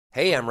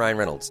Hey, I'm Ryan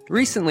Reynolds.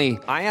 Recently,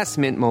 I asked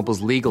Mint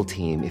Mobile's legal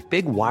team if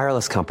big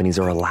wireless companies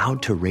are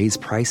allowed to raise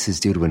prices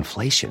due to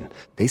inflation.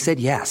 They said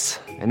yes.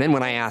 And then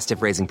when I asked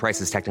if raising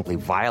prices technically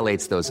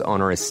violates those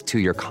onerous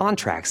two-year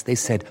contracts, they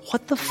said,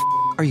 "What the f***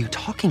 are you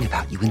talking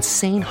about, you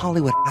insane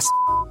Hollywood ass?"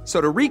 So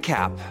to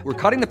recap, we're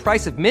cutting the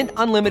price of Mint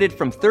Unlimited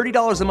from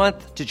 $30 a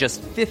month to just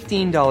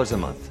 $15 a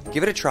month.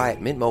 Give it a try at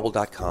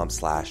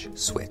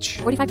mintmobile.com/switch.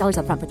 $45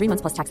 up front for 3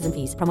 months plus taxes and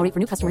fees. Promo rate for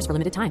new customers for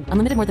limited time.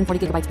 Unlimited more than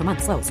 40 gigabytes per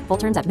month. Slows full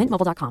terms at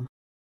mintmobile.com.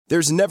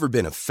 There's never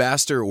been a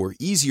faster or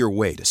easier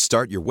way to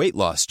start your weight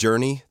loss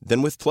journey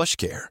than with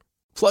PlushCare.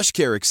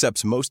 PlushCare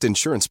accepts most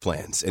insurance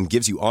plans and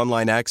gives you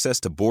online access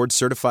to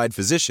board-certified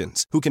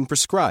physicians who can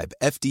prescribe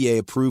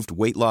FDA-approved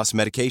weight loss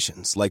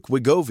medications like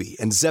Wegovy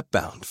and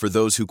Zepbound for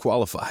those who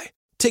qualify.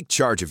 Take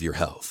charge of your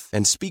health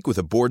and speak with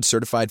a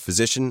board-certified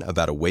physician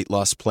about a weight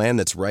loss plan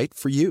that's right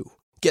for you.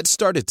 Get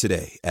started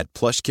today at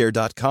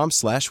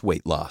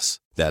plushcare.com/weight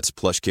loss. That's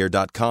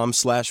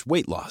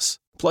plushcare.com/weight loss.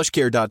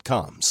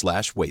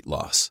 plushcare.com/weight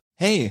loss.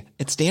 Hey,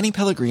 it's Danny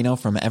Pellegrino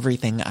from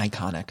Everything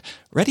Iconic.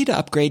 Ready to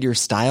upgrade your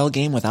style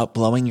game without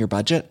blowing your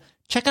budget?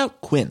 Check out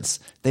Quince.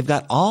 They've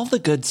got all the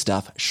good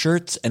stuff,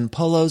 shirts and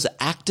polos,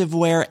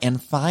 activewear,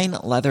 and fine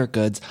leather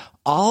goods,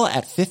 all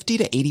at 50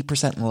 to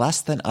 80% less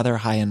than other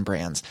high-end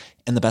brands.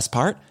 And the best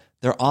part?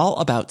 They're all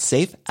about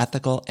safe,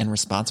 ethical, and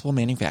responsible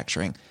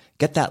manufacturing.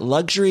 Get that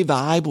luxury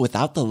vibe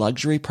without the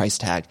luxury price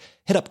tag.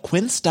 Hit up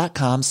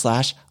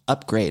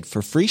quince.com/upgrade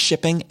for free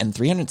shipping and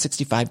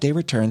 365-day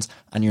returns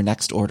on your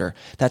next order.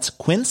 That's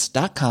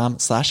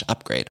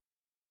quince.com/upgrade.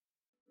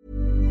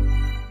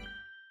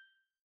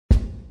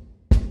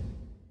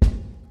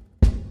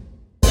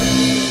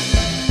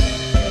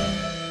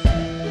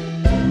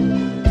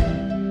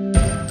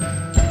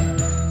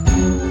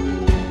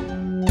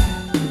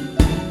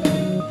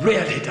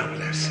 Really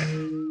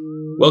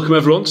 007. Welcome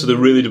everyone to the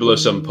Really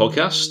 007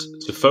 podcast,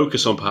 to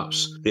focus on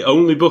perhaps the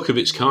only book of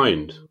its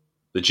kind,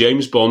 the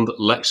James Bond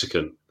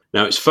Lexicon.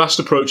 Now it's fast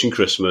approaching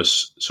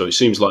Christmas, so it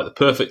seems like the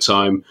perfect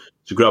time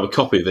to grab a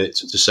copy of it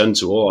to send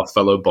to all our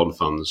fellow Bond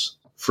fans,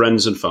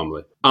 friends and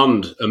family.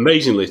 And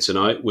amazingly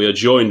tonight we are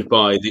joined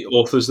by the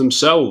authors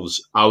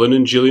themselves, Alan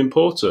and Gillian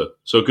Porter.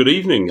 So good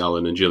evening,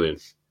 Alan and Gillian.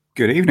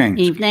 Good evening.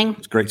 Evening.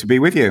 It's great to be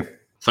with you.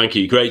 Thank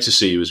you. Great to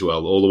see you as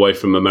well, all the way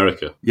from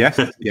America. Yes,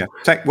 yeah.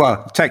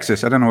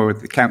 Texas. I don't know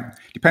what the count.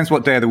 Depends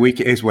what day of the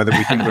week it is, whether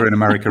we think we're in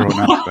America or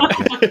not.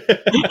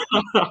 But, yeah.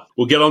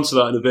 We'll get onto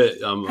that in a bit.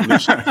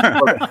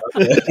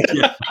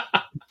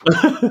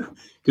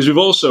 Because we've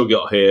also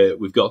got here,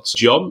 we've got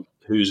John,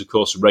 who's of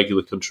course a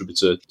regular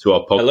contributor to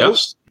our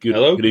podcast.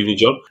 Hello. Good evening,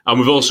 John. And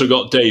we've also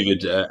got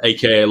David,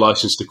 aka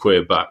Licensed to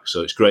Queer, back.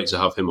 So it's great to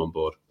have him on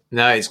board.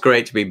 No, it's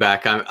great to be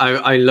back.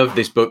 I love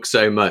this book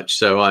so much,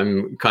 so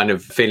I'm kind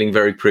of feeling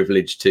very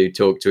privileged to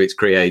talk to its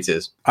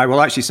creators. I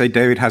will actually say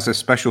David has a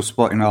special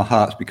spot in our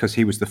hearts because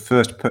he was the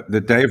first, the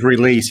day of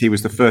release, he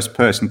was the first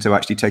person to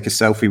actually take a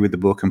selfie with the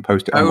book and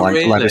post it online.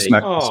 Really? Let us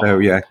know. Oh. So,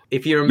 yeah.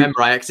 If you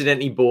remember, I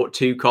accidentally bought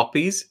 2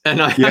 copies, and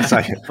I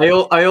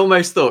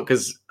almost thought,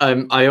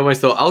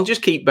 I'll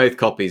just keep both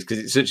copies because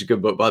it's such a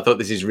good book, but I thought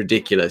this is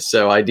ridiculous.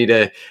 So I did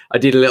a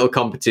little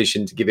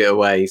competition to give it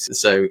away.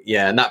 So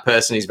yeah, and that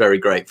person is very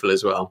grateful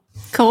as well.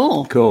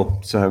 Cool.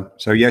 So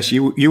yes,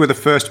 you were the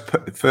first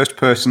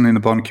person in the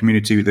Bond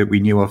community that we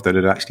knew of that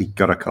had actually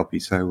got a copy.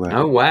 So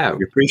oh wow,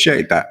 we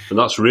appreciate that. And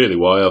that's really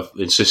why I've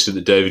insisted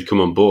that David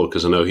come on board,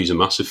 because I know he's a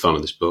massive fan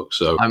of this book.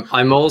 So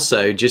I'm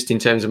also, just in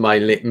terms of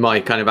my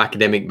kind of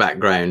academic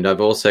background,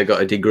 I've also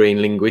got a degree in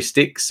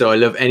linguistics. So I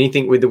love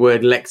anything with the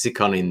word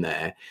lexicon in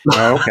there.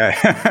 Oh, okay.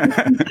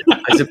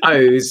 I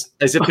suppose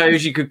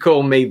you could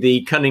call me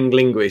the cunning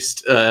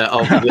linguist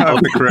of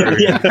the crew.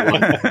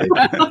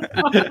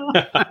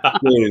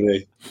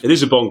 Really. It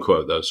is a Bond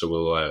quote, though, so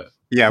we'll allow it.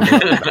 Yeah.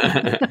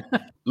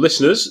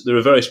 Listeners, there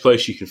are various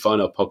places you can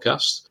find our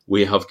podcast.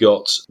 We have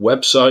got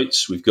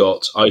websites, we've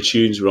got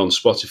iTunes, we're on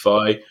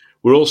Spotify.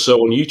 We're also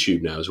on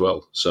YouTube now as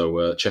well,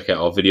 so check out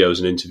our videos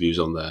and interviews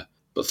on there.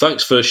 But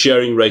thanks for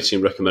sharing, rating,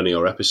 and recommending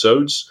our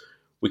episodes.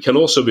 We can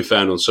also be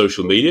found on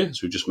social media,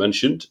 as we just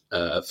mentioned,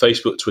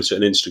 Facebook, Twitter,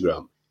 and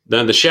Instagram.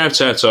 Now, the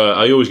shout-out,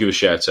 I always give a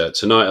shout-out.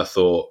 Tonight I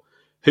thought,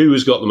 who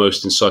has got the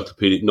most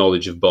encyclopedic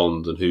knowledge of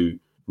Bond and who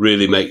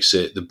really makes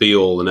it the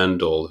be-all and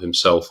end-all of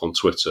himself on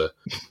Twitter?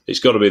 It's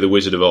got to be the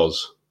Wizard of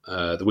Oz.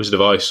 The Wizard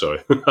of Ice,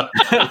 sorry.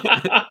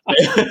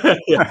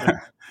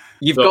 Yeah.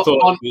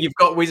 You've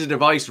got Wizard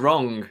of Ice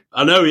wrong.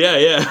 I know,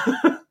 yeah.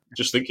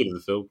 Just thinking of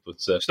the film. But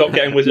stop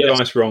getting Wizard of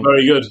Ice wrong.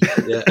 Very good.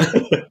 Yeah.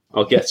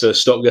 I'll get to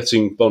stop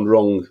getting Bond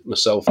wrong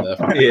myself there.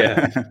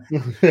 Yeah.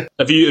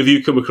 Have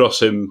you come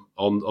across him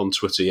on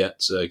Twitter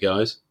yet,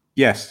 guys?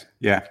 Yes.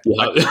 Yeah.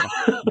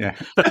 Yeah.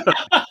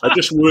 I'm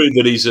just worried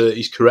that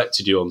he's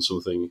corrected you on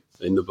something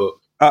in the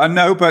book.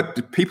 No,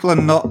 but people are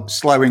not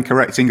slow in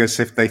correcting us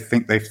if they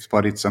think they've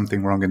spotted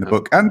something wrong in the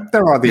book. And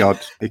there are the odd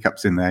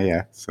hiccups in there,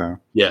 yeah. So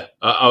yeah,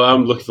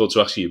 I'm looking forward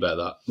to asking you about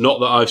that. Not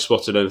that I've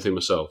spotted anything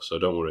myself, so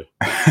don't worry.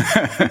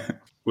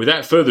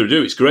 Without further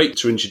ado, it's great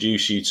to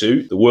introduce you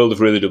to the world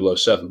of Really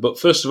 007. But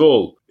first of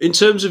all, in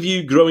terms of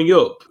you growing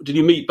up, did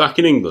you meet back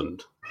in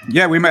England?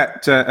 Yeah, we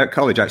met at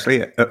college,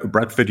 actually, at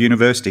Bradford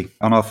University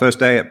on our first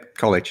day at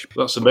college.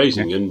 That's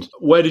amazing. Yeah. And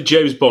where did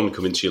James Bond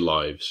come into your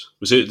lives?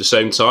 Was it at the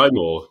same time,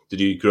 or did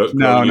you grow up?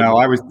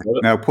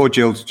 No, poor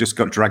Jill's just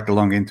got dragged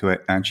along into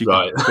it, and she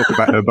can talk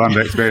about her Bond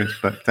experience.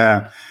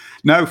 But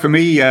no, for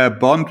me,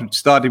 Bond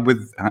started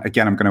with,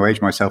 again, I'm going to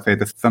age myself here,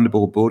 the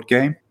Thunderball board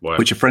game,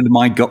 which a friend of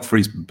mine got for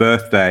his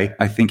birthday.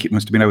 I think it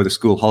must have been over the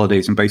school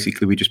holidays, and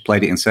basically we just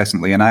played it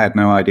incessantly, and I had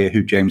no idea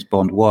who James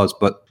Bond was,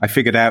 but I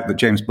figured out that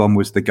James Bond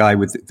was the guy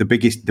with the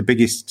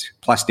biggest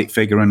plastic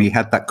figure, and he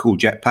had that cool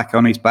jetpack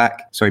on his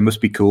back, so he must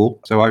be cool.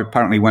 So I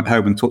apparently went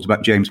home and talked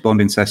about James Bond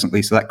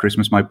incessantly, so that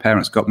Christmas my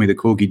parents got me the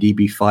Corgi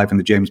DB5 and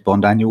the James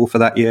Bond annual for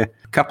that year.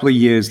 A couple of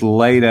years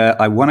later,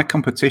 I won a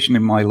competition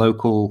in my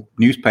local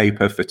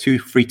newspaper for 2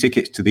 free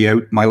tickets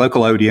to my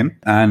local Odeon,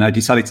 and I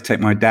decided to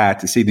take my dad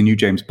to see the new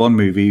James Bond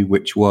movie,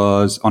 which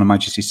was On Her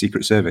Majesty's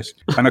Secret Service.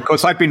 And of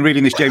course, I'd been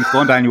reading this James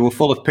Bond annual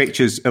full of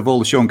pictures of all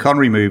the Sean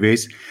Connery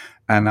movies,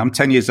 and I'm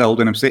 10 years old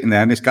and I'm sitting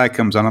there and this guy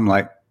comes on, I'm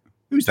like,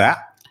 who's that?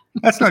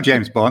 That's not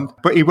James Bond.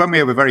 But he won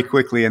me over very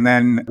quickly. And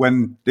then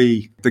when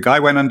the guy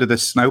went under the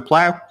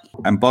snowplow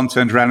and Bond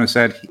turned around and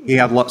said he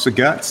had lots of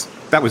guts,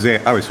 that was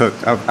it. I was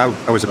hooked.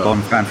 I was a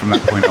Bond fan from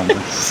that point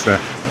onwards.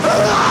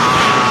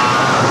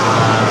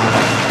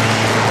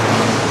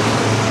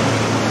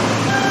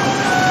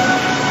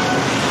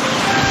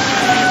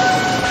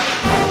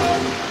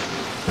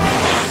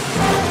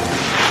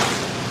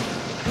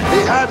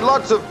 Had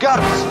lots of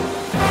guts.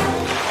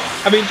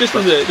 I mean, just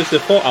as a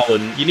thought,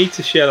 Alan, you need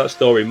to share that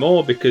story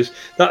more, because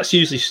that's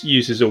usually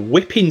used as a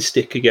whipping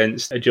stick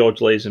against George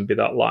Lazenby,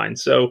 that line.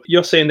 So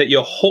you're saying that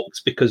you're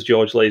hooked because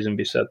George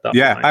Lazenby said that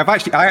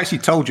line. I actually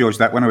told George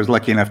that when I was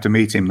lucky enough to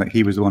meet him, that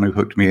he was the one who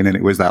hooked me in, and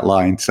it was that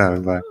line.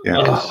 So, yeah.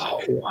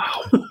 Oh,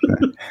 wow.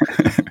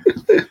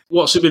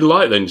 What's it been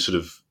like then, sort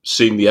of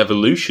seeing the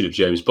evolution of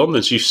James Bond?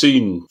 Then, so you've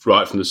seen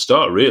right from the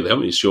start, really,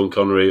 haven't you? Sean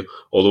Connery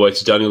all the way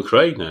to Daniel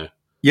Craig now.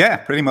 Yeah,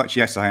 pretty much.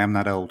 Yes, I am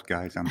that old,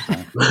 guys. I'm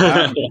sorry.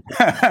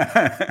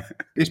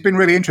 It's been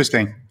really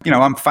interesting. You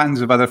know, I'm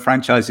fans of other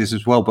franchises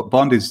as well, but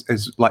Bond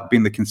is like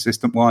being the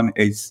consistent one.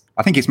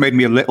 I think it's made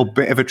me a little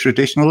bit of a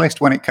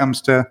traditionalist when it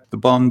comes to the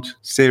Bond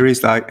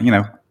series. I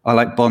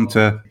like Bond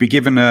to be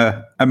given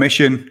a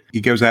mission.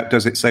 He goes out,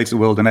 does it, saves the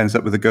world, and ends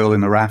up with a girl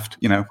in a raft,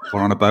 or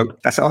on a boat.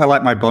 That's how I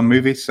like my Bond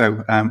movies.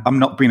 So I'm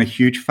not been a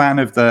huge fan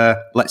of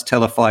the let's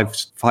tell a five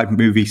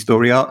movie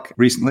story arc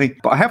recently,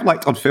 but I have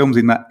liked odd films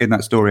in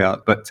that story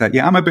arc. But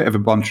yeah, I'm a bit of a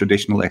Bond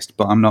traditionalist,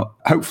 but I'm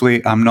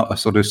not a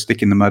sort of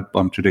stick in the mud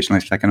Bond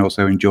traditionalist. I can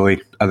also enjoy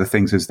other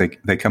things as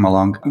they come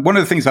along. One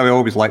of the things I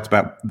always liked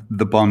about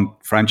the Bond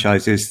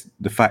franchise is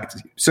the fact,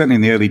 certainly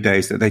in the early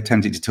days, that they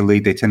tended to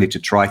lead, they tended to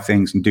try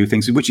things and do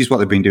things, which is what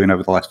they've been doing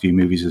over the last few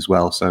movies as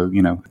well. So,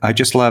 I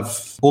just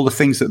love all the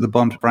things that the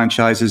Bond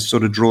franchise has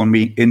sort of drawn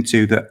me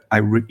into, that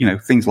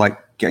things like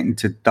getting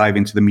to dive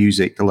into the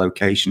music, the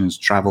locations,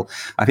 travel.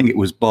 I think it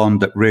was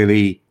Bond that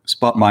really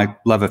sparked my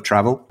love of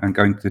travel and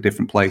going to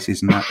different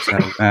places and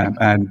that,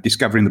 and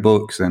discovering the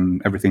books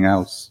and everything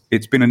else.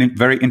 It's been a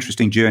very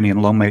interesting journey,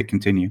 and long may it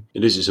continue.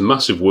 It is. It's a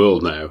massive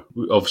world now.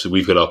 Obviously,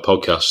 we've got our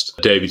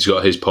podcast. David's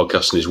got his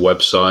podcast and his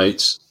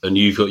website, and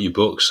you've got your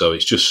books. So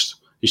it's just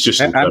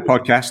and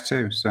podcast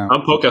too. So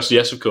and podcast,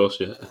 yes, of course,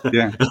 yeah.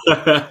 Yeah.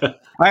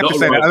 I have to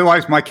say that,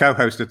 otherwise my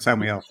co-host would tell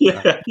me off.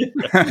 Yeah.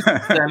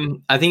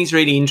 I think it's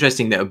really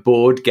interesting that a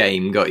board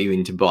game got you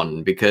into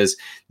Bond, because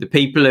the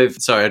people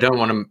I don't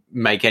want to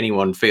make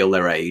anyone feel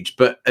their age,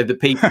 but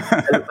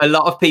a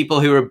lot of people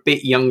who are a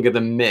bit younger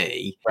than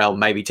me, well,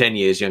 maybe 10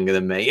 years younger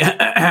than me,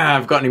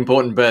 I've got an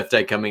important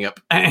birthday coming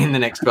up in the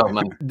next 12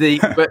 months.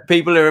 But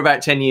people who are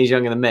about 10 years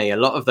younger than me, a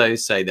lot of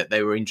those say that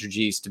they were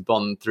introduced to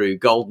Bond through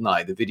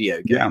GoldenEye, the video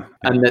game. Yeah.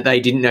 And that they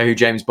didn't know who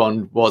James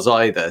Bond was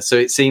either. So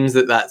it seems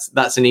that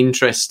that's an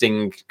interesting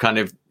kind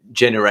of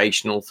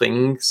generational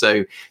thing.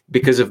 So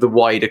because of the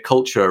wider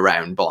culture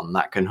around Bond,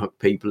 that can hook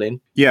people in.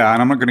 Yeah,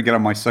 and I'm not going to get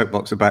on my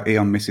soapbox about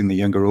Eon missing the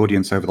younger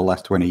audience over the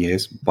last 20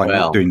 years by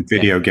not doing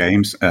video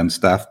games and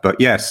stuff. But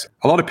yes,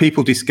 a lot of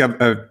people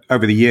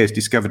over the years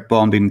discovered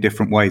Bond in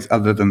different ways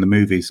other than the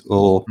movies,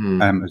 or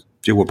as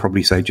Jill will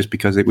probably say, just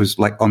because it was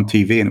like on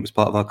TV and it was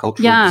part of our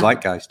cultural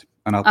zeitgeist.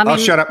 And I'll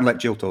shut up and let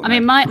Jill talk. I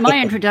mean,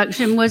 my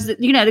introduction was,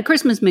 the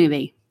Christmas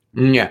movie.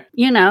 Yeah.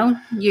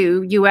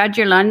 You had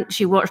your lunch,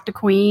 you watched The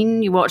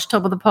Queen, you watched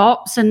Top of the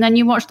Pops, and then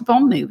you watched the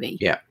Bond movie.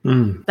 Yeah.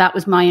 That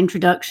was my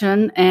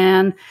introduction,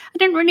 and I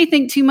didn't really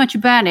think too much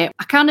about it.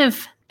 I kind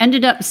of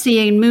ended up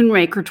seeing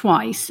Moonraker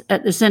twice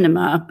at the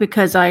cinema,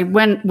 because I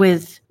went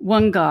with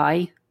one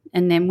guy,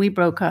 and then we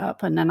broke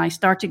up, and then I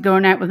started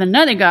going out with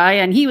another guy,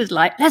 and he was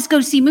like, let's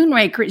go see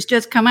Moonraker, it's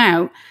just come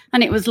out.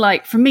 And it was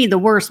like, for me, the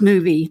worst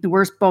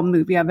Bond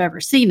movie I've ever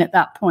seen at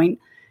that point.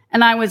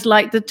 And I was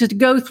like, to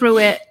go through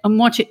it and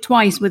watch it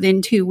twice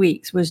within 2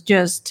 weeks was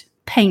just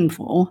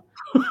painful.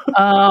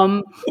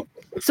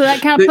 So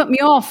that kind of put me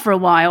off for a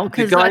while.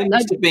 The guy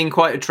must have been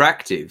quite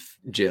attractive,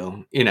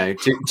 Jill,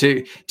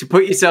 to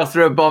put yourself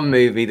through a Bond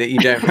movie that you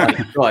don't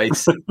like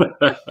twice.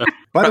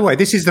 By the way,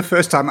 this is the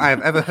first time I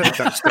have ever heard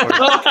that story.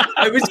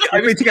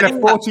 I've been together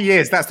 40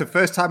 years. That's the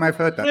first time I've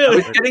heard that. I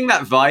was getting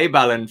that vibe,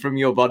 Alan, from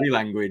your body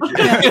language.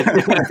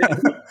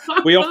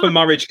 We offer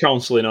marriage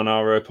counselling on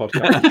our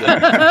podcast.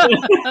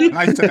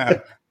 Nice to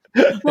know.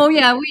 Well,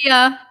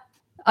 yeah,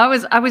 I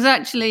was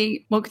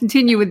actually, we'll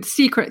continue with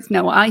secrets.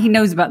 No, he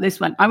knows about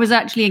this one. I was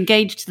actually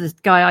engaged to this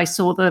guy I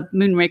saw the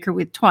Moonraker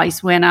with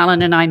twice when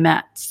Alan and I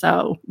met.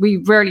 So we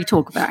rarely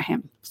talk about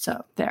him.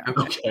 So there.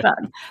 Okay.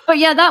 But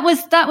yeah, that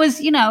was,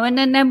 and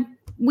then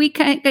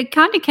it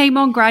kind of came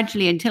on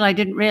gradually until I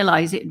didn't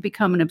realize it had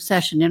become an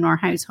obsession in our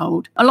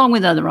household, along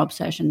with other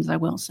obsessions, I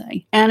will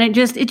say. And it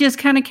just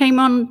kind of came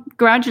on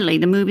gradually.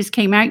 The movies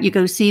came out, you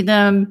go see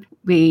them.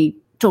 We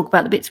talk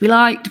about the bits we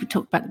liked. We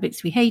talk about the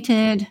bits we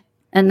hated.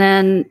 And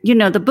then,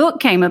 the book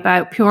came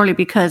about purely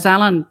because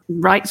Alan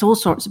writes all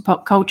sorts of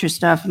pop culture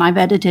stuff, and I've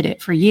edited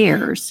it for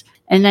years.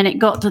 And then it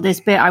got to this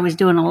bit I was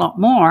doing a lot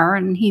more,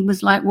 and he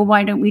was like, well,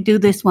 why don't we do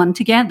this one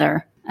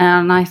together?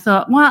 And I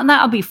thought, well,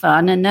 that'll be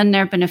fun. And then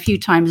there have been a few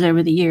times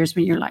over the years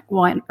when you're like,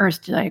 why on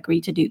earth did I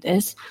agree to do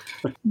this?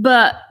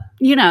 But,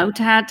 to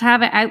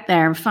have it out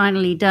there and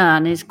finally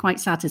done is quite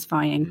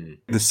satisfying.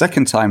 The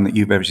second time that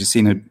you've ever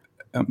seen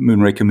a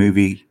Moonraker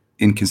movie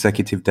in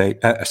consecutive days,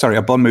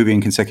 a Bond movie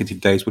in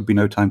consecutive days would be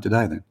No Time to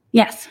Die then?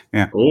 Yes.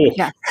 Yeah. Oh.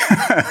 Yeah.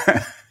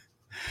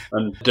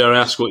 And dare I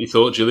ask what you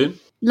thought, Gillian?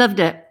 Loved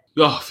it.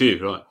 Oh, phew,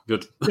 right,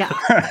 good. Yeah.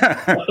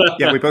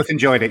 Yeah, we both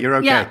enjoyed it. You're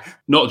okay. Yeah.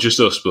 Not just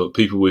us, but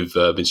people we've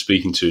been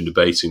speaking to and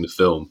debating the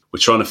film. We're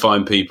trying to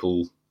find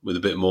people with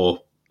a bit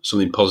more,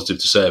 something positive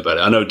to say about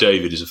it. I know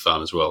David is a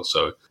fan as well,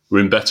 so we're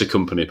in better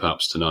company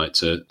perhaps tonight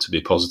to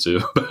be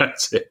positive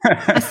about it.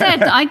 I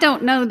said, I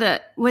don't know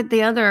that with the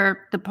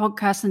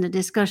podcasts and the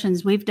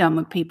discussions we've done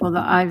with people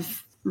that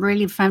I've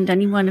really found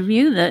any one of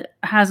you that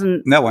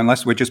hasn't. No,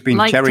 unless we're just being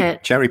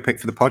cherry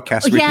picked for the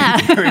podcast we've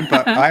been doing.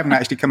 But I haven't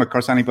actually come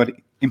across anybody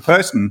in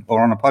person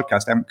or on a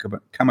podcast. I haven't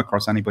come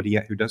across anybody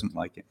yet who doesn't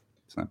like it.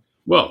 So.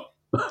 Well,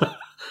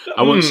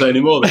 I won't say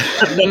any more.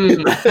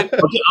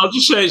 I'll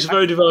just say it's a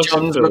very divisive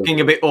John's film. looking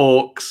a bit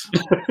orcs.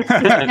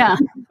 Yeah.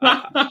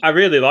 I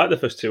really like the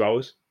first 2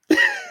 hours.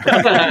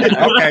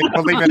 Okay,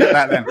 we'll leave it at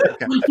that then.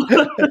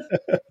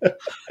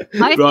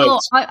 Okay.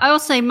 I'll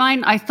say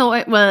mine. I thought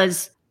it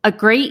was a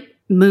great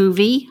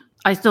movie.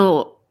 I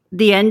thought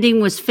the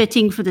ending was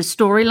fitting for the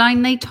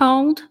storyline they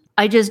told.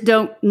 I just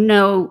don't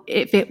know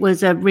if it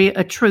was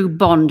a true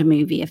Bond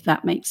movie, if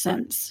that makes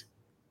sense.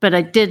 But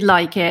I did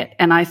like it,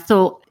 and I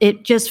thought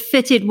it just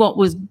fitted what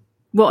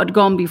had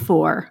gone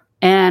before.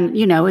 And,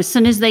 as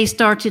soon as they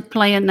started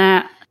playing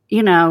that,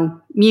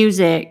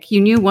 music,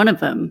 you knew one of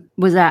them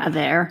was out of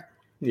there.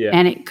 Yeah.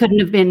 And it couldn't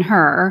have been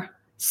her.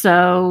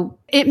 So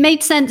it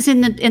made sense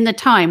in the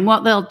time.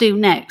 What they'll do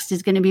next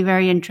is going to be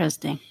very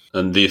interesting.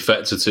 And the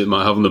effect that it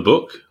might have on the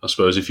book, I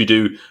suppose, if you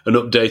do an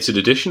updated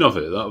edition of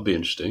it, that would be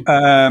interesting.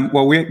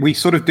 Well, we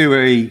sort of do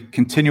a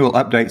continual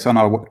updates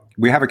on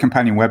we have a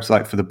companion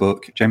website for the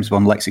book,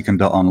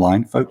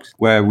 jamesbondlexicon.online, folks,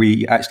 where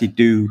we actually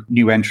do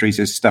new entries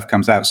as stuff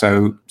comes out.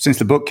 So since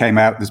the book came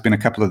out, there's been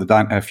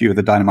a few of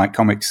the Dynamite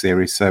Comics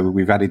series. So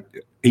we've added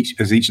each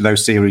of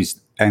those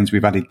series ends,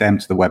 we've added them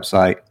to the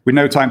website. With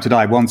No Time to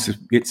Die, once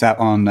it's out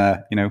on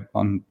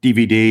on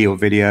DVD or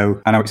video.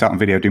 I know it's out on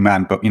video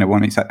demand, but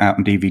when it's out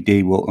on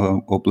DVD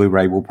or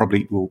Blu-ray,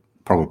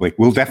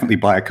 we'll definitely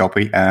buy a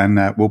copy,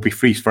 and we'll be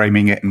freeze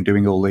framing it and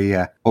doing all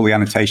the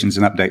annotations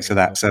and updates of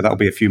that. So that'll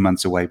be a few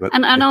months away. But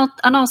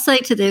I'll say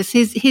to this,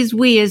 his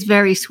we is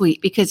very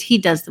sweet because he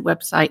does the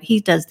website, he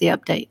does the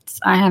updates.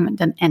 I haven't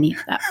done any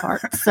of that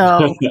part,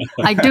 so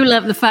I do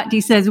love the fact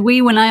he says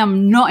we when I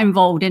am not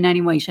involved in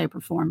any way, shape,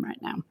 or form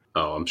right now.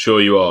 Oh, I'm sure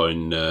you are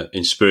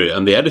in spirit,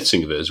 and the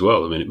editing of it as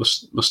well. I mean, it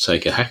must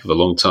take a heck of a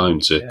long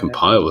time to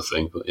compile the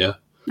thing, but yeah.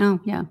 Oh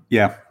yeah.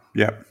 Yeah.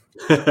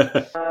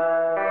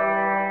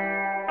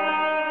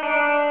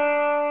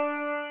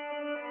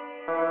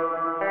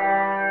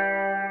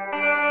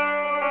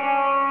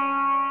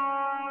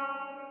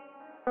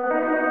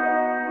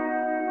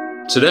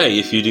 Today,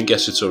 if you didn't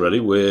guess it already,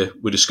 we're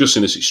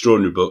discussing this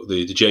extraordinary book,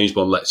 the James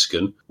Bond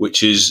Lexicon,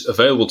 which is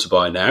available to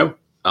buy now.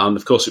 And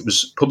of course, it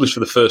was published for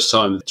the first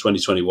time in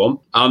 2021.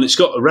 And it's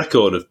got a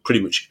record of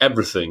pretty much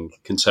everything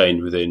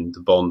contained within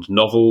the Bond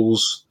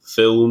novels,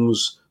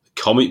 films,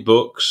 comic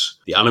books,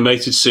 the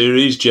animated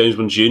series, James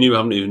Bond Jr. We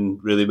haven't even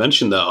really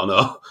mentioned that on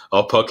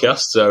our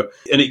podcast.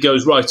 And it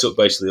goes right up,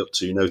 basically up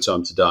to No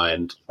Time to Die.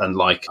 And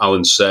like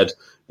Alan said,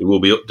 there will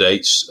be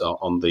updates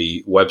on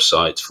the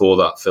website for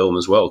that film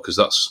as well, because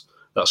that's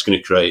going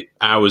to create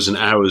hours and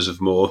hours of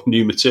more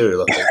new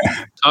material, I think.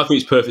 I think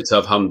it's perfect to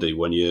have handy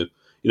when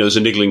there's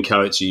a niggling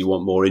character you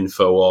want more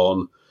info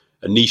on,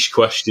 a niche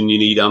question you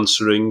need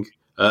answering.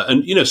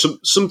 And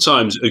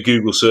sometimes a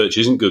Google search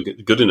isn't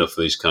good enough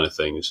for these kind of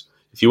things.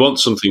 If you want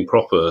something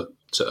proper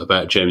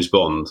about James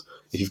Bond,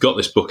 if you've got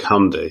this book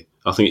handy,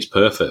 I think it's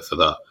perfect for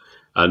that.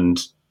 And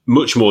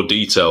much more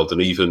detailed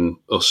than even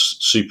us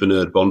super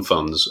nerd Bond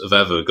fans have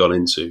ever gone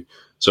into.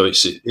 So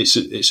it's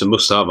a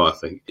must-have, I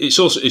think.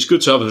 It's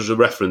good to have as a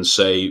reference,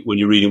 say, when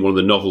you're reading one of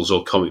the novels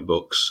or comic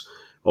books,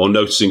 or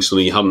noticing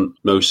something you hadn't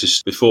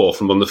noticed before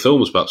from one of the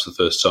films, perhaps for the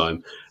first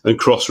time, and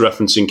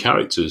cross-referencing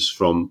characters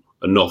from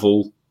a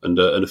novel and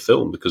a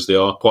film, because they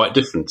are quite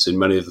different in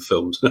many of the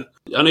films.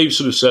 I know you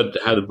sort of said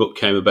how the book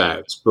came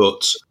about,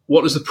 but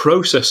what does the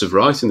process of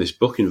writing this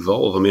book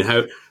involve? I mean,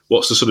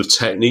 what's the sort of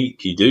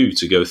technique you do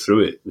to go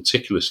through it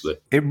meticulously?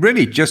 It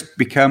really just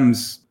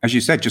becomes, as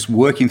you said, just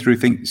working through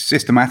things,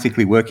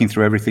 systematically working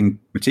through everything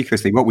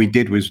meticulously. What we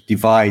did was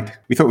divide.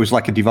 We thought it was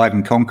like a divide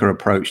and conquer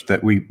approach,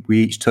 that we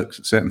each took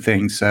certain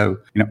things. So,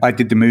 I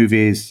did the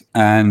movies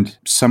and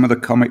some of the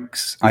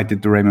comics. I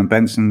did the Raymond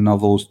Benson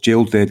novels.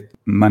 Jill did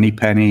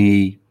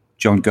Moneypenny,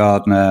 John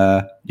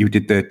Gardner. You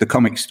did the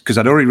comics, because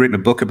I'd already written a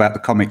book about the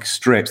comic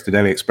strips, the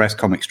Daily Express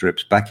comic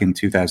strips, back in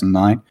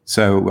 2009.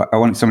 So I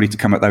wanted somebody to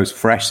come at those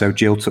fresh. So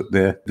Jill took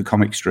the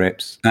comic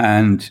strips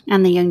and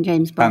the Young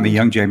James Bond. And the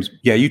Young James.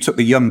 Yeah, you took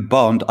the Young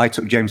Bond. I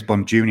took James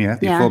Bond Jr.,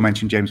 the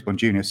aforementioned James Bond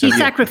Jr. So he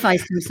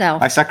sacrificed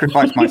himself. I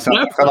sacrificed myself.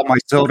 I fell on my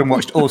sword and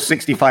watched all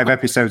 65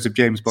 episodes of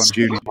James Bond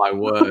Jr. My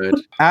word.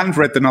 And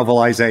read the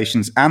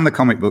novelizations and the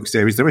comic book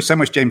series. There was so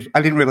much James.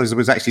 I didn't realize there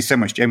was actually so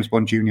much James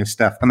Bond Jr.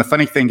 stuff. And the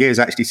funny thing is,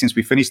 actually, since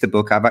we finished the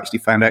book, I've actually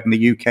found out in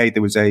the UK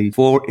there was a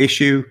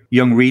 4-issue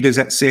Young Readers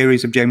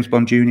series of James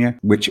Bond Jr.,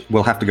 which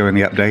will have to go in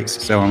the updates.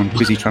 So I'm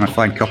busy trying to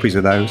find copies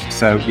of those.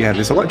 So yeah,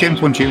 there's a lot of James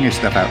Bond Jr.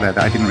 stuff out there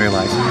that I didn't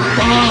realize.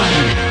 Bond.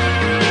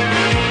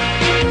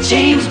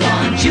 James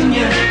Bond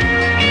Jr.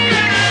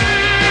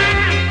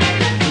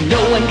 No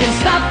one can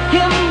stop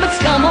him, but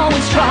scum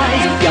always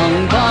tries.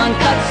 Young Bond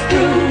cuts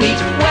through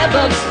each web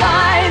of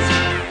spies.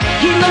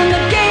 He learned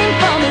the game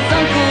from his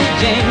Uncle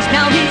James.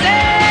 Now he's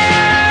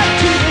heir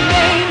to the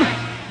name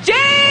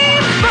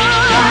James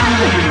Bond.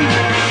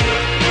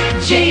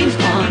 James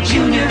Bond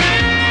Jr.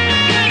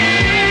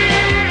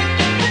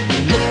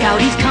 Look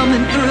out, he's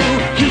coming through.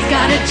 He's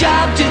got a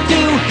job to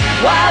do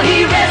while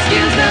he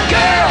rescues the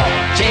girl.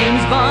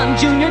 James Bond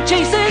Jr.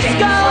 chases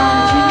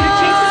scum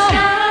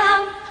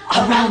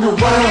around the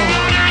world.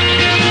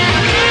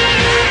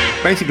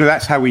 Basically,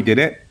 that's how we did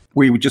it.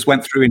 We just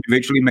went through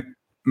individually,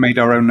 made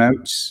our own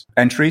notes,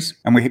 entries,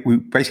 and we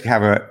basically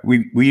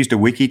we used a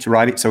wiki to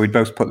write it, so we'd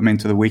both put them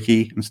into the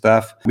wiki and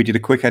stuff. We did a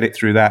quick edit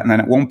through that, and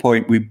then at one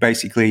point we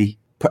basically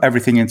put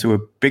everything into a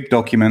big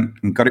document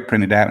and got it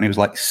printed out, and it was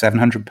like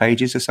 700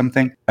 pages or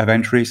something of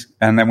entries.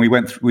 And then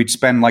we'd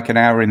spend like an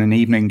hour in an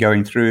evening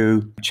going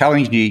through,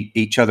 challenging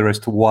each other as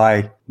to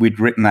why we'd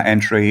written that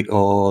entry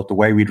or the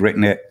way we'd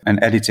written it,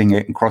 and editing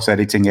it and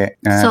cross-editing it.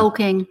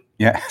 Sulking.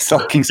 Yeah,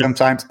 sulking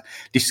sometimes,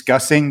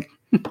 discussing.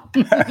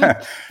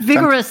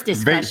 Vigorous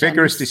discussions.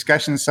 Vigorous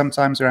discussions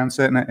sometimes around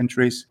certain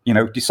entries.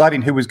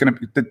 Deciding who was going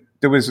to.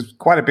 There was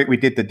quite a bit we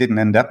did that didn't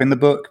end up in the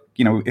book.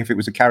 If it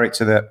was a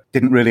character that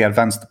didn't really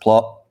advance the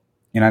plot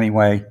in any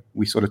way,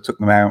 we sort of took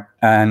them out.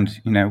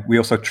 And we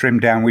also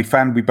trimmed down. We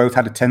found we both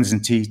had a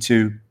tendency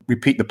to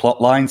repeat the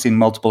plot lines in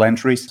multiple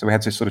entries, so we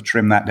had to sort of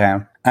trim that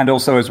down. And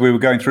also, as we were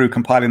going through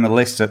compiling the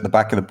lists at the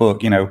back of the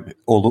book,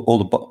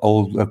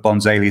 all of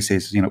Bond's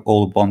aliases,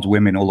 all of Bond's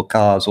women, all the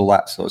cars, all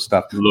that sort of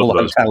stuff, all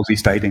the hotels he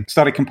stayed in.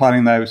 Started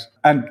compiling those,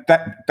 and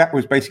that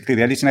was basically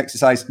the editing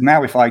exercise.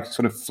 Now, if I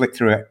sort of flick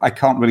through it, I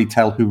can't really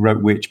tell who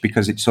wrote which,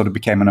 because it sort of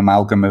became an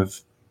amalgam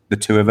of the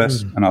two of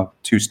us and our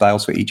two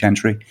styles for each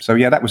entry. So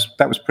yeah, that was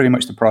pretty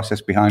much the process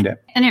behind it.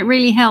 And it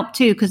really helped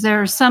too, because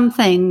there are some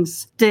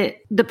things that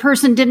the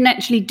person didn't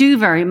actually do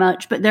very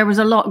much, but there was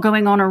a lot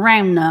going on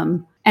around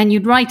them. And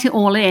you'd write it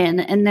all in,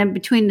 and then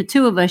between the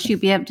two of us,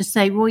 you'd be able to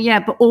say, well, yeah,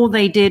 but all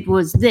they did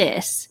was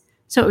this.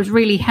 So it was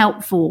really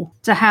helpful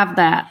to have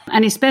that.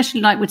 And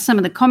especially like with some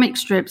of the comic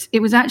strips,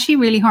 it was actually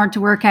really hard to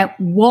work out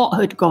what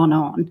had gone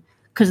on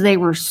because they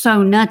were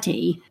so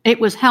nutty. It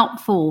was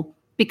helpful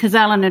because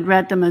Alan had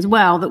read them as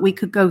well, that we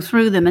could go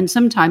through them. And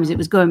sometimes it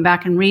was going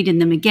back and reading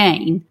them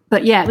again.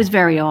 But yeah, it was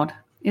very odd.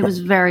 It was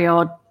very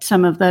odd,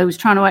 some of those,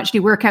 trying to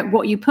actually work out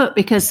what you put,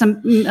 because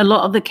a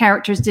lot of the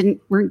characters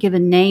weren't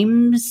given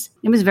names.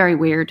 It was very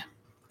weird.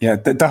 Yeah,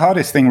 the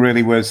hardest thing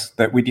really was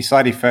that we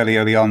decided fairly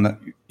early on that,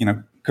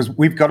 because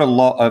we've got a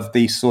lot of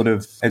these sort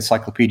of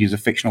encyclopedias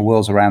of fictional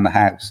worlds around the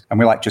house, and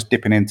we're like just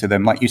dipping into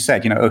them. Like you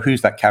said,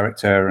 who's that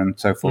character and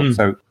so forth.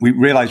 So we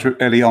realized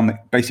early on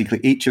that basically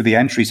each of the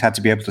entries had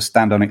to be able to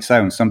stand on its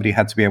own. Somebody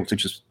had to be able to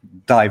just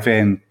dive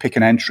in, pick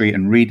an entry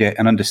and read it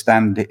and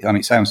understand it on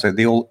its own. So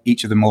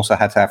each of them also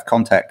had to have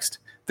context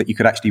that you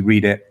could actually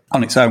read it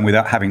on its own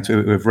without having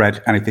to have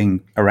read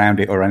anything around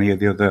it or any of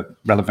the other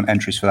relevant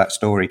entries for that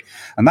story.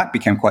 And that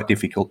became quite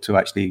difficult to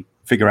actually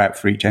figure out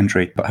for each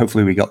entry, but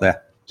hopefully we got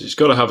there. It's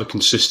got to have a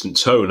consistent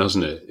tone,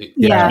 hasn't it? It's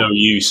no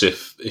use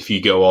if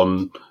you go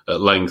on at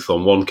length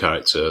on one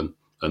character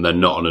and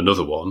then not on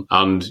another one.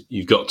 And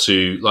you've got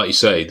to, like you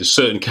say, there's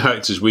certain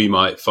characters we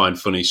might find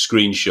funny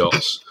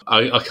screenshots.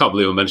 I can't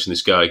believe I mentioned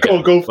this guy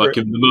again. Go for like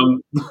it.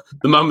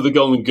 The man with the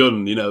golden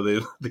gun,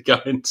 the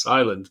guy in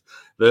Thailand.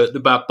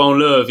 The Bat Bon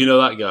Love,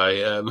 that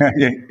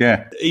guy.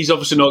 Yeah. He's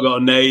obviously not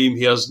got a name.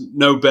 He has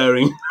no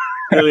bearing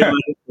really on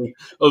anything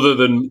other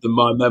than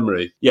my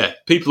memory. Yeah,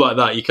 people like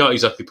that, you can't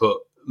exactly put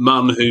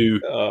man who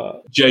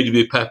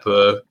J.W.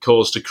 Pepper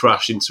caused to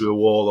crash into a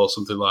wall or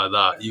something like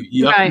that.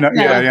 You have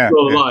to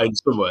draw the line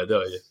somewhere,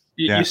 don't you?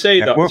 You say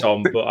that,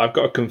 Tom, but I've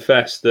got to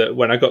confess that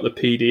when I got the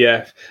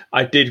PDF,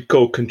 I did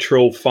go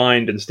Control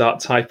Find and start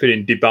typing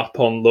in Debap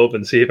on Love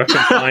and see if I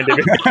can find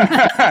anything.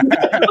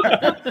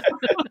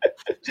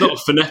 It's not a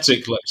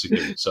phonetic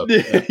lexicon, so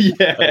but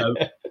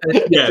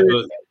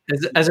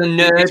as a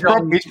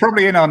nerd, it's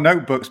probably in our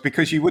notebooks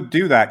because you would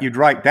do that. You'd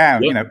write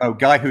down,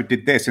 guy who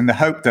did this, in the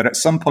hope that at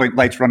some point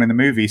later on in the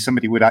movie,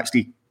 somebody would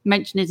actually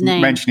mention his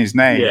name.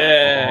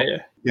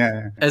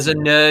 Yeah. As a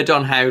nerd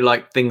on how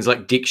things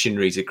like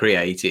dictionaries are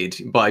created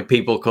by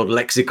people called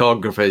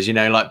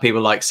lexicographers, like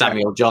people like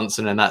Samuel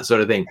Johnson and that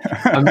sort of thing.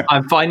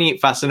 I'm finding it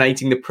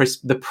fascinating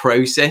the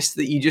process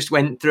that you just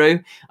went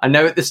through. I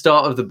know at the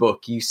start of the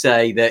book you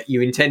say that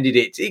you intended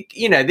it.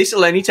 This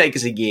will only take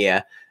us a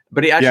year,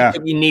 but it actually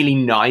took you nearly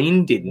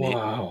 9, didn't it?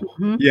 Wow.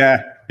 Mm-hmm.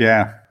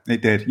 Yeah.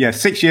 It did. Yeah,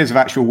 6 years of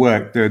actual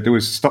work. There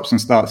was stops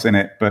and starts in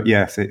it, but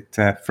yes, it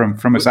from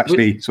us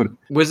actually sort of.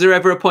 Was there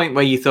ever a point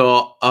where you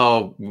thought,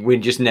 "Oh, we're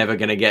just never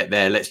going to get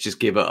there. Let's just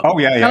give up"? Oh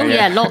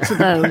yeah. Lots of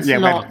those. We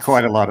had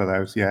quite a lot of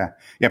those. Yeah.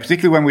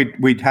 Particularly when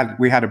we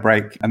had a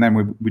break, and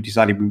then we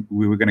decided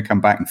we were going to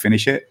come back and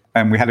finish it,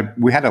 and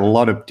we had a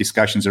lot of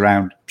discussions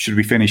around should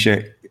we finish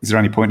it? Is there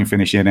any point in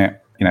finishing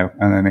it? And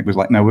then it was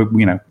like, no, we're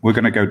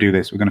going to go do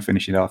this. We're going to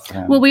finish it off.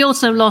 Well, we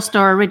also lost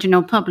our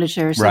original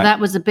publisher. So that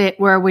was a bit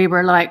where we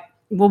were like,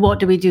 well, what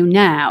do we do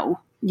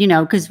now?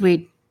 Because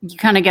you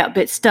kind of get a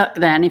bit stuck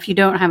then. If you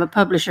don't have a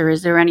publisher,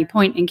 is there any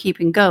point in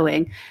keeping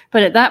going?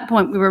 But at that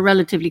point, we were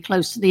relatively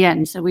close to the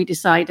end. So we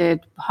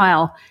decided,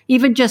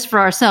 even just for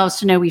ourselves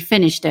to know we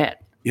finished it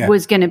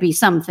was going to be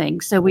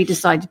something. So we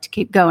decided to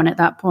keep going at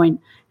that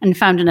point and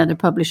found another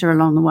publisher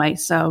along the way.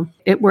 So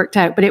it worked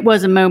out. But it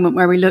was a moment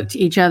where we looked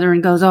at each other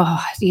and goes, what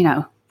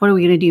are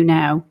we going to do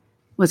now?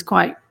 It was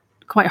quite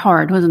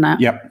hard, wasn't it?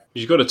 Yep.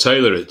 You've got to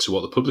tailor it to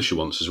what the publisher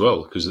wants as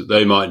well, because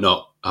they might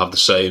not have the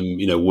same,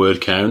 word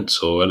count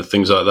or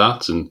things like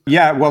that. And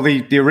well,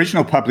 the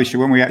original publisher,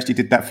 when we actually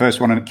did that first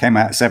one and it came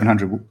out at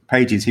 700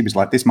 pages, he was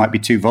like, this might be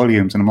 2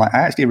 volumes. And I'm like, I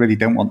actually really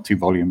don't want 2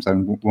 volumes. I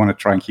want to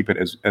try and keep it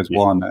as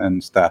one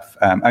and stuff.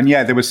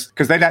 There was,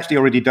 because they'd actually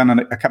already done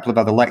a couple of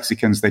other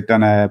lexicons. They'd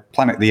done a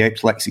Planet of the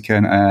Apes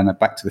lexicon and a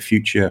Back to the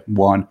Future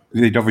one.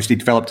 They'd obviously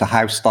developed a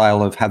house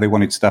style of how they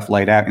wanted stuff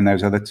laid out in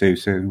those other 2.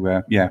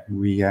 So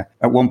we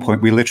at one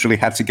point, we literally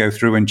had to go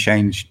through and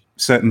change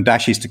certain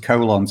dashes to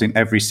colons in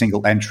every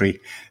single entry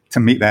to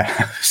meet their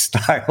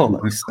style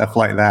and stuff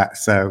like that.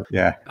 So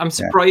I'm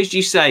surprised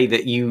you say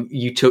that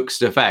you took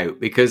stuff out,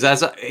 because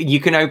you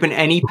can open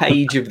any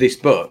page of this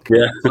book.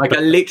 I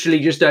literally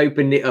just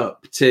opened it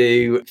up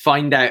to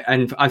find out,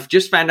 and I've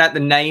just found out the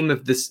name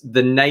of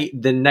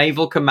the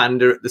naval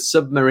commander at the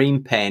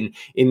submarine pen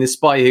in the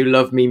Spy Who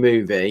Loved Me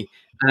movie,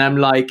 and I'm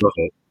like,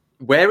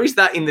 where is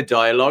that in the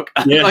dialogue?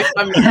 Yeah.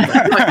 I'm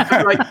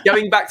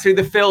going back through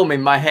the film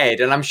in my head,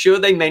 and I'm sure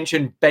they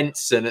mentioned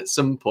Benson at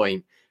some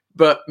point,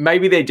 but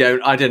maybe they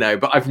don't. I don't know,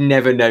 but I've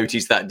never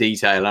noticed that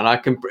detail. And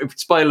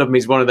Spy Who Loved Me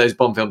is one of those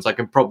Bond films I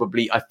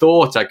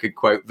thought I could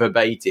quote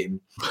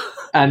verbatim.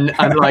 And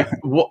I'm like,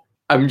 what?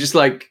 I'm just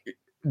like,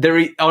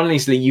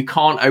 honestly, you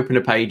can't open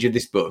a page of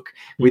this book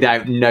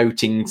without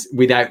learning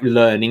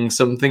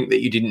something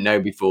that you didn't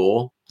know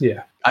before.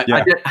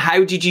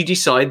 How did you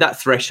decide that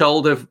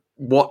threshold of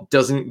what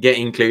doesn't get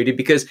included?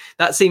 Because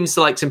that seems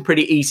like some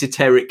pretty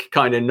esoteric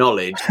kind of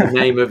knowledge, the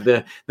name of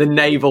the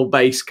naval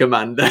base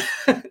commander.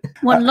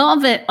 Well, a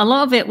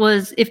lot of it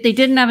was, if they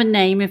didn't have a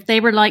name, if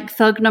they were like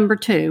Thug Number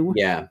 2,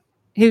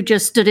 who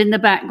just stood in the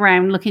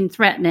background looking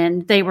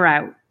threatening, they were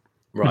out.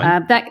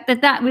 Right.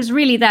 That was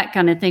really that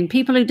kind of thing.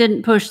 People who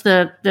didn't push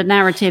the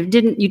narrative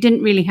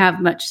didn't really have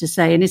much to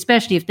say, and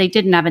especially if they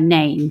didn't have a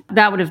name,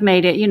 that would have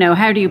made it.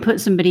 How do you put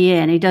somebody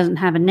in who doesn't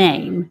have a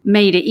name?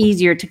 Made it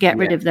easier to get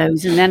rid of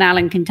those, and then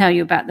Alan can tell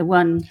you about the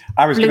one.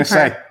 I was going to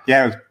say,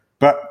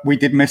 but we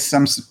did miss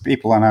some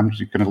people, and I'm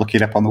just going to look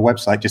it up on the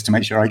website just to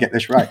make sure I get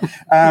this right.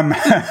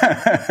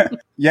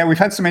 We've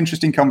had some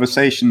interesting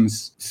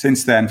conversations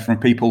since then from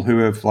people who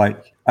have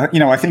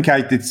I think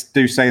I did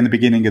say in the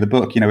beginning of the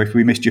book, if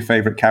we missed your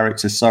favorite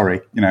characters, sorry,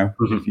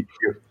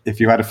 if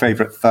you had a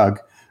favorite thug,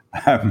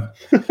 and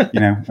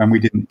we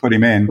didn't put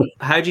him in.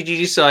 How did you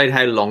decide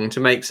how long to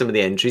make some of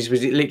the entries?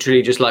 Was it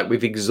literally just like,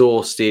 we've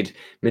exhausted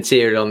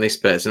material on this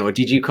person, or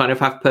did you kind of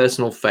have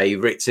personal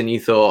favorites and you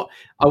thought,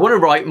 I want to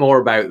write more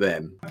about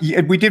them?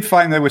 Yeah, we did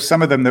find there were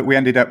some of them that we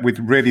ended up with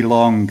really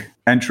long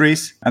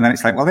entries, and then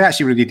it's like, well, they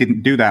actually really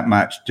didn't do that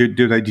much.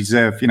 Do they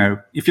deserve,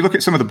 if you look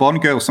at some of the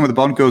Bond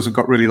girls have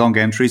got really long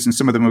entries, and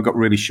some of them have got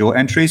really short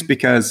entries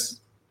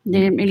because they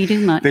didn't really do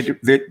much.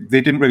 They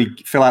didn't really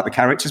fill out the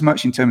characters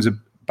much in terms of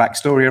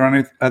backstory or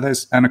any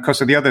others. And of course,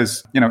 the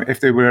others, if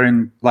they were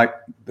in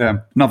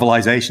the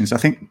novelizations, I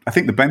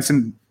think the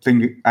Benson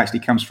thing actually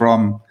comes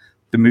from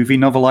the movie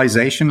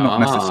novelization, not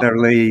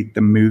necessarily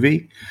the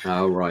movie.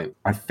 Oh, right.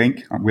 I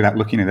think, without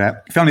looking at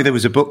that. If only there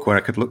was a book where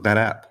I could look that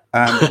up.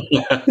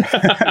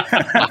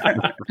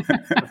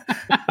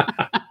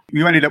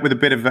 You ended up with a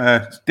bit of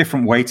a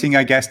different weighting,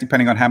 I guess,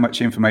 depending on how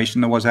much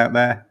information there was out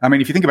there. I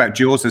mean, if you think about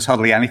Jaws, there's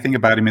hardly anything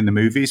about him in the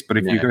movies, but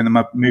if you go in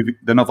the movie,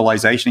 the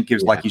novelization, it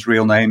gives like his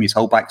real name, his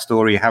whole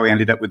backstory, how he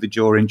ended up with the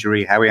jaw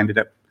injury, how he ended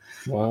up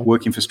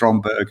working for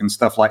Stromberg and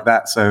stuff like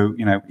that. So,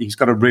 he's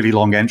got a really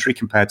long entry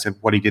compared to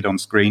what he did on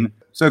screen.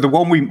 So the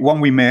one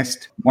we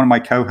missed, one of my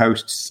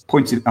co-hosts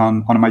pointed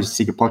on a Magic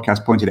Secret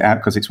podcast, pointed it out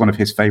because it's one of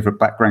his favorite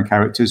background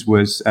characters,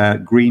 was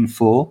Green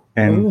 4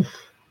 in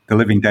The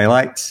Living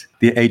Daylights,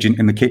 the agent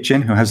in the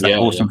kitchen who has that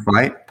awesome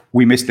fight.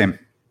 We missed him.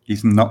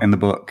 He's not in the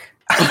book.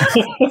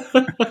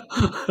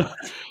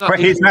 But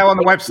he's now on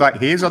the website.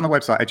 He is on the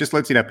website. I just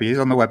looked it up. He is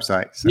on the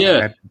website. So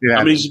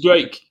I mean,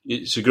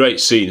 it's a great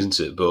scene, isn't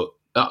it? But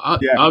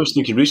I was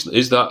thinking recently,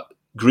 is that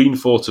Green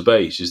 4 to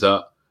base? Is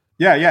that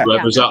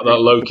whoever's at that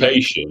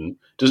location?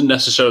 Doesn't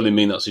necessarily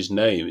mean that's his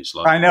name. It's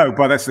like, I know,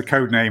 but that's the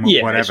code name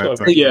or whatever.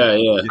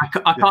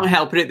 I can't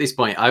help it at this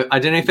point. I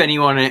don't know if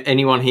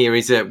anyone here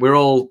is we're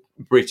all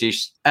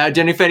British. I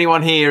don't know if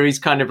anyone here is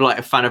kind of like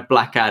a fan of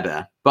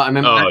Blackadder, but I'm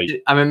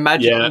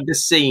imagining the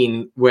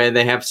scene where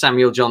they have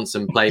Samuel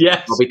Johnson play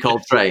Bobby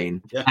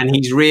Coltrane, and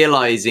he's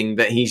realizing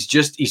that he's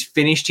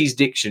finished his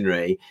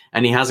dictionary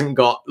and he hasn't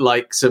got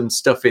like some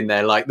stuff in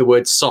there, like the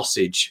word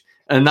sausage.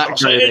 And that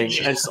kind of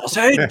thing, and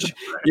sausage,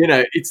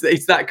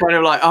 it's that kind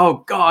of like,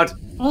 oh God.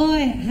 I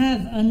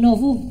have a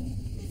novel.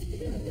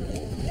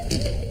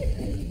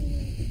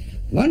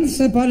 Once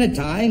upon a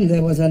time,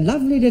 there was a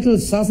lovely little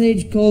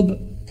sausage called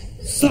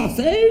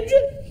Sausage.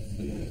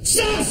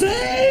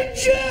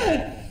 Sausage!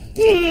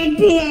 Oh,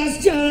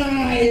 blast your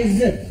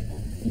eyes!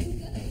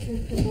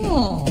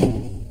 Oh,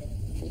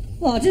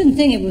 well, I didn't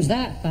think it was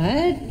that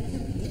bad.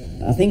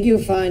 I think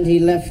you'll find he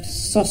left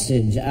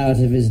sausage out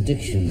of his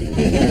dictionary.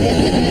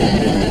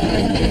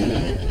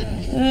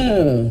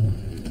 Oh,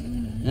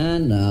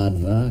 and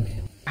aardvark.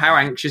 How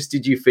anxious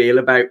did you feel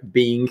about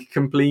being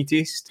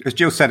completist? As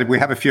Jill said, we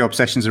have a few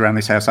obsessions around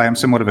this house. I am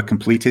somewhat of a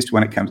completist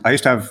when it comes. I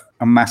used to have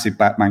a massive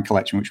Batman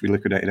collection, which we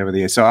liquidated over the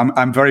years. So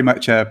I'm very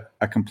much a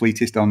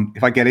completist on.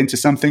 If I get into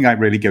something, I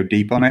really go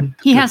deep on it.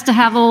 He has to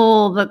have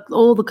all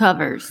the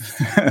covers,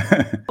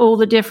 all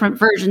the different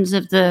versions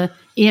of the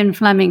Ian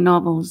Fleming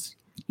novels.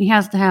 He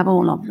has to have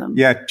all of them.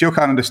 Yeah, Jill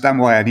can't understand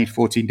why I need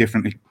 14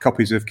 different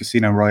copies of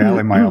Casino Royale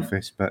in my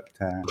office, but...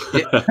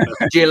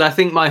 Jill, I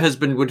think my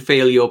husband would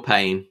feel your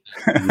pain.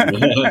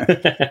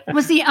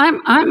 Well, see,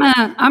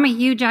 I'm a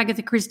huge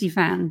Agatha Christie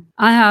fan.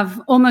 I have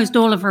almost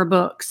all of her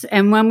books,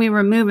 and when we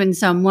were moving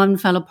some, one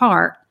fell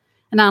apart,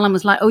 and Alan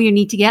was like, oh, you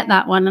need to get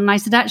that one. And I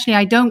said, actually,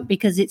 I don't,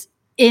 because it's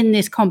in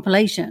this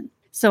compilation.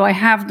 So I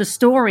have the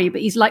story,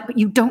 but he's like, but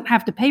you don't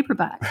have the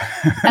paperback.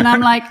 And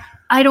I'm like,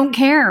 I don't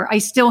care. I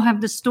still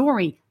have the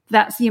story.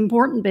 That's the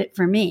important bit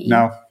for me.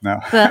 No.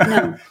 But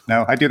no.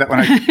 No, I do that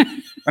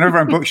whenever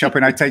I'm book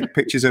shopping, I take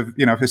pictures of,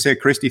 if I see a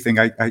Christie thing,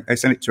 I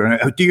send it to her.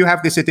 And do you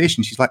have this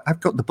edition? She's like, I've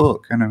got the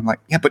book. And I'm like,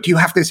 yeah, but do you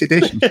have this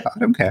edition? She's like, I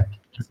don't care.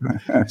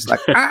 It's like,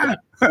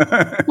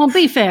 Well,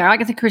 be fair,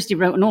 Agatha Christie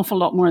wrote an awful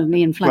lot more than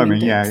Ian Fleming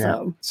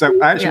did. So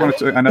I actually wanted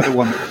to, another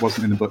one that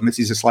wasn't in the book, and this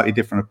is a slightly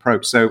different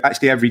approach. So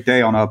actually every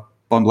day on our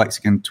Bond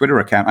Lexicon Twitter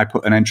account, I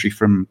put an entry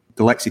from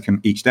the lexicon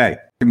each day. I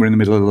think we're in the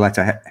middle of the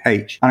letter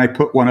H. And I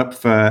put one up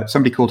for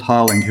somebody called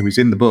Harling, who was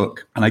in the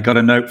book. And I got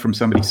a note from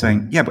somebody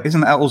saying, yeah, but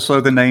isn't that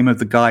also the name of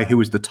the guy who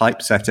was the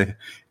typesetter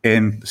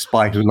in The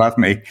Spy Who Loved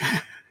Me?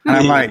 And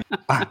I'm like,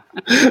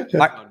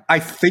 I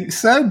think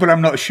so, but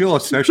I'm not sure.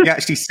 So she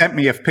actually sent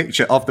me a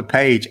picture of the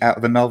page out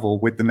of the novel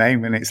with the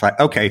name. And it's like,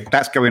 okay,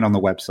 that's going on the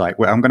website.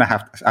 Well, I'm going to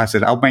have to, I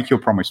said, I'll make you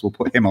a promise. We'll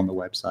put him on the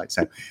website.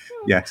 So,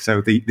 yeah.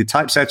 So the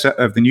typesetter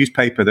of the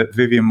newspaper that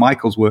Vivian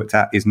Michaels worked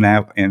at is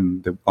now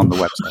on the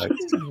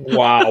website.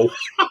 Wow.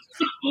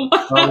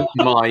 Oh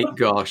my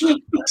gosh.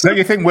 So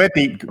you think we're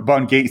deep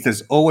Bond geeks?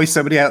 There's always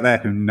somebody out there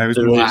who knows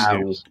what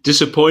it is.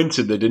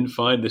 Disappointed they didn't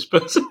find this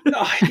person.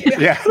 I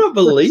can't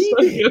believe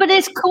it. But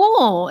it's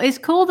cool. It's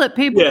cool that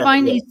people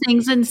find these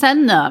things and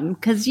send them,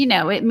 because,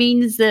 it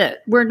means that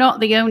we're not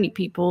the only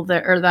people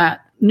that are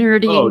that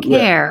nerdy and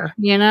care,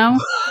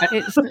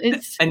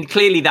 It's and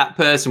clearly that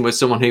person was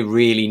someone who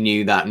really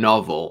knew that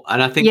novel.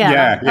 And I think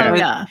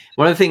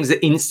one of the things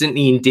that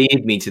instantly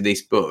endeared me to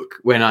this book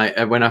when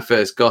I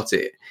first got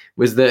it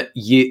was that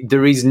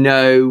there is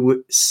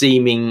no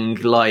seeming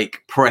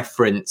like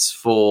preference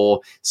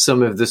for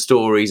some of the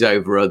stories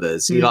over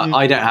others. Mm-hmm. Like,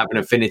 I don't have an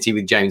affinity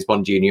with James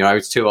Bond Jr. I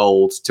was too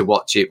old to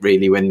watch it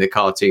really when the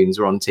cartoons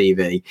were on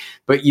TV.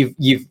 But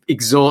you've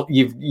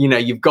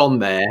gone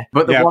there.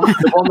 But the one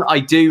that I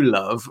do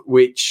love,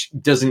 which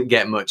doesn't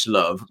get much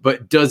love,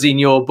 but does in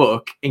your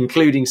book,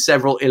 including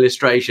several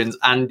illustrations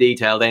and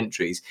detailed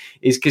entries,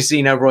 is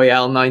Casino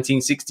Royale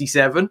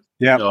 1967.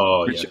 Yeah.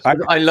 Oh, yes.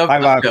 I love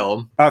that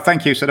film. Oh,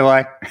 thank you. So do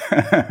I.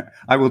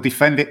 I will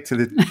defend it to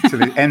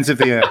the ends of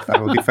the earth. I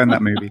will defend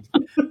that movie.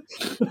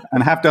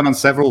 and have done on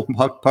several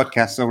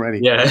podcasts already.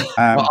 Yeah.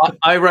 Well,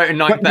 I wrote a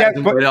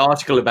 9,000 word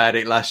article about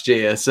it last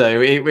year,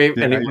 so it was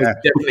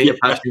definitely a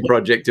passion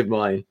project of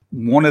mine.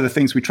 One of the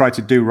things we try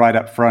to do right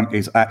up front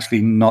is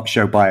actually not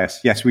show bias.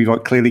 Yes, we've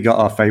clearly got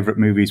our favorite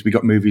movies. We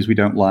got movies we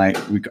don't like.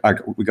 We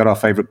got our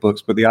favorite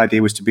books, but the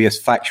idea was to be as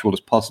factual as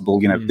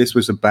possible. This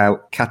was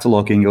about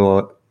cataloging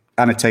or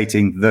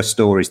annotating the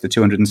stories, the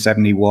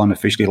 271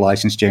 officially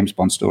licensed James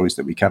Bond stories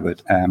that we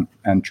covered,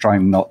 and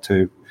trying not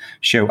to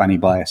show any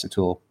bias at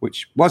all,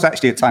 which was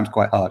actually at times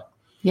quite hard.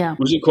 Yeah.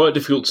 Was it quite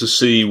difficult to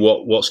see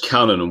what's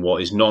canon and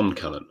what is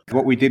non-canon?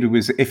 What we did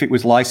was, if it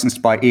was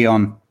licensed by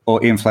Eon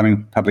or Ian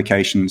Fleming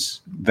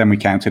Publications, then we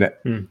counted it.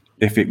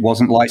 If it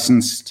wasn't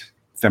licensed,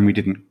 then we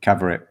didn't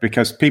cover it,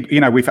 because people,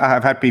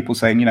 I've had people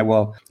saying,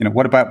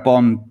 what about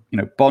Bond?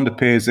 Bond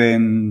appears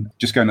in,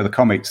 just going to the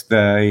comics,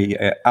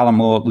 the Alan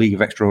Moore League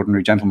of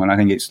Extraordinary Gentlemen. I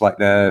think it's like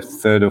the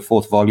 3rd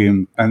or 4th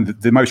volume, and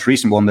the most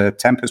recent one, the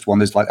Tempest one,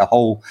 there's like a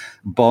whole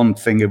Bond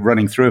thing of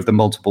running through of the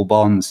multiple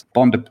Bonds.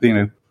 Bond,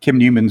 Kim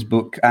Newman's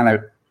book, Anna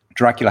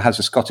Dracula has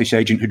a Scottish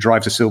agent who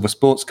drives a silver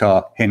sports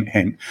car. Hint,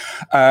 hint.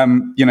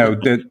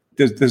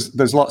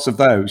 There's lots of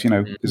those.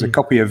 There's a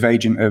copy of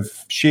Agent of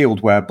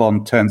S.H.I.E.L.D. where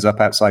Bond turns up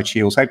outside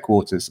S.H.I.E.L.D.'s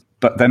headquarters,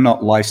 but they're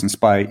not licensed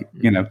by,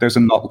 those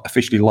are not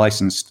officially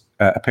licensed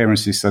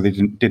appearances, so they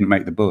didn't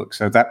make the book.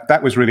 So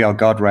that was really our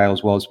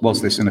guardrails,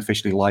 was this an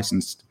officially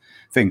licensed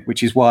thing,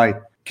 which is why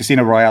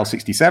Casino Royale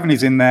 67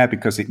 is in there,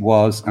 because it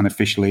was an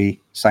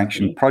officially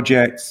sanctioned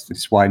project.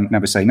 It's why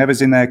Never Say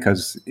Never's in there,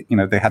 because,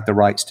 they had the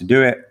rights to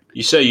do it.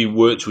 You say you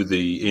worked with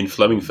the Ian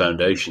Fleming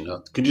Foundation.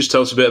 Can you just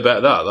tell us a bit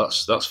about that?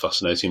 That's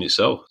fascinating in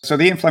itself. So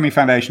the Ian Fleming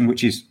Foundation,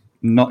 which is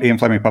not Ian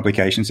Fleming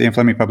Publications. Ian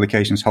Fleming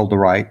Publications hold the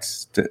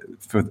rights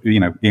for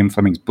Ian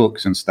Fleming's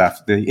books and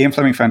stuff. The Ian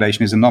Fleming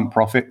Foundation is a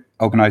non-profit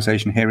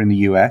organization here in the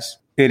US.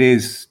 It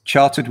is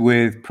chartered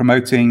with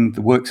promoting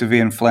the works of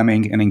Ian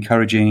Fleming and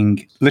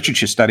encouraging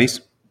literature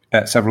studies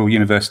at several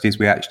universities.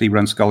 We actually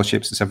run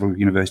scholarships at several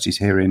universities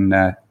here in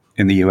the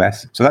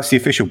US. So that's the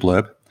official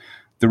blurb.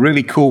 The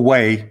really cool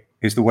way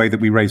is the way that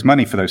we raise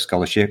money for those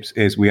scholarships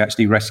is we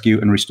actually rescue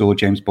and restore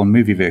James Bond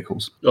movie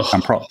vehicles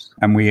and props.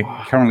 And we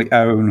currently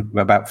own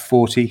about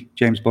 40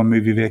 James Bond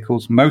movie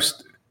vehicles.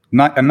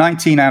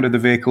 19 out of the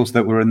vehicles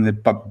that were in the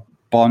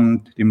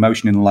Bond in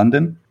Motion in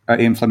London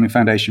Ian Fleming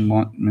Foundation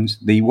ones.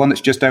 The one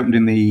that's just opened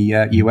in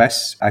the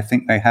US, I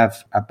think they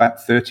have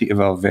about 30 of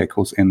our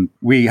vehicles in.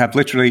 We have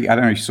literally, I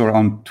don't know if you saw it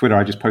on Twitter,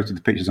 I just posted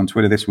the pictures on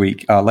Twitter this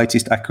week. Our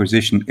latest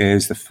acquisition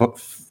is the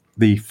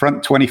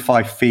front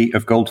 25 feet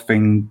of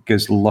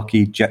Goldfinger's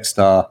Lockheed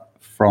Jetstar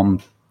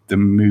from the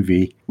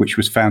movie, which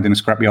was found in a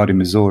scrapyard in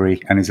Missouri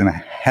and is in a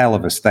hell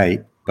of a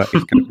state. But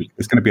it's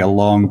going to be a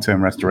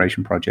long-term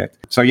restoration project.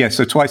 So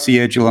twice a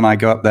year, Jill and I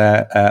go up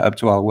there, up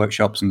to our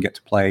workshops and get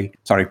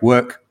to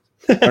work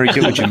very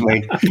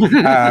diligently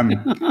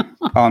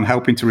on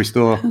helping to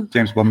restore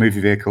James Bond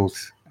movie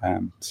vehicles.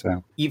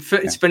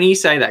 It's funny you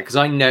say that, because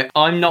I know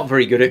I'm not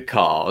very good at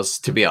cars,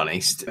 to be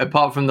honest,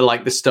 apart from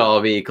the star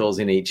vehicles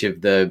in each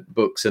of the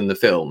books and the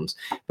films.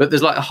 But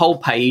there's a whole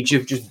page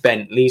of just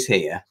Bentleys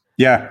here.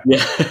 Yeah.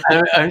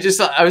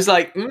 I was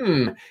like,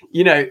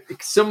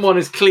 someone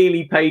has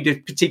clearly paid a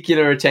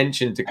particular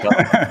attention to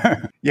cars.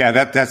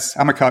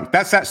 I'm a car.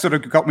 That sort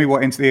of got me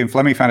into the Ian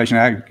Fleming Foundation.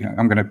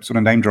 I'm going to sort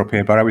of name drop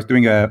here, but I was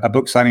doing a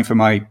book signing for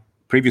my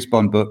previous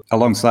Bond book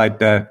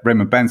alongside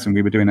Raymond Benson.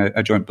 We were doing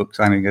a joint book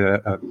signing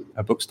at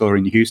a bookstore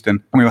in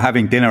Houston, and we were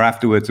having dinner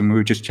afterwards, and we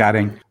were just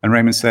chatting. And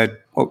Raymond said,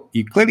 "Oh,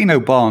 you clearly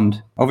know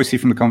Bond. Obviously,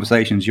 from the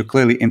conversations, you're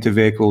clearly into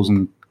vehicles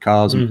and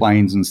cars and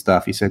planes and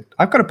stuff." He said,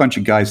 "I've got a bunch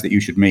of guys that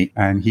you should meet."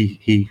 And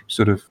he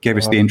sort of gave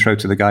us the intro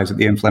to the guys at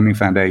the Ian Fleming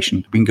Foundation.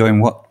 We've been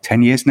going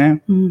 10 years now?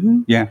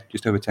 Mm-hmm. Yeah,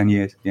 just over 10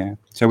 years. Yeah.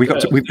 So we've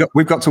got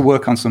to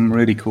work on some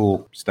really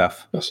cool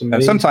stuff.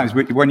 Sometimes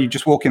when you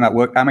just walk in that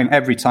work,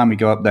 every time we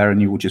go up there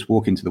and you will just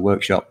walk into the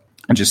workshop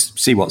and just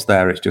see what's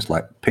there, it's just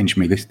like, pinch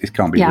me, this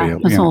can't be real.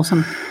 That's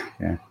awesome.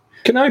 Yeah.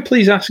 Can I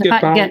please ask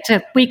about?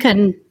 We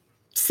can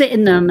sit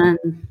in them and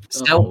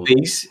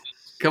selfies.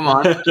 Come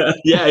on.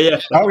 Yeah.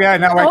 Oh, yeah.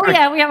 No,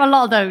 we have a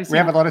lot of those. We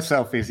have a lot of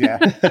selfies, yeah.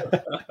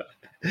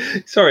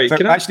 Sorry.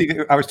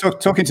 I was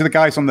talking to the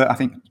guys on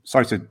the,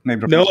 sorry to name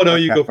drop. No,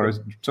 you go for it.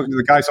 Talking to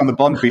the guys on the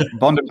Bond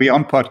and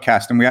Beyond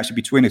podcast, and we actually,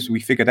 between us, we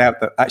figured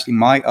out that actually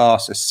my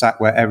arse has sat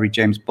where every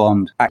James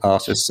Bond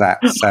arse has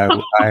sat.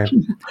 So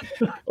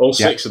all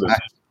six of them.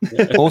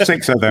 All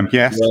six of them,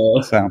 yes.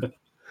 Yeah. So.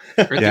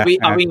 Are we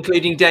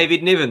including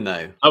David Niven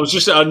though? I was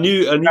just I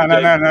knew. No,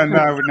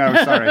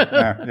 sorry.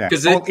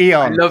 Because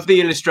I love the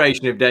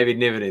illustration of David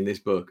Niven in this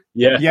book.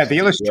 Yeah, the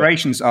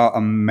illustrations are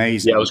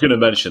amazing. Yeah, I was going to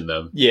mention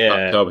them.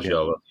 Yeah,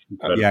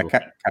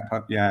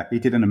 yeah, he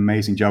did an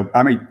amazing job.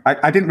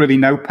 I didn't really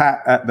know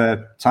Pat at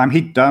the time.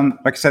 He'd done,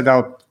 like I said,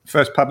 our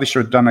first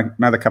publisher had done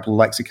another couple of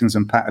lexicons,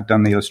 and Pat had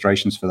done the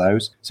illustrations for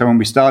those. So when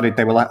we started,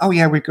 they were like, "Oh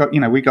yeah, we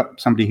got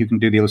somebody who can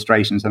do the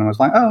illustrations." And I was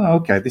like, "Oh,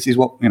 okay, this is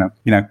what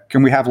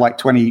can we have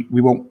 20?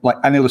 We want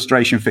an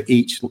illustration for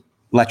each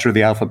letter of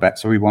the alphabet,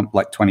 so we want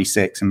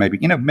 26, and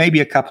maybe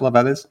a couple of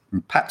others."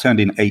 And Pat turned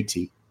in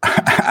 80.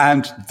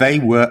 And they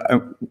were,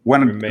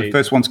 when the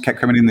first ones kept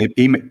coming in the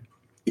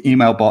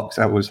email box,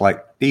 I was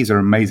like, these are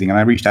amazing. And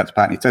I reached out to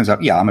Pat, and it turns out,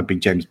 I'm a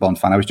big James Bond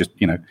fan. I was just,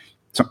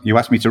 you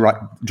asked me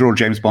to draw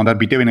James Bond, I'd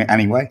be doing it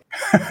anyway.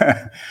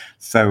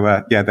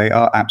 So, they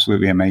are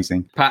absolutely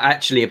amazing. Pat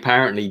actually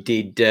apparently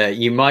did,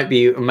 you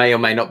may or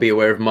may not be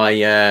aware of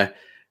my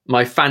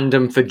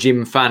fandom for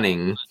Jim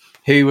Fanning,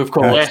 who, of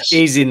course,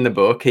 is in the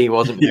book. He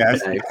wasn't.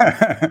 Yes.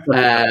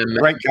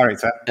 Great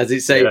character. As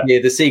it says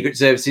here, the Secret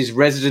Service's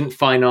resident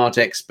fine art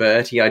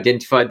expert. He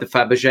identified the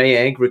Fabergé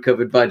egg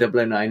recovered by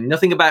 009.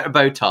 Nothing about a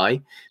bow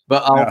tie,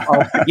 but I'll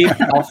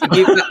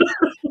forgive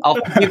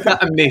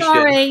that omission.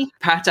 Sorry.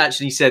 Pat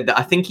actually said that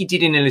I think he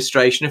did an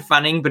illustration of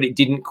Fanning, but it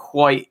didn't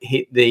quite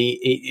hit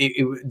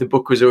the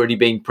book was already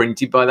being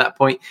printed by that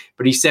point.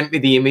 But he sent me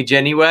the image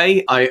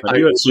anyway. I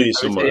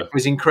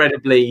was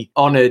incredibly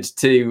honoured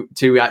to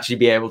actually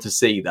be able to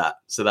see that.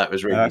 So that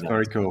was really nice.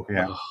 Very cool.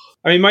 Yeah.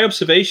 I mean, my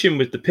observation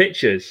with the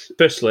pictures,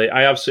 firstly,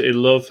 I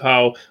absolutely love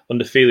how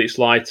under Felix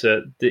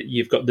Leiter,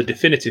 you've got the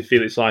definitive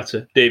Felix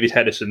Leiter, David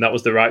Hedison. That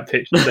was the right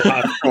picture.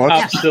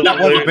 Absolutely. That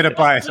was a bit of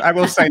bias. I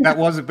will say that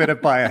was a bit of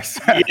bias.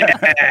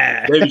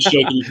 Yeah.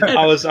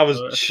 I was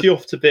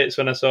chuffed to bits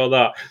when I saw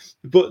that.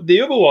 But the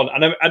other one,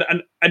 and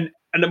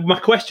my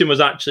question was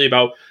actually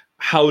about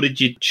how did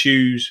you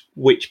choose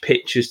which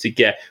pictures to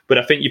get? But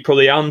I think you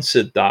probably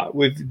answered that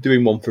with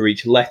doing one for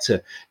each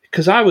letter.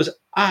 Because I was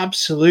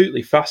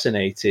absolutely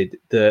fascinated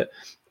that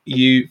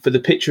for the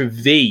picture of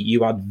V,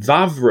 you had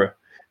Vavra,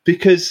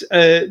 because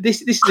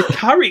this is a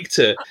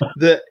character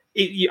that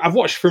I've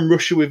watched From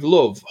Russia with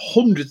Love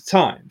hundreds of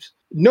times,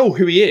 know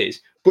who he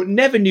is, but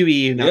never knew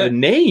he even had a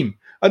name.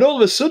 And all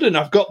of a sudden,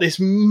 I've got this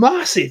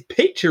massive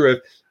picture of,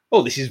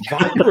 this is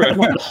Vavra.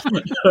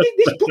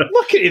 This book,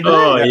 look at him.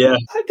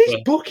 This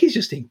book is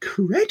just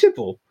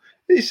incredible.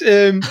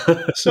 So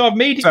I've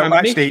made it. So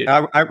actually,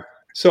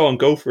 So on,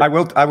 go for it. I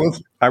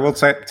will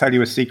tell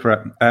you a secret.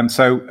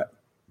 So,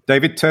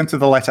 David, turn to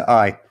the letter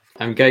I.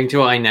 I'm going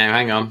to I now.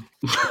 Hang on.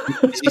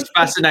 This is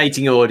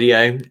fascinating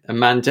audio.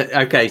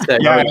 Okay, so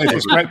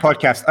it's a great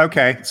podcast.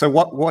 Okay, so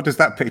what does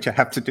that picture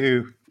have to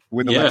do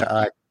with the letter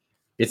I?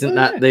 Isn't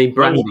that the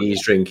brandy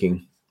he's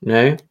drinking?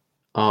 No.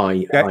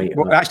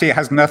 Well, actually, it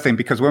has nothing,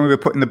 because when we were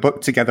putting the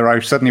book together, I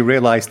suddenly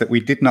realised that we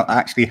did not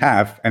actually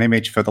have an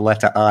image for the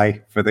letter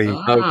I for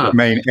the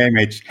main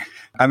image.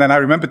 And then I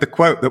remembered the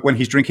quote that when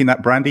he's drinking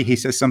that brandy, he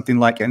says something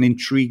like an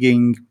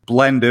intriguing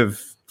blend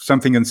of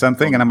something and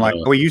something. And I'm like,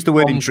 we used the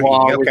word intriguing.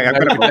 Okay, I'm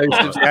going to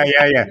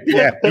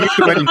yeah. We used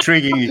the word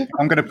intriguing.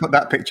 I'm going to put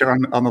that picture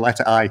on the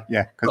letter I.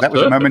 Yeah, because that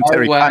was a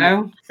momentary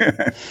panic.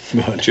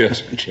 Well,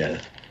 cheers.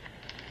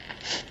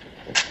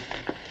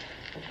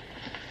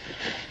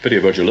 Pity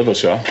about your liver,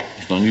 sir.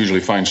 It's an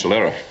unusually fine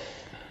Solera.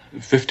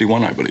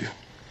 51, I believe.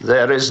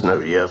 There is no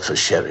year for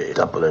sherry,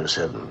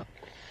 007.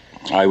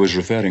 I was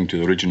referring to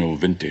the original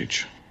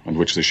vintage on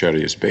which the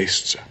sherry is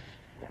based, sir.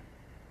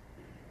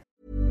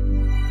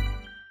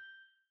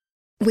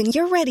 When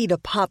you're ready to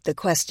pop the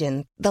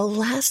question, the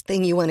last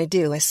thing you want to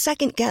do is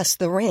second-guess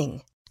the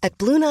ring. At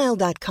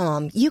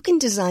BlueNile.com, you can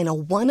design a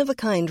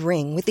one-of-a-kind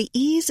ring with the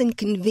ease and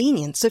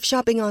convenience of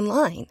shopping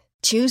online.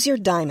 Choose your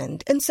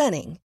diamond and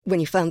setting. When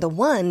you find the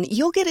one,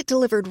 you'll get it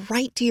delivered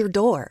right to your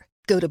door.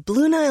 Go to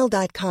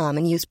BlueNile.com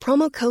and use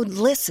promo code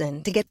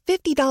LISTEN to get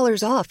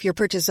 $50 off your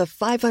purchase of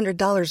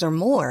 $500 or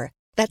more.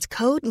 That's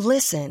code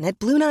LISTEN at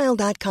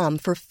BlueNile.com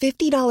for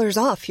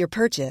 $50 off your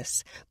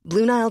purchase.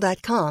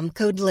 BlueNile.com,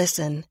 code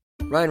LISTEN.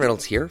 Ryan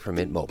Reynolds here from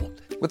Mint Mobile.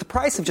 With the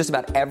price of just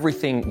about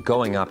everything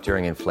going up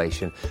during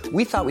inflation,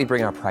 we thought we'd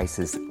bring our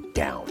prices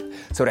down.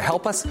 So to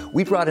help us,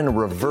 we brought in a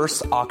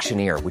reverse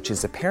auctioneer, which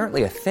is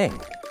apparently a thing.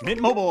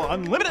 Mint Mobile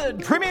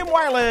Unlimited Premium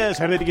Wireless.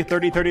 How to get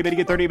 30, 30, bit to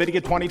get 30, bit to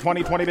get 20,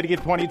 20, 20, bit to get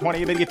 20,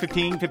 20, bit to get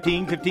 15,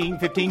 15, 15,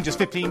 15, just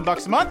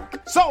 $15 a month?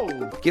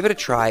 Sold! Give it a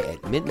try at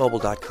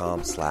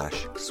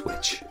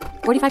mintmobile.com/switch.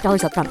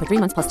 $45 up front for 3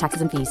 months plus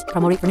taxes and fees.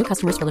 Promo rate for new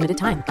customers for limited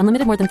time.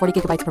 Unlimited more than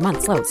 40 gigabytes per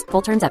month. Slows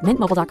full terms at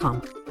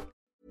mintmobile.com.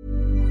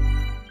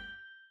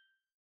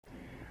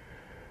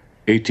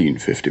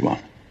 1851.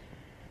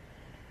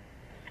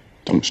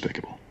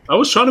 Unmistakable. I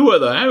was trying to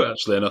work that out,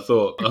 actually, and I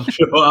thought, I'm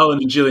sure Alan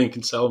and Gillian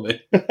can tell me.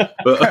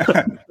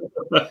 But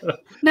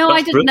no,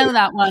 I didn't know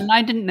that one.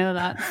 I didn't know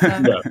that. So.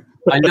 No.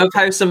 I love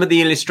how some of the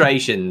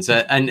illustrations,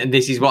 and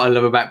this is what I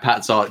love about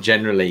Pat's art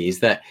generally, is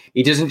that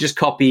he doesn't just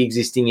copy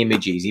existing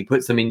images, he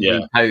puts them in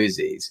new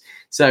poses.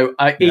 So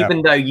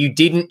even though you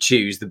didn't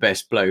choose the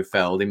best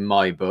Blofeld in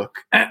my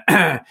book,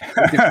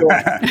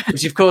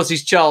 which of course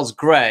is Charles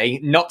Gray,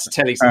 not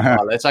Telly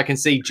Savalas, I can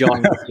see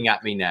John looking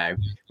at me now.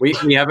 We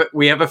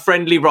have a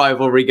friendly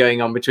rivalry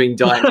going on between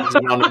Diamonds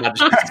and On a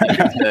Majesty's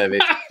Secret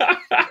Service.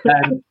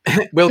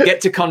 We'll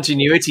get to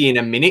continuity in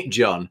a minute,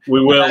 John.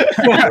 We will.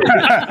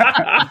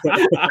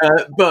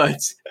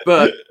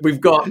 But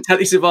we've got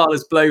Telly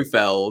Savalas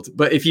Blofeld.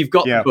 But if you've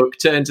got the book,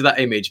 turn to that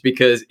image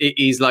because it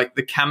is like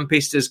the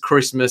campest as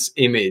Christmas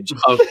image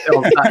of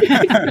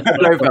that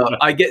Blofeld.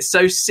 I get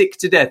so sick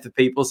to death of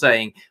people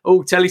saying,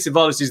 "Oh, Telly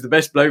Savalas is the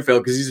best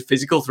Blofeld because he's a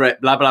physical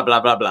threat." Blah blah blah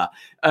blah blah.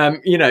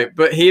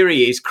 But here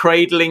he is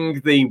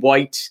cradling the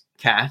white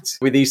cat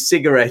with his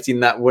cigarette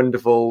in that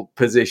wonderful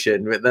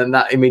position, but then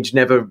that image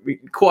never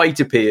quite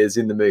appears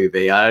in the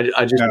movie.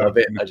 I just love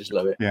it. I just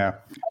love it. Yeah,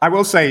 I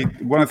will say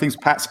one of the things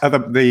Pat's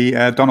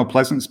the Donald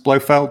Pleasance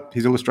Blofeld,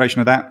 his illustration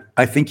of that,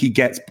 I think he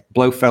gets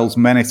Blofeld's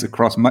menace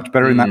across much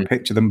better in that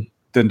picture than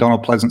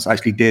Donald Pleasance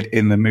actually did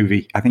in the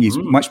movie. I think he's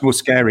much more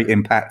scary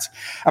in Pat.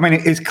 I mean,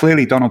 it is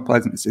clearly Donald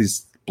Pleasance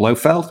is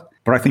Blofeld,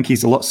 but I think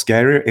he's a lot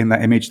scarier in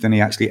that image than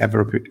he actually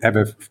ever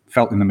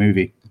felt in the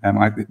movie.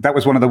 That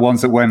was one of the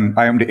ones that when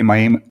I opened it in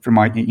my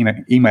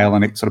email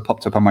and it sort of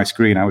popped up on my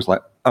screen, I was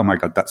like, "Oh my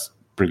god, that's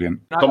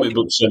brilliant!" Comic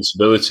book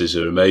sensibilities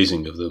are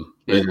amazing of them.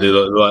 They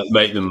like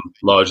make them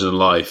larger than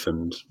life,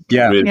 and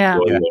really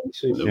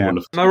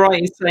wonderful. Am I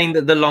right in saying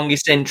that the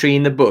longest entry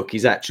in the book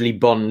is actually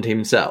Bond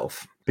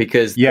himself?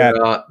 Because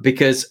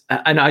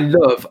and I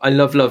love. I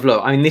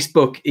mean, this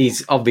book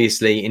is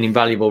obviously an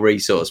invaluable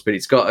resource, but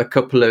it's got a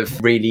couple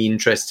of really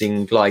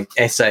interesting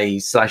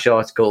essays /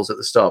 articles at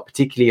the start,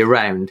 particularly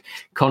around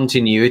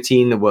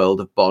continuity in the world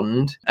of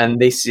Bond. And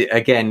this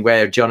again,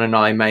 where John and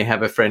I may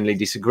have a friendly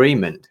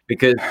disagreement,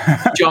 because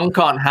John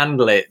can't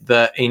handle it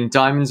that in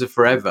Diamonds Are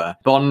Forever,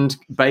 Bond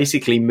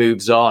basically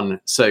moves on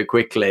so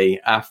quickly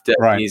after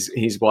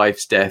his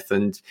wife's death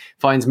and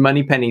finds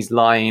Moneypenny's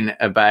line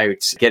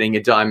about getting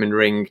a diamond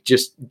ring. It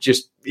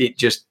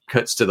just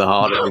cuts to the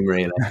heart of him,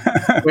 really.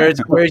 Whereas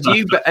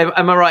you,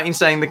 am I right in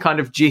saying the kind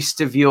of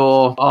gist of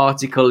your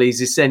article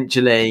is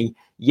essentially,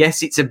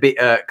 yes, it's a bit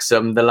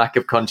irksome, the lack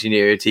of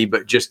continuity,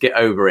 but just get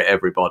over it,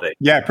 everybody.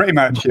 Yeah, pretty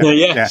much.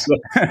 Yes.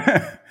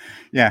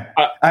 Yeah.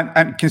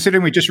 And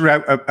considering we just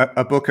wrote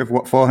a book of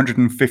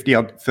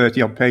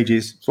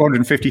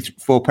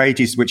 454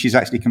 pages, which is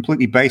actually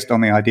completely based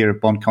on the idea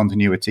of Bond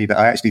continuity, that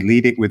I actually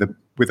lead it with a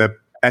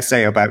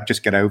essay about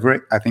just get over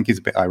it, I think is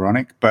a bit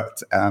ironic,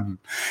 but I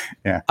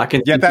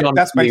can see John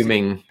that's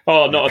fuming.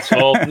 Oh, not at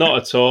all,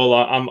 not at all.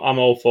 I'm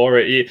all for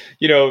it.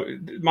 You know,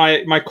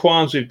 my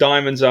qualms with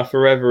Diamonds Are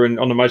Forever and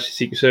On the Majesty's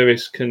Secret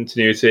Service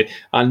continuity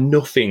are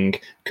nothing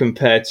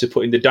compared to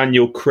putting the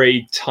Daniel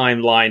Craig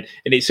timeline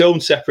in its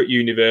own separate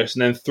universe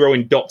and then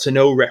throwing Dr.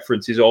 No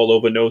references all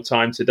over No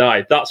Time to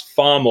Die. That's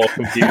far more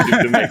confusing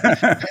to me.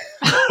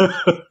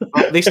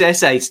 This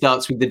essay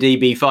starts with the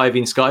DB5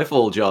 in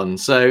Skyfall, John.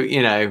 So,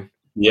 you know.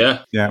 Yeah,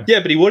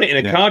 but he won it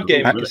in a card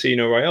game at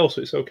Casino Royale,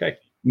 so it's okay.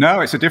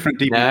 No, it's a different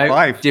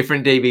DB5. No,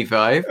 different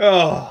DB5.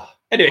 Oh.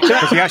 Anyway,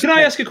 can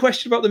I ask a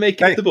question about the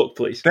making of the book,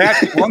 please? They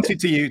actually wanted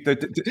to use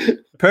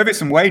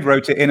Purvis and Wade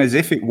wrote it in as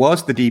if it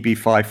was the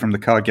DB5 from the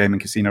card game in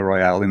Casino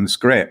Royale in the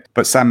script,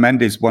 but Sam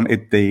Mendes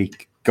wanted the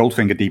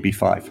Goldfinger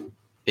DB5.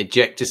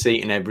 Ejector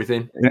seat and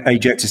everything.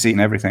 Ejector seat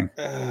and everything.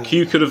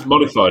 Q could have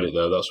modified it,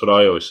 though. That's what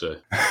I always say.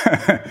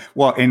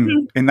 What,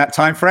 in that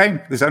time frame?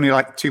 There's only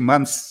like 2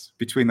 months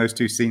between those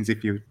two scenes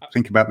if you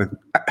think about the...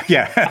 I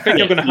think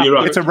I'm going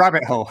to It's a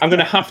rabbit hole. I'm going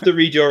to have to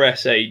read your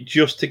essay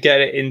just to get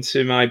it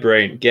into my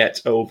brain.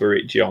 Get over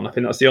it, John. I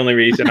think that's the only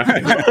reason.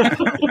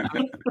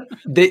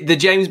 The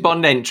James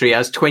Bond entry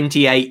has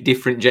 28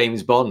 different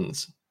James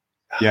Bonds.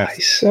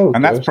 Yes, so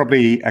and that's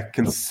probably a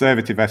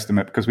conservative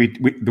estimate because we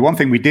the one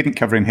thing we didn't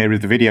cover in here is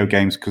the video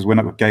games because we're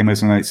not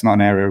gamers and it's not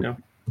an area... No.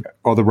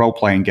 Or the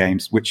role-playing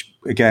games, which,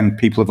 again,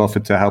 people have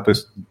offered to help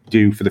us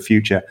do for the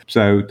future.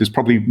 So there's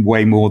probably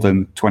way more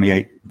than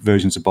 28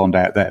 versions of Bond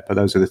out there, but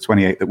those are the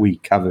 28 that we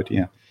covered,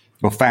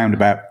 or found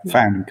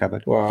and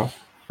covered. Wow.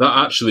 That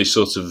actually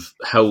sort of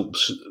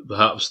helps,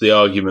 perhaps, the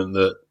argument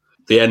that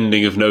the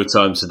ending of No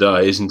Time to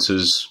Die isn't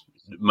as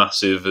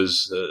massive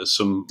as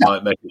some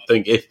might make it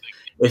think,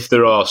 if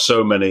there are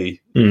so many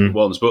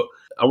ones. But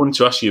I wanted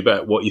to ask you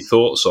about what your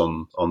thoughts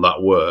on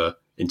that were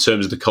in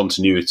terms of the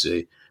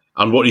continuity.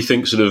 And what do you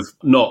think, sort of,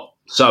 not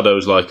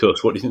saddos like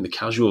us, what do you think the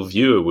casual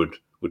viewer would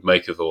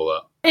make of all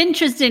that?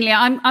 Interestingly,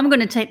 I'm going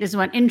to take this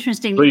one.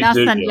 Interestingly, last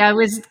Sunday I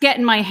was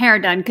getting my hair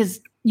done because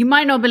you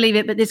might not believe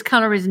it, but this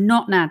colour is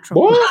not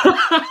natural.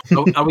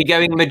 What? Are we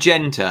going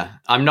magenta?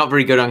 I'm not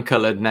very good on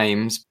coloured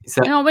names.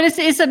 No, but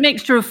it's a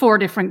mixture of 4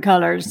 different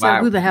colours. So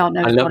who the hell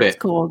knows what it's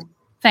called?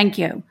 Thank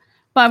you.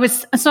 But I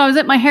was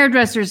at my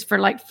hairdresser's for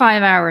like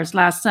 5 hours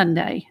last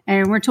Sunday,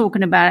 and we're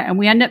talking about it, and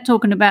we end up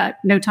talking about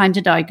No Time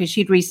to Die because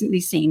she'd recently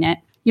seen it.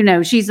 You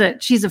know, she's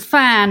a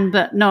fan,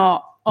 but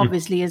not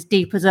obviously as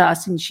deep as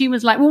us. And she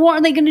was like, "Well, what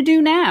are they going to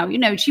do now?" You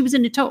know, she was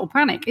in a total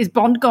panic. Is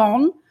Bond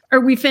gone? Are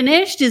we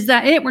finished? Is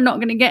that it? We're not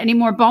going to get any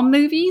more Bond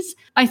movies?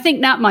 I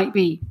think that might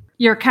be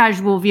your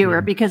casual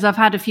viewer because I've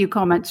had a few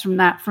comments from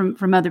that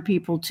from other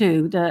people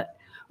too that.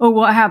 Oh,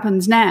 what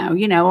happens now?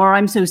 You know, or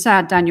I'm so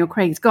sad Daniel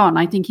Craig's gone.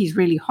 I think he's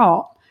really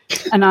hot.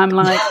 And I'm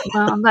like,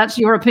 well, that's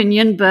your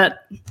opinion,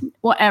 but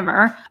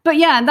whatever. But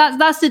yeah,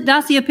 that's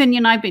the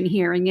opinion I've been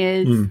hearing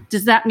is,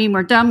 does that mean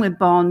we're done with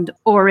Bond,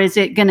 or is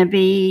it going to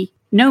be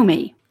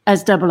Nomi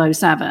as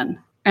 007?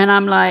 And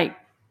I'm like,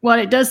 well,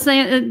 it does say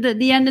at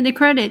the end of the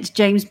credits,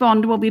 James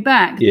Bond will be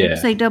back. They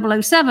say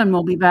 007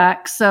 will be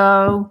back.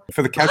 So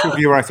for the casual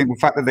viewer, I think the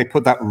fact that they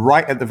put that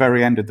right at the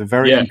very end of the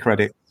very end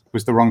credit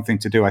was the wrong thing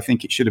to do. I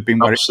think it should have been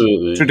where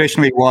it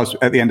traditionally was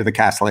at the end of the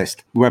cast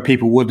list, where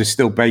people would have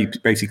still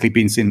basically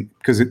been seen,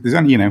 because there's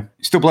only, it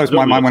still blows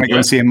my mind when I go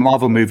and see a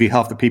Marvel movie,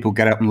 half the people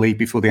get up and leave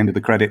before the end of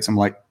the credits. I'm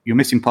like, you're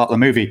missing part of the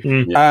movie.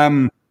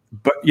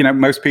 But,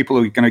 most people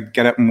are going to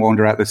get up and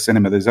wander out the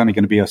cinema. There's only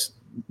going to be us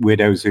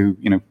weirdos who,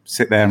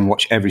 sit there and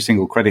watch every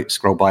single credit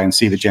scroll by and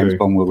see that James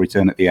Bond will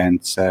return at the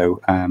end.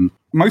 So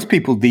most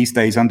people these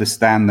days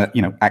understand that,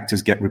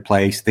 actors get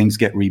replaced, things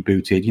get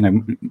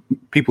rebooted.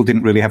 People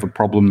didn't really have a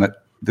problem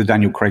that the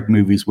Daniel Craig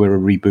movies were a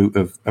reboot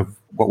of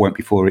what went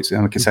before. It's,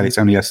 like I said, it's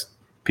only us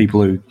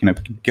people who,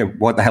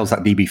 what the hell's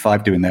that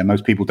DB5 doing there?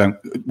 Most people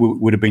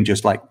would have been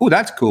just like, oh,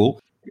 that's cool.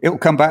 It'll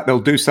come back, they'll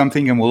do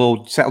something, and we'll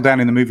all settle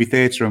down in the movie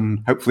theater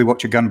and hopefully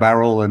watch a gun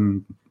barrel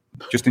and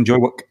just enjoy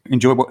what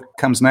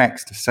comes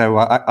next. So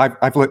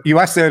I've looked, you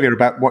asked earlier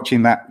about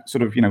watching that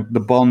sort of, the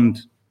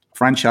Bond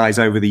franchise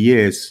over the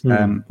years,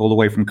 all the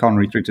way from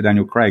Connery through to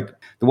Daniel Craig.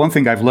 The one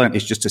thing I've learned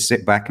is just to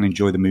sit back and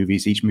enjoy the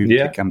movies, each movie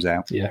that comes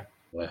out. Yeah.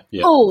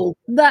 Oh,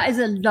 that is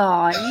a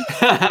lie.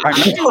 I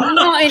do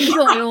not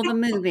enjoy all the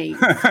movies.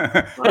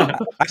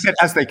 I said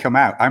as they come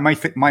out.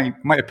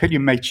 My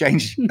opinion may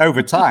change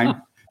over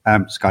time.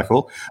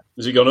 Skyfall.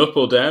 Has it gone up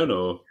or down?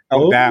 Or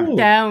down.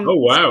 Down. Oh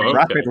wow! Okay.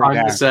 Rapidly I'm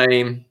down. the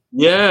same.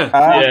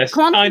 Yeah. Yes.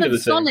 Quantum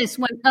of Solace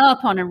went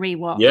up on a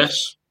rewatch.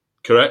 Yes.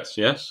 Correct.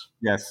 Yes.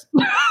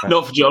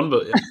 Not for John,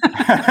 but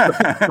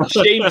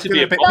shame to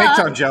be a bit picked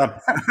on John.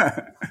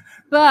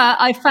 But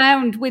I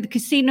found with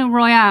Casino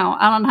Royale,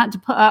 Alan had to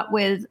put up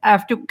with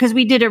because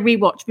we did a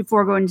rewatch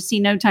before going to see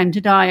No Time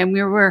to Die, and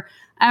we were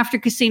after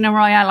Casino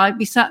Royale. I'd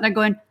be sat there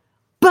going,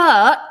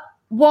 but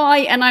why?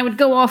 And I would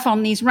go off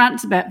on these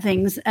rants about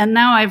things. And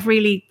now I've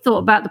really thought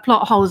about the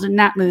plot holes in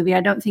that movie.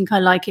 I don't think I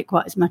like it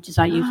quite as much as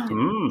I used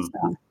to.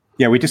 So.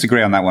 Yeah, we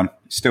disagree on that one.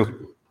 Still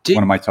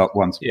one of my top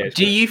ones. Yeah,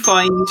 do you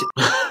find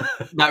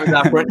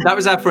that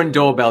was our front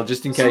doorbell,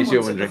 just in case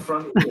you're wondering?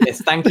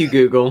 Yes, thank you,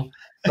 Google.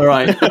 All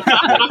right.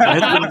 My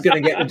husband's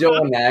going to get the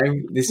door now.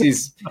 This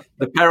is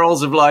the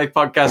perils of live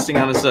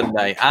podcasting on a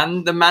Sunday.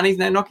 And the man is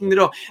now knocking the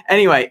door.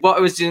 Anyway, what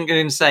I was going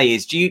to say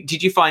is,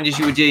 did you find as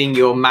you were doing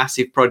your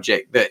massive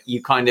project that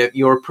you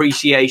your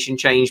appreciation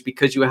changed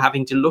because you were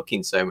having to look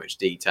in so much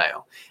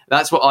detail?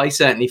 That's what I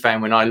certainly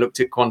found when I looked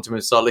at Quantum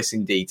of Solace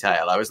in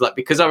detail. I was like,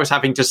 because I was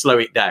having to slow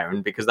it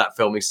down because that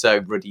film is so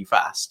bloody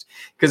fast.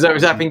 Because I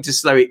was having to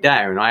slow it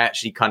down, I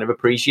actually kind of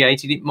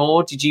appreciated it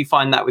more. Did you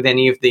find that with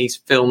any of these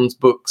films,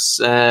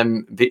 books,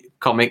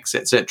 comics,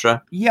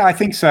 etc.? Yeah, I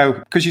think so.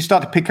 Because you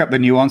start to pick up the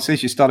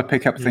nuances. You start to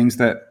pick up things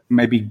that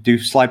maybe do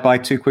slide by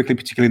too quickly,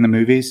 particularly in the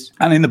movies.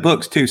 And in the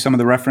books too, some of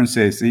the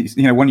references,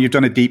 when you've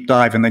done a deep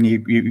dive and then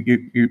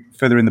you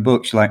further in the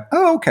books, you're like,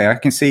 oh, okay, I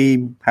can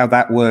see how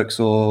that works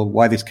or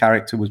why this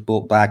character was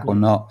brought back or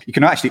not. You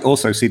can actually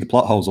also see the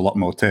plot holes a lot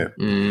more too.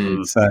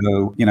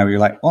 So, you're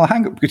like, well,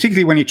 hang on.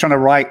 Particularly when you're trying to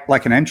write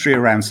like an entry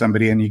around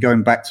somebody and you're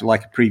going back to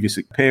like a previous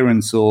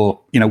appearance or,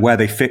 where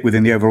they fit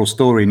within the overall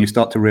story, and you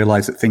start to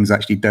realize that things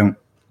actually don't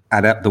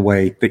add up the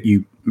way that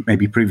you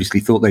maybe previously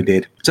thought they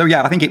did. So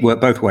yeah, I think it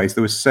worked both ways.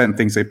 There were certain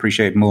things I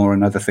appreciated more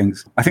and other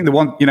things. I think the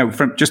one,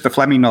 from just the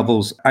Fleming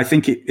novels, I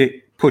think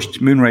it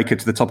pushed Moonraker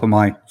to the top of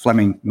my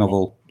Fleming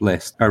novel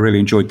list. I really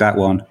enjoyed that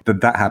one.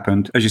 That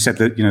happened. As you said,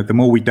 the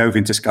more we dove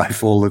into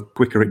Skyfall, the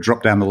quicker it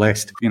dropped down the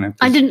list.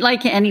 I didn't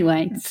like it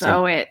anyway,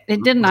 so it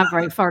didn't have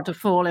very far to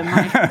fall in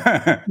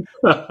my.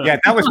 Yeah,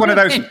 that was one of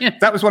those.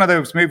 That was one of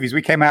those movies.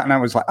 We came out and I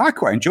was like, I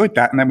quite enjoyed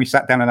that. And then we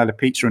sat down and had a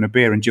pizza and a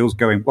beer, and Jill's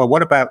going, well,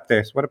 what about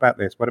this? What about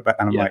this? What about?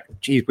 And I'm like,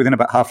 geez, within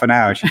about half an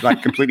hour, she's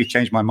like completely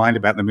changed my mind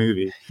about the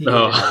movie.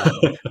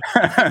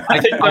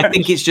 I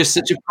think it's just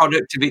such a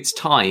product of its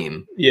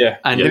time. Yeah,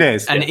 and it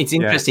is. And it's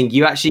interesting.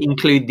 You actually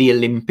include the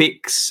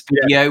Olympics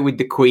video with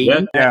the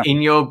Queen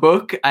in your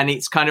book, and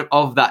it's kind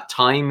of that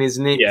time,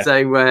 isn't it? Yeah.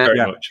 So very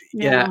much.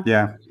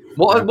 Yeah.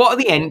 What are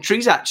the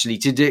entries actually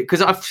to do?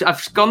 Because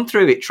I've gone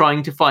through it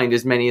trying to find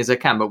as many as I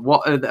can. But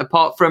what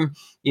apart from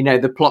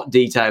the plot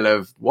detail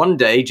of one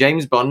day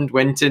James Bond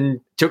went and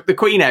took the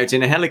Queen out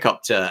in a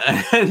helicopter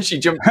and she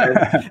jumped out.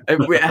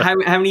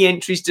 How many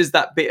entries does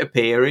that bit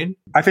appear in?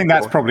 I think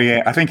that's probably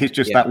it. I think it's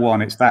just that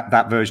one. It's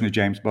that version of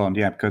James Bond.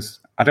 Yeah, because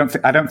I don't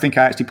think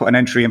I actually put an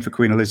entry in for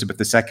Queen Elizabeth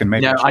II.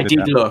 Maybe I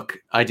did look.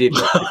 And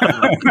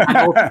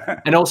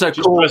also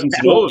corgis.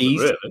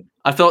 Really.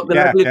 I thought the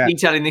level of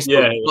detail in this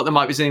book, I thought there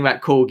might be something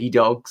about corgi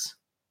dogs.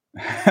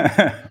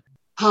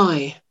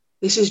 Hi,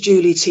 this is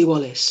Julie T.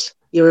 Wallace.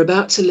 You're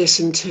about to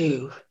listen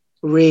to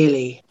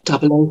Really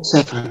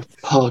 007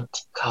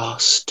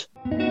 Podcast.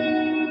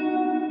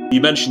 You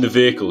mentioned the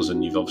vehicles,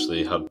 and you've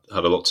obviously had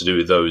a lot to do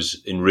with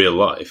those in real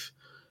life.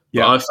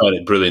 Yeah, I find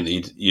it brilliant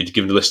that you'd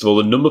given a list of all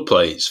the number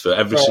plates for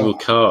every single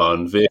car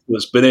and vehicle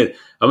that's been in.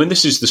 I mean,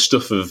 this is the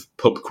stuff of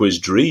pub quiz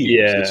dreams.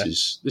 Yeah.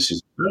 This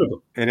is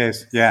incredible. It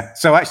is, yeah.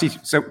 So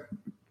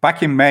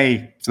back in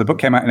May, so the book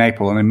came out in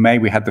April, and in May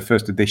we had the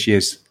first of this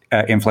year's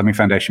Ian Fleming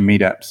Foundation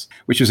meetups,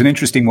 which was an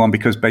interesting one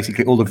because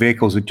basically all the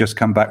vehicles had just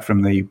come back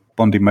from the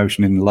Bond in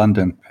Motion in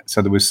London.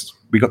 So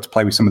we got to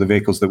play with some of the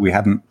vehicles that we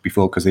hadn't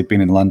before because they'd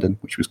been in London,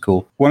 which was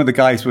cool. One of the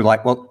guys was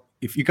like, well,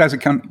 if you guys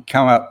come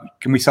out,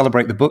 can we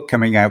celebrate the book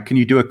coming out? Can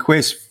you do a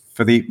quiz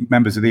for the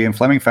members of the Ian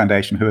Fleming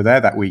Foundation who are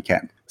there that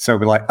weekend? So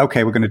we're like,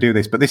 okay, we're going to do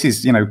this. But this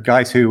is,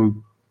 guys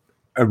who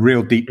are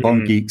real deep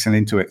Bond geeks and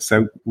into it.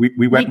 So we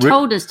went. They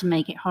told us to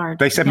make it hard.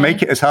 They said,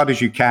 make it as hard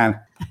as you can.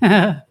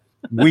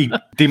 We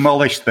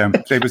demolished them.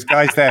 There was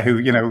guys there who,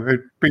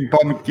 had been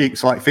Bond geeks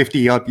for like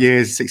 50 odd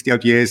years, 60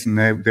 odd years. And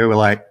they were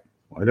like,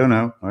 I don't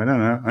know.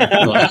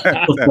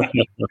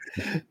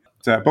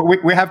 But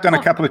we have done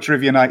a couple of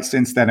trivia nights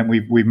since then, and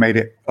we've made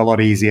it a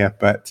lot easier.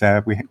 But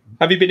have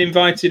you been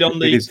invited on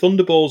the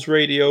Thunderballs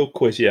radio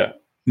quiz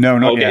yet? No,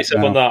 not yet.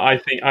 So on that,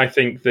 I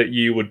think that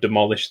you would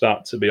demolish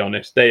that. To be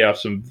honest, they have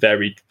some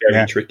very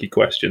very tricky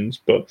questions,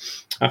 but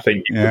I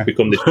think you could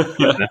become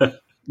this.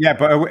 Yeah,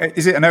 but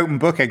is it an open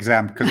book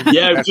exam?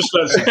 Yeah, just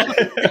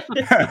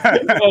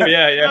oh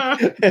yeah.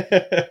 So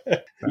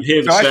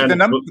actually,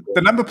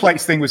 the number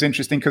plates thing was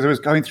interesting because I was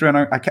going through,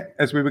 and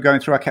as we were going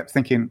through, I kept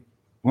thinking,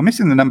 we're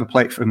missing the number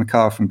plate from the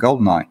car from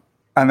GoldenEye.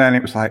 And then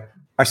it was like,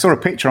 I saw a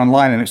picture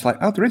online and it's like,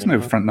 oh, there is no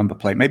front number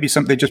plate. Maybe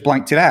they just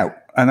blanked it out.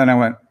 And then I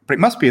went, but it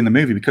must be in the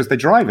movie because they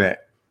drive it.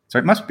 So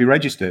it must be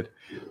registered.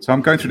 So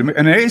I'm going through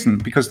and it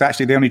isn't because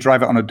actually they only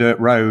drive it on a dirt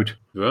road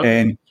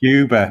in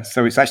Cuba.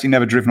 So it's actually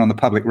never driven on the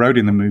public road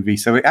in the movie.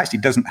 So it actually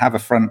doesn't have a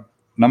front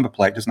number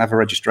plate, doesn't have a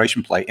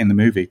registration plate in the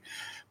movie.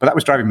 But that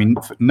was driving me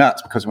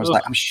nuts because I was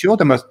like, I'm sure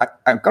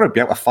I've got to be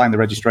able to find the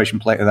registration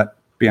plate of that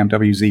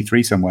BMW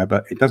Z3 somewhere,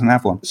 but it doesn't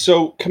have one.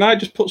 So can I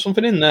just put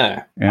something in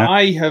there? Yeah.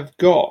 I have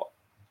got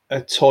a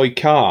toy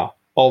car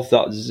of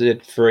that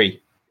Z3.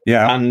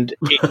 Yeah. And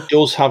it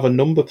does have a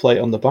number plate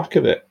on the back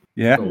of it.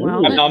 Yeah.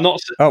 I'm not.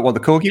 Oh, well, the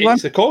Corgi one?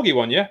 It's the Corgi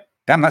one, yeah.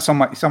 Damn, it's on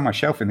my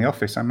shelf in the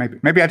office. So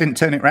maybe I didn't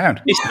turn it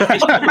round.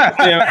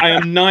 I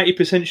am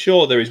 90%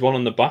 sure there is one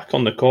on the back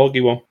on the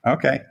Corgi one.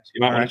 Okay. So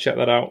you might want to check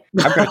that out.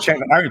 I'm going to check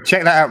that. I will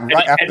check that out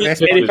right after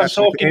this. And if I'm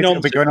talking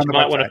nonsense, you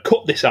might want to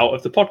cut this out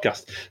of the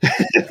podcast.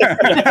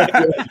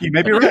 You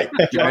may be right.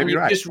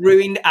 You've just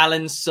ruined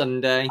Alan's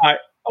Sunday.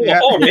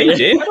 Or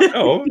maybe. I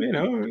don't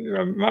know.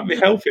 It might be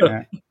healthy.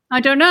 Yeah. I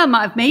don't know. I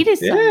might have made it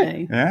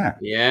Sunday.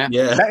 Yeah.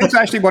 It's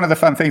actually one of the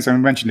fun things. I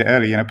mentioned it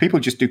earlier.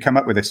 People just do come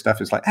up with this stuff.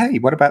 It's like, hey,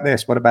 what about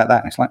this? What about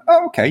that? And it's like,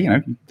 oh, okay.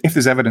 If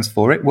there's evidence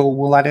for it,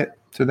 we'll add it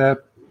to the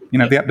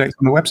updates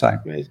on the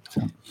website.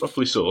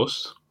 Properly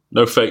sourced.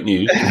 No fake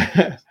news.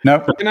 No.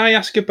 Can I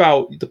ask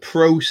about the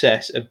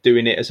process of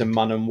doing it as a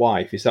man and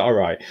wife? Is that all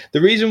right?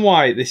 The reason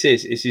why this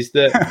is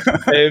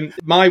that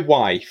my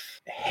wife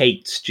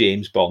hates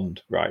James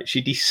Bond, right?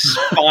 She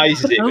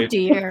despises it. Oh,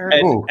 dear.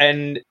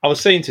 And I was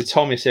saying to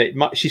Tom,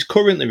 she's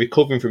currently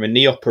recovering from a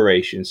knee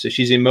operation, so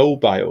she's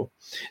immobile.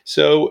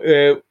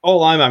 So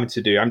all I'm having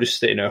to do, I'm just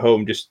sitting at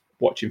home just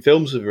watching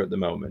films with her at the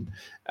moment.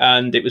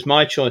 And it was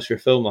my choice for a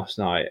film last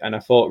night. And I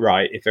thought,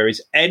 right, if there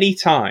is any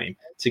time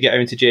to get her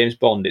into James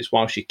Bond, it's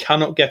while she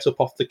cannot get up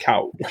off the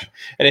couch.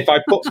 And if I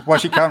put while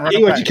she can't run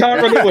away. She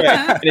can't run away.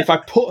 And if I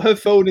put her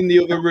phone in the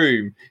other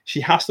room,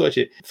 she has to watch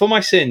it. For my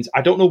sins,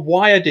 I don't know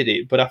why I did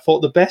it, but I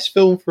thought the best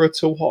film for her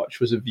to watch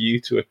was A View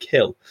to a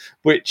Kill,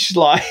 which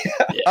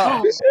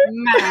oh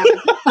man.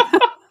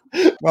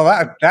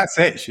 Well, that's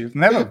it. She's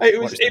never. It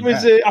was.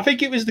 I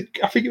think it was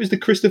the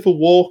Christopher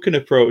Walken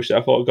approach that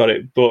I thought got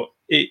it, but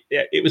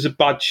it was a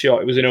bad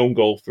shot. It was an own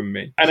goal from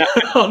me, and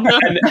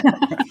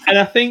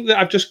I think that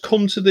I've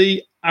come to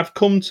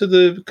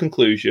the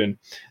conclusion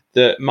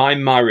that my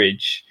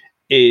marriage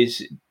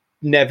is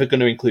never going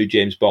to include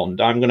James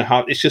Bond.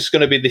 It's just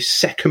going to be this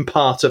second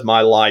part of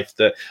my life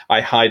that I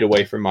hide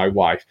away from my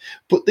wife.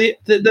 But the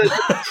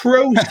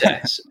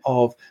process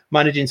of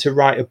managing to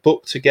write a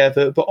book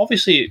together, but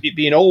obviously it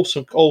being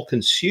all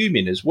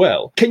consuming as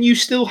well. Can you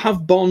still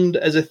have Bond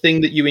as a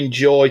thing that you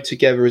enjoy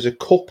together as a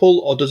couple,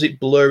 or does it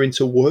blur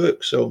into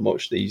work so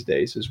much these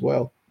days as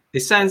well?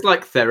 This sounds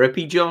like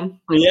therapy, John.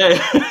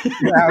 Yeah.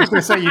 I was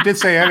going to say, you did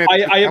say earlier.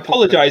 I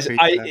apologise.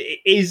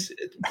 Is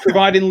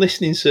providing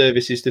listening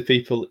services to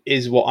people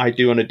is what I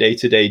do on a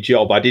day-to-day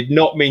job. I did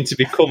not mean to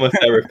become a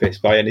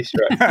therapist by any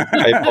stretch.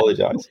 I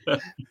apologise.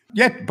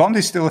 Yeah, Bond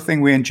is still a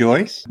thing we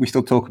enjoy. We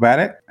still talk about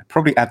it.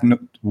 Probably add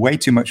way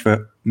too much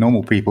for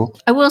normal people.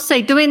 I will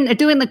say, doing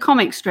the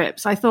comic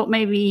strips, I thought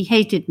maybe he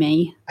hated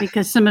me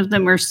because some of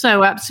them were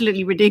so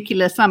absolutely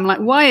ridiculous. I'm like,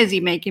 why is he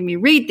making me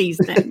read these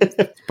things?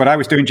 But I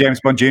was doing James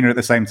Bond Jr. at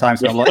the same time,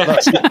 so I'm like,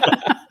 that's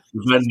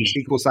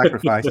equal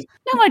sacrifice.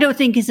 No, I don't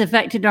think it's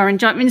affected our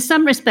enjoyment. In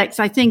some respects,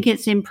 I think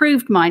it's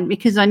improved mine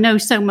because I know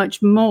so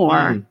much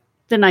more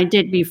than I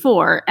did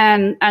before.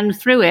 And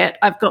through it,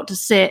 I've got to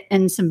sit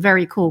in some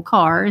very cool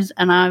cars,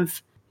 and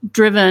I've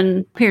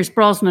driven Pierce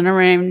Brosnan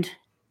around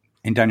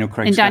in Daniel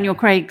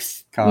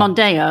Craig's car.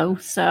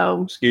 Mondeo.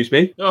 So, excuse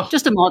me,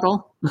 just a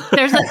model.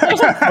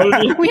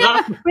 We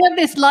have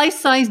this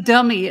life-size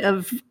dummy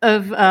of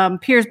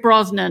Pierce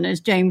Brosnan as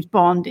James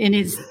Bond in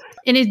his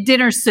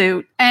dinner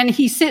suit, and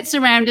he sits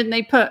around, and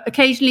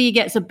occasionally he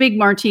gets a big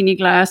martini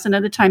glass, and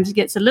other times he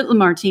gets a little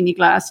martini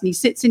glass, and he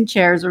sits in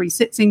chairs or he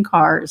sits in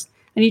cars,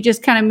 and he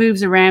just kind of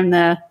moves around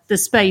the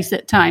space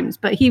at times.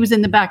 But he was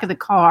in the back of the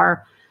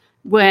car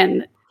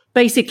when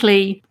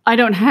basically I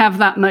don't have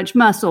that much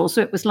muscle,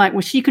 so it was like,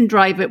 well, she can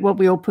drive it, well,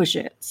 we all push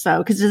it, so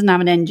because it doesn't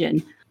have an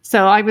engine.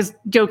 So I was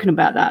joking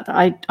about that.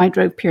 I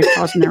drove Pierce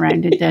Brosnan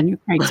around in Daniel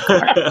Craig's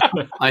car.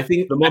 I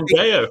think the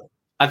Mondeo.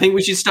 I think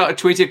we should start a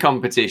Twitter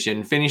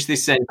competition. Finish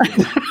this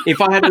sentence. If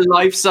I had a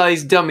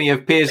life-size dummy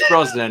of Pierce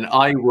Brosnan,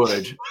 I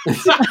would.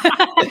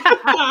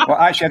 Well,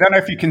 actually, I don't know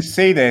if you can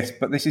see this,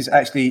 but this is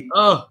actually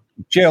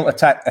Jill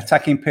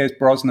attacking Pierce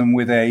Brosnan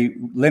with a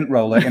lint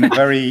roller in a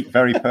very,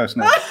 very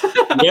personal.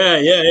 Yeah.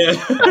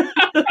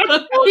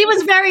 He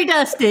was very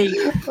dusty.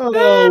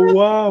 Oh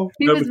wow!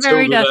 He was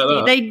very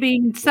dusty. They'd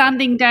been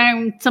sanding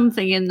down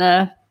something in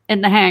the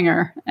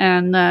hangar,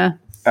 and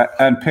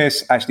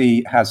Pierce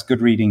actually has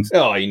good readings.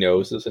 Oh, he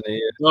knows, doesn't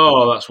he?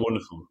 Oh, that's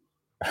wonderful.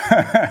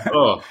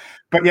 Oh.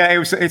 But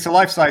yeah, it's a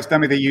life-size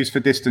dummy they use for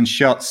distance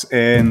shots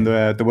in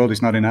The World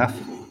Is Not Enough.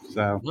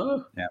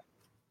 So, yeah.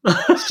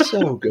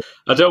 So good.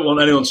 I don't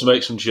want anyone to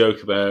make some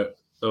joke about,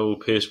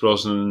 Pierce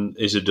Brosnan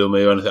is a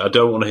dummy or anything. I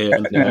don't want to hear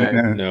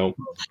anything.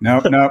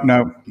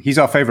 No. He's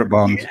our favourite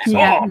Bond.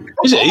 Yeah.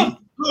 Is he?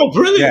 Oh,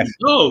 brilliant. Yes.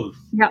 Oh.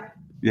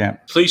 Yeah.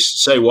 Please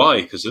say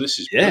why, because this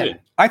is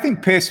brilliant. I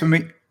think Pierce, for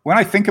me, when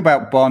I think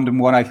about Bond and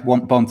what I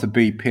want Bond to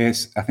be,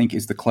 Pierce, I think,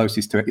 is the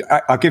closest to it.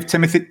 I'll give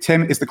Tim is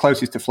the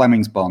closest to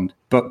Fleming's Bond,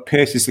 but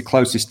Pierce is the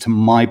closest to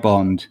my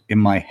Bond in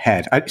my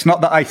head. It's not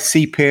that I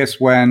see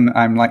Pierce when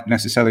I'm like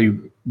necessarily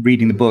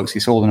reading the books.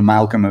 It's all an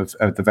amalgam of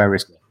the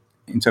various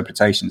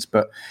interpretations.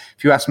 But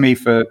if you ask me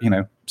for,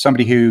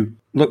 somebody who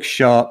looks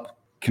sharp,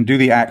 can do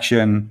the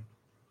action,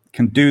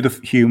 can do the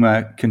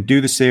humor, can do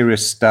the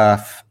serious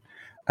stuff,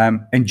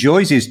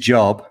 enjoys his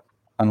job,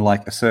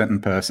 unlike a certain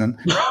person.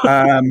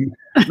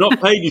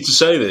 Not paid you to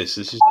say this.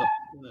 This is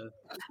not,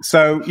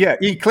 So, yeah,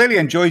 he clearly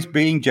enjoys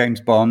being James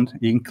Bond.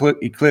 He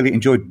clearly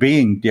enjoyed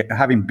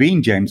having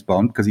been James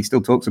Bond, because he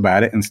still talks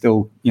about it and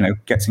still,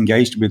 gets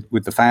engaged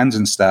with the fans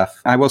and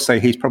stuff. I will say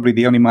he's probably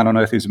the only man on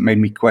earth who's made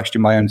me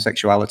question my own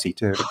sexuality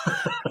too.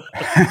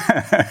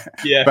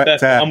 Yeah,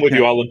 but I'm with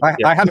you, Alan.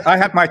 I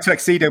had my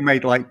tuxedo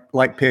made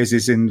like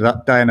Pierce's in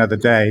Die Another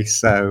Day.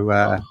 So,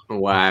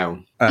 wow.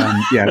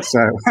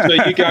 So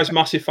you guys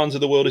massive fans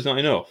of The World Is Not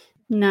Enough?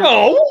 No.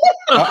 Oh!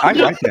 I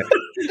like it.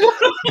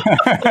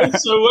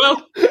 So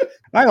well.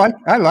 I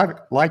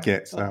like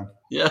it. So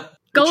yeah.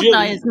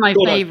 Goldeneye is my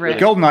favorite.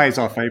 Goldeneye is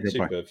our favorite.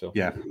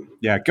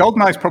 Yeah.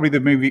 Goldeneye is probably the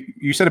movie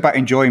you said about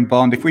enjoying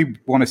Bond. If we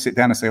want to sit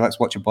down and say, let's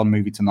watch a Bond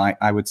movie tonight,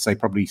 I would say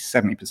probably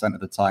 70% of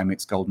the time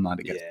it's Goldeneye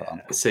that gets put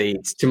on. See,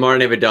 Tomorrow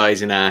Never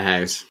Dies in our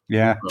house.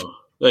 Yeah. Oh,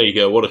 there you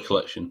go. What a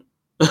collection.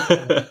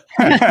 But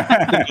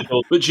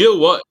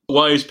Jill,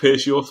 why is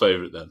Pierce your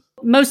favourite then?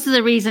 Most of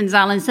the reasons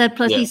Alan said,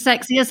 plus he's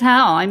sexy as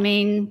hell. I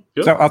mean,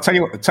 so I'll tell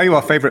you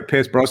our favorite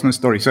Pierce Brosnan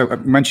story. So I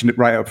mentioned it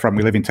right up front.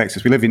 We live in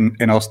Texas. We live in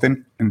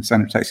Austin, in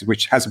Central Texas,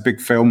 which has a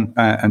big film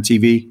and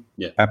TV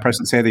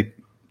presence here. They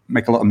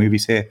make a lot of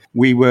movies here.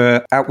 We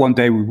were out one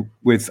day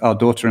with our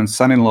daughter and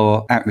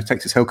son-in-law out in the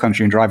Texas Hill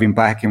Country and driving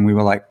back, and we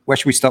were like, where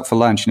should we stop for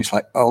lunch? And it's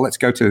like, let's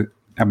go to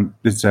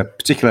there's a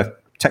particular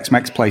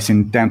Tex-Mex place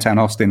in downtown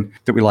Austin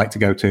that we like to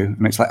go to.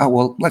 And it's like,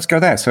 let's go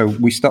there. So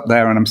we stop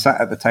there, and I'm sat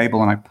at the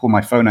table and I pull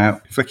my phone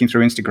out, flicking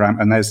through Instagram,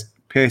 and there's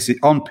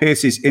on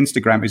Pierce's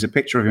Instagram is a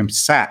picture of him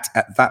sat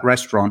at that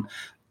restaurant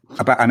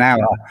about an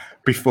hour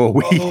before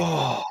we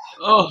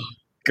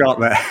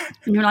got there.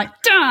 And you're like,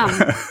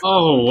 damn.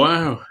 Oh,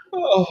 wow.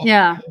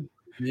 Yeah.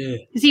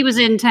 Because he was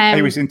in town.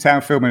 He was in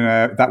town filming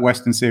that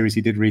Western series he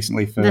did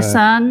recently for The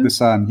Sun. The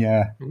Sun,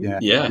 yeah.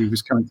 He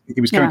was coming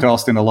to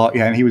Austin a lot,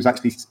 and he was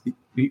actually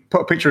he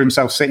put a picture of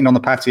himself sitting on the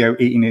patio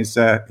eating his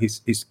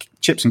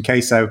chips and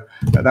queso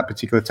at that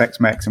particular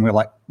Tex-Mex, and we were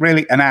like,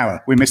 really, an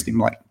hour? We missed him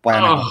by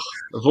an hour.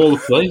 Of all the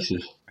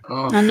places.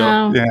 I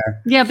know.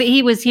 Yeah, but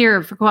he was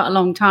here for quite a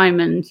long time,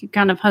 and you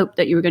kind of hoped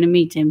that you were going to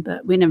meet him,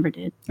 but we never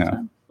did. No.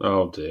 So.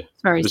 Oh dear.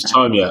 It's very There's sad.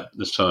 time yet.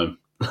 There's time.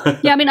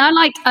 Yeah, I mean, I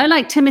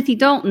like Timothy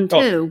Dalton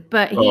too,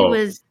 but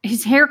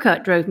his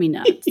haircut drove me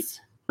nuts.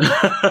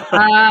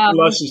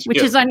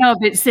 Which is, I know, a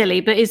bit silly,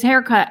 but his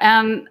haircut,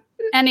 and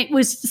it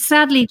was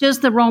sadly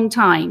just the wrong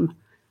time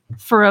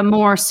for a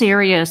more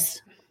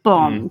serious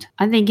Bond.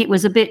 I think it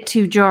was a bit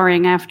too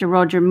jarring after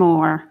Roger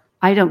Moore,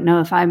 I don't know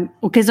if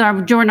because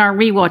during our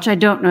rewatch, I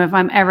don't know if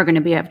I'm ever going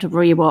to be able to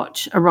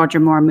rewatch a Roger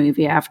Moore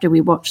movie after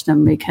we watch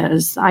them,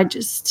 because I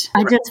just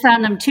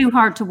found them too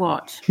hard to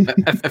watch.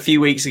 A few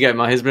weeks ago,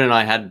 my husband and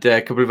I had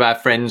a couple of our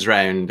friends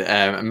round,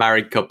 a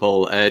married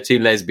couple, 2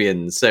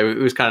 lesbians. So it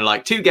was kind of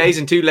like 2 gays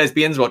and 2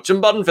 lesbians watch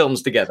some Bond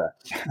films together.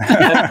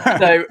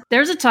 So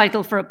there's a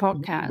title for a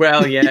podcast.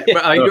 Well, yeah,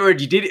 but I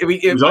already did it.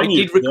 I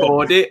did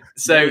record it.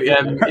 So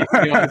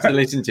if you want to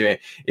listen to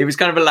it, it was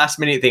kind of a last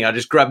minute thing. I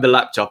just grabbed the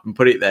laptop and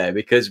put it there,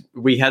 because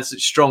we had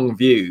such strong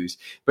views.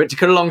 But to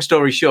cut a long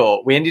story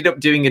short, we ended up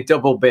doing a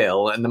double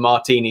bill, and the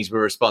Martinis were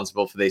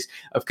responsible for this,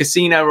 of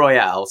Casino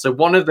Royale. So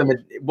one of them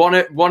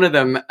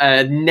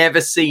had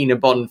never seen a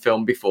Bond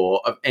film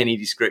before of any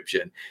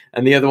description,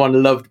 and the other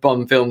one loved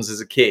Bond films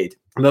as a kid.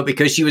 But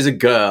because she was a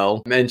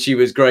girl and she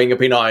was growing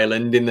up in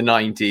Ireland in the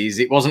 90s,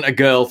 it wasn't a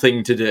girl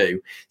thing to do.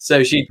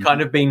 So she'd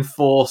kind of been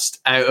forced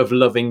out of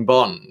loving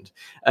Bond.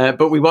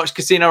 But we watched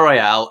Casino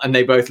Royale and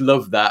they both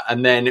loved that.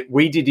 And then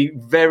we did it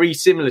very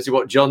similar to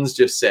what John's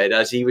just said.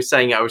 As he was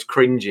saying, I was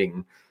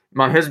cringing.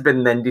 My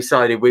husband then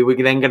decided we were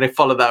then going to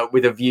follow that up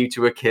with A View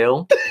to a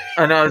Kill.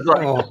 And I was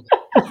like...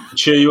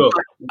 Cheer you up.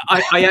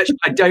 I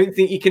don't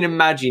think you can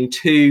imagine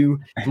 2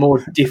 more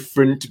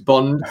different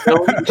Bond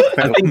films.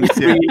 I think it's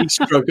really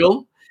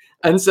struggle.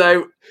 And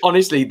so,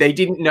 honestly, they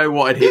didn't know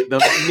what had hit them.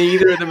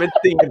 Neither of them had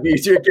seen A View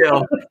to a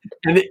Kill.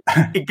 And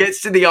it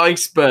gets to the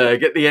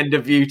iceberg at the end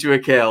of View to a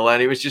Kill,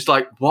 and it was just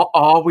like, what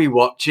are we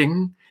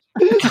watching?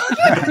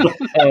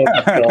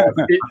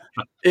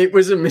 It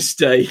was a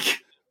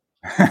mistake.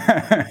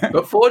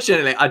 But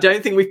fortunately, I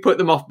don't think we've put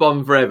them off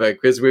Bond forever,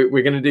 because we're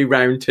going to do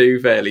round 2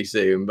 fairly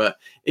soon. But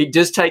it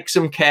does take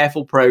some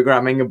careful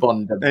programming of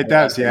Bond. It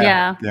does,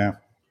 yeah.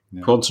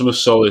 Quantum of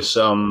Solace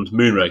and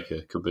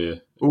Moonraker could be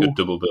a good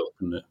double bill,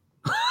 couldn't it?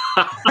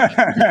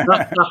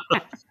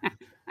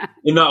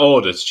 In that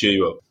order, to cheer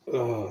you up.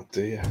 Oh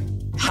dear.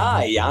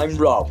 Hi, I'm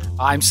Rob.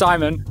 I'm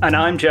Simon. And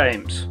I'm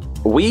James.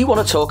 We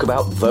want to talk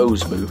about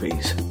those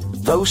movies.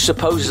 Those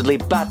supposedly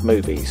bad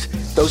movies.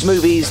 Those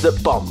movies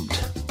that bombed.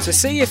 To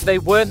see if they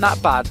weren't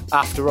that bad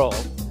after all,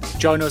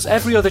 join us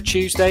every other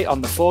Tuesday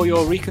on the For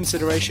Your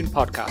Reconsideration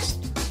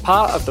podcast,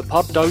 part of the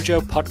Pod Dojo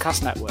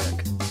podcast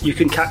network. You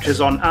can catch us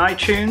on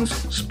iTunes,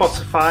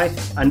 Spotify,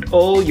 and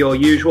all your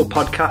usual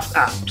podcast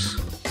apps.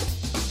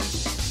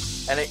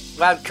 And it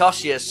won't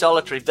cost you a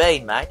solitary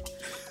bean, mate.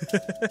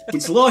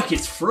 It's like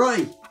it's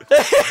free.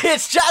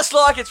 It's just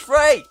like it's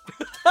free.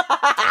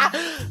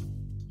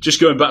 Just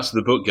going back to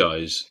the book,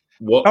 guys.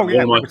 We were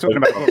talking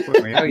about books,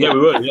 weren't we? Yeah, we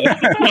were.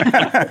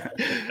 Yeah.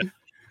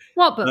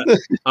 What book?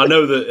 I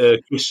know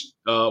that Chris,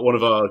 one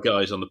of our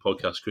guys on the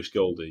podcast, Chris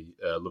Goldie,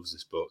 loves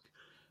this book.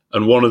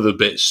 And one of the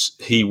bits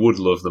he would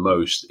love the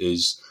most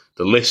is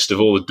the list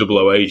of all the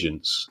 00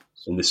 agents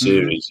in the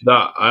series.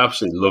 That I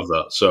absolutely love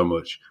that so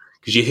much,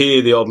 because you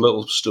hear the odd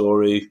little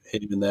story here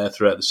and there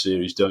throughout the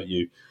series, don't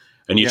you?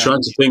 And you're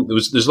trying to think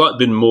there's like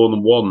been more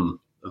than one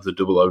of the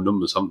 00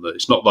 numbers, haven't there?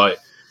 It's not like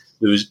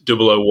there was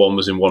 001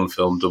 was in one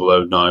film,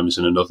 009 was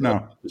in another.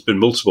 No. There's been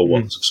multiple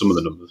ones of some of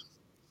the numbers.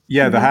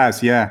 Yeah, there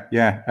has. Yeah.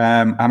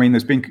 I mean,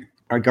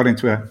 I got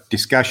into a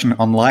discussion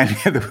online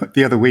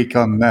the other week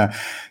on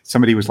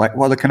somebody was like,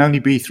 well, there can only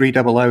be 3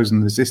 00s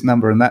and there's this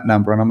number and that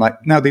number. And I'm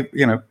like, no,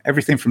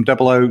 everything from 000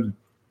 to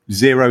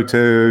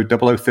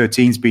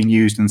 0013's been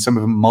used, and some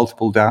of them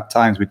multiple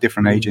times with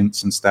different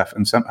agents and stuff.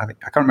 And I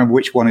can't remember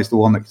which one is the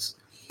one that's,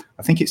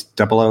 I think it's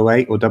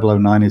 008 or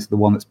 009 is the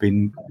one that's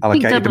been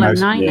allocated the most.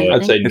 Yeah,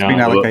 I'd say it's been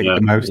allocated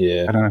the most.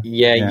 Yeah. I don't know.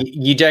 Yeah.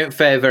 You don't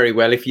fare very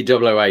well if you're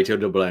 008 or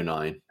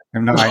 009.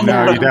 No, you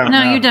don't.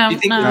 No, you don't. Do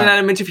you think there's an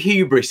element of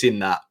hubris in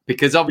that?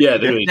 Because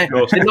obviously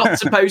they're not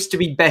supposed to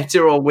be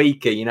better or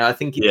weaker. I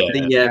think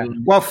it's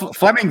Well,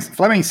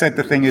 Fleming said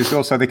the thing is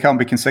also they can't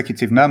be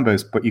consecutive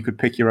numbers, but you could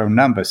pick your own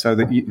number. So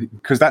that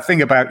because that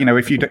thing about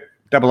if you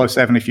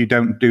 007, if you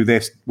don't do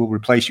this, we'll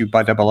replace you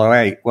by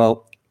 008.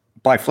 Well,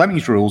 by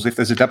Fleming's rules, if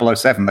there's a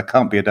 007, there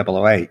can't be a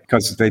 008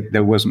 because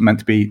there was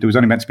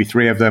only meant to be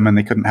 3 of them, and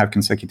they couldn't have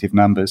consecutive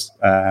numbers.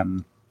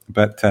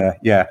 But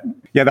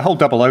the whole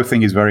 00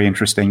 thing is very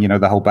interesting.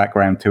 The whole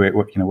background to it.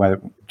 Where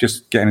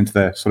just getting into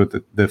the sort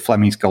of the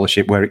Fleming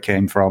scholarship, where it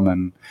came from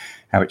and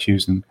how it's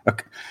used. And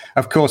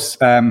of course,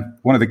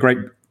 one of the great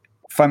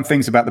fun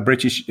things about the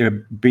British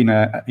being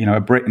a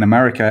Brit in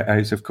America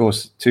is, of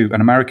course, to an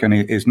American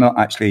is not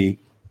actually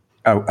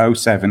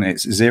 007,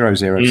 it's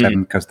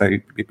 007 because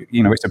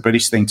it's a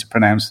British thing to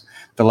pronounce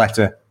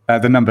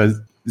the number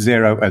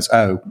 0 as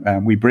O.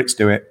 We Brits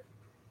do it,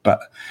 but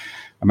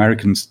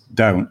Americans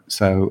don't,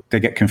 so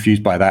they get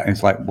confused by that. And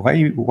it's like,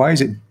 why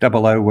is it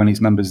 00 when his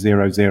number's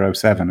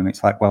 007? And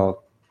it's like,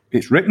 well,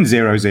 it's written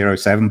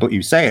 007, but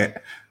you say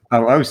it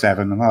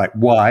 007. And I'm like,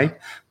 why?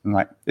 And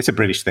like, it's a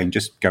British thing.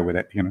 Just go with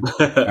it,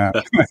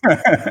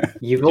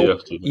 You've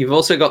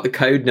also got the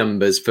code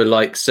numbers for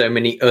like so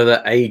many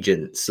other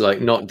agents,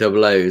 like not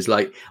 00s.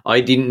 Like I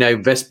didn't know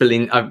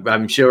Vesperlin.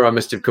 I'm sure I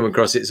must have come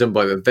across it at some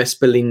point, but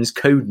Vesperlin's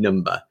code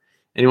number.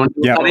 Anyone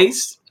know what that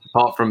is?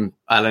 Apart from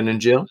Alan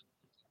and Jill.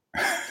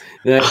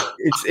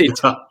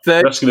 It's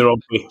asking the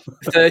wrong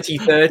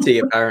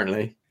 30-30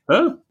 apparently.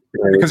 Oh.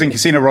 Because in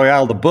Casino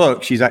Royale, the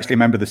book, she's actually a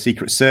member of the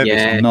Secret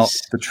Service, not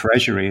the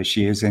Treasury as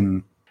she is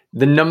in...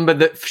 The number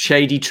that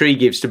Shady Tree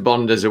gives to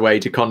Bond as a way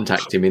to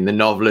contact him in the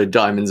novel of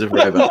Diamonds of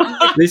Forever.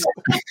 This...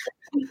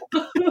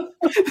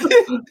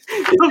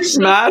 It's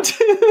mad.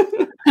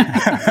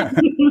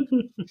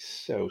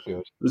 So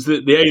good. There's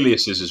the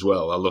aliases as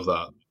well. I love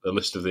that. The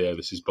list of the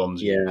aliases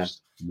Bond's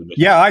used.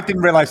 Yeah, I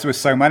didn't realize there was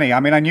so many. I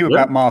mean, I knew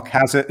about Mark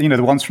Hazard,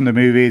 the ones from the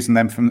movies, and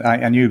then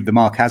I knew the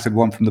Mark Hazard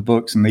one from the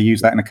books, and they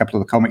used that in a couple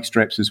of the comic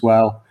strips as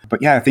well.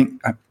 But yeah, I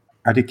think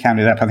I did count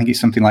it up. I think it's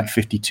something like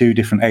 52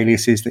 different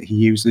aliases that he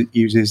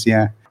uses.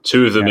 Yeah.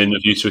 2 of them in A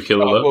View to a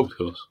Kill Alone, of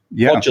course.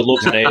 Yeah. Roger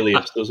loves an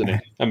alias, doesn't he?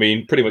 I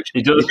mean, pretty much.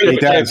 He does. Every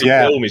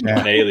film is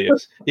an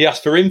alias. He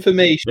asks for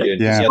information.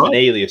 He has an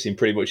alias in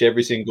pretty much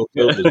every single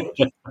film.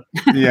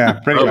 Yeah,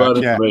 pretty much.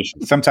 Yeah.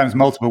 Sometimes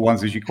multiple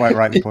ones, as you quite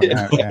rightly point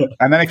out. Yeah.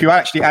 And then if you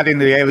actually add in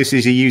the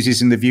aliases he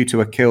uses in the View to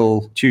a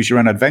Kill Choose Your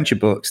Own Adventure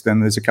books, then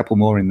there's a couple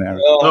more in there.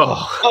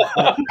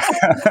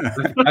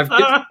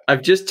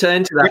 I've just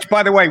turned to that. Which,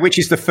 by the way,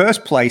 is the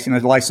first place in a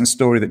licensed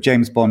story that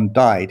James Bond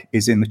died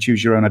is in the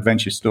Choose Your Own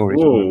Adventure story.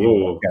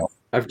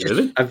 I've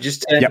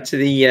just turned to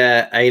the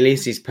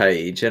aliases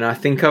page, and I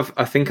think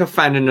I've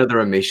found another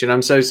omission.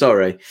 I'm so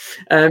sorry.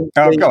 Go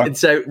on.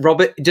 So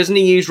Robert, doesn't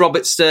he use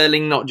Robert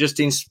Sterling not just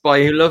in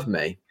Spy Who Loved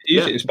Me?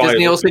 Doesn't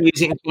he also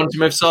use it in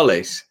Quantum of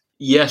Solace?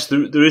 Yes,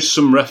 there is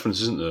some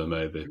reference, isn't there?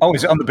 Maybe. Oh,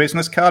 is it on the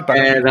business card? But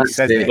that's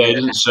it. They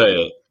didn't say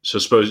it, so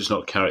I suppose it's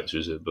not character,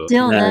 is it? But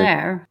still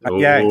there.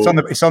 Yeah,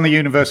 it's on the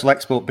Universal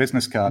Export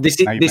business card. This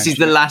is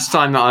the last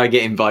time that I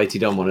get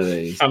invited on one of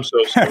these. I'm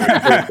so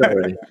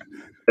sorry.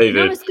 David.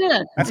 No, it's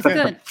good. That's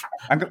good.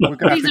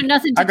 These are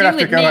nothing to do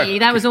with me.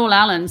 That was all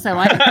Alan. So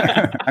I'm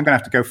going to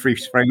have to go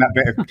freeze frame that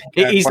bit.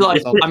 It is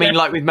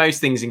like with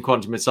most things in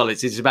Quantum of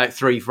Solace, it's about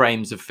 3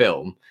 frames of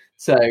film.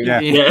 So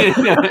that's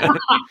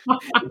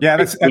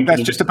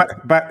just about.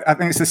 I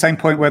think it's the same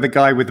point where the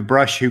guy with the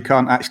brush who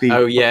can't actually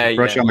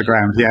brush on the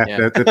ground.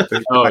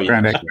 The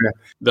background extra.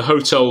 The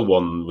hotel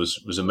one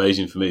was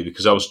amazing for me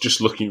because I was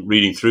just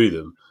reading through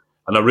them,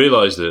 and I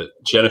realised that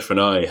Jennifer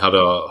and I had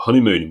our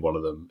honeymoon in one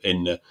of them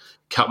in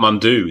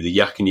Kathmandu, the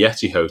Yak and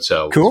Yeti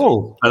Hotel.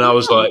 Cool. And I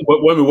was like,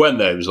 when we went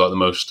there, it was like the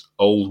most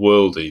old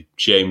worldy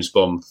James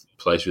Bond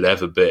place we'd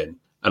ever been,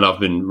 and I've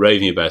been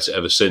raving about it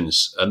ever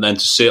since. And then to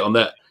see it on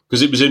that.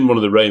 Because it was in one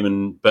of the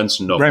Raymond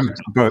Benson novels,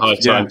 High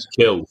Time to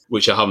Kill,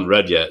 which I haven't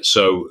read yet.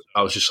 So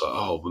I was just like,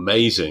 oh,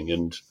 amazing.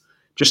 And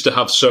just to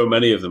have so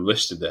many of them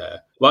listed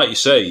there. Like you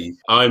say,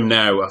 I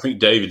think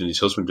David and his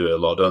husband do it a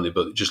lot, don't they?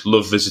 But just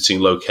love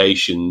visiting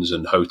locations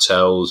and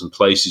hotels and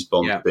places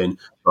Bond's been,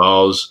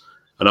 bars.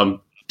 And I'm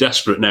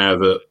desperate now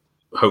that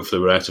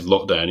hopefully we're out of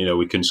lockdown.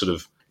 We can sort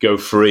of go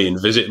free and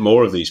visit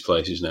more of these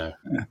places now.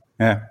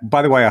 Yeah.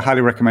 By the way, I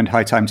highly recommend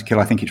High Time to Kill.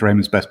 I think it's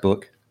Raymond's best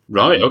book.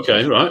 Right,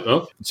 okay, right.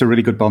 Well, it's a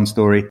really good Bond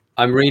story.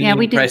 I'm really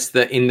impressed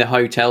that in the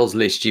hotels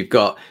list you've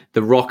got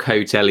the Rock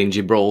Hotel in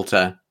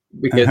Gibraltar,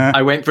 because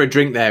I went for a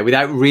drink there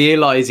without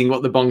realising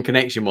what the Bond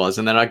connection was,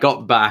 and then I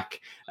got back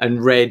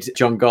and read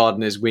John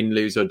Gardner's Win,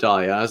 Lose or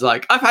Die. I was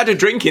like, I've had a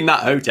drink in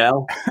that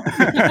hotel.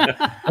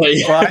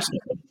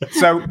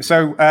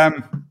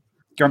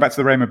 Going back to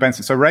the Raymond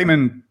Benson. So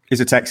Raymond is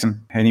a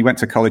Texan, and he went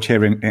to college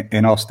here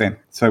in Austin.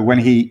 So one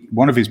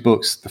of his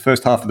books, the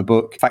first half of the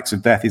book, Facts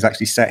of Death, is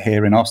actually set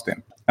here in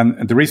Austin.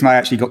 And the reason I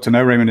actually got to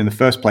know Raymond in the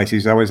first place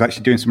is I was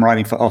actually doing some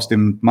writing for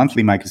Austin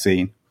Monthly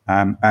magazine.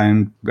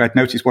 And I'd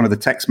noticed one of the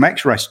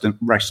Tex-Mex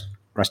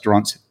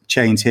restaurants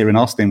chains here in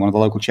Austin, one of the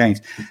local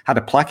chains, had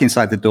a plaque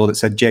inside the door that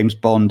said James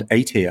Bond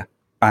ate here.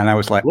 And I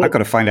was like, I've got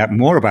to find out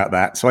more about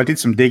that. So I did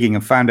some digging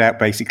and found out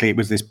basically it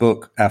was this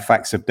book,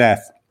 Facts of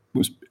Death. It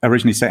was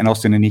originally set in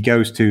Austin, and he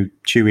goes to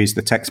Chewy's,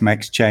 the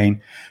Tex-Mex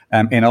chain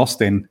in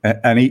Austin,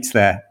 and eats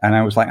there. And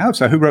I was like, oh,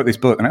 so who wrote this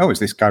book? And it's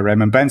this guy,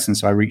 Raymond Benson.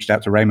 So I reached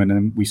out to Raymond,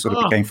 and we sort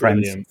of became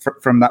friends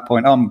from that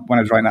point on when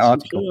I was writing that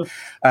article.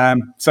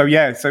 So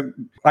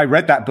I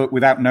read that book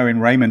without knowing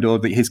Raymond or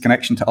his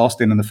connection to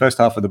Austin. And the first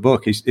half of the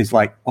book is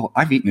like, oh,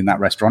 I've eaten in that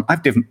restaurant.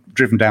 I've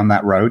driven down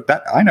that road.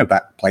 I know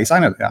that place. I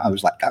know that. I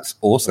was like, that's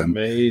awesome.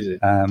 Amazing.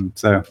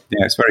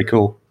 It's very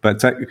cool.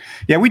 But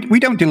we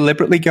don't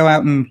deliberately go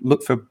out and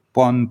look for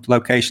Bond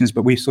locations,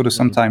 but we sort of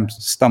sometimes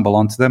stumble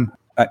onto them.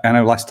 I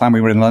know last time we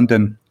were in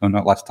London, or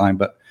not last time,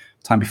 but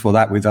time before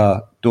that with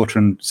our daughter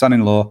and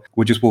son-in-law,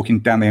 we're just walking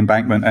down the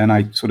embankment, and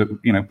I sort of,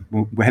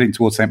 we're heading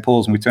towards St.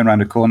 Paul's, and we turn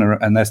around a corner,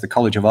 and there's the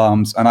College of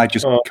Arms, and I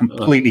just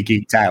completely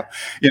geeked out,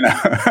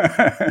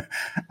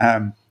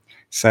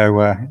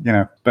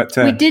 but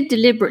we did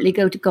deliberately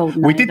go to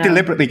Goldeneye. We did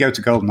deliberately go to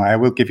Goldeneye. I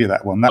will give you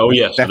that one.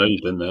 Yes, I know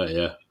you've been there.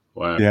 Yeah,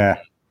 wow.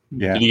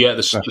 Yeah. Did you get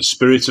the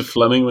spirit of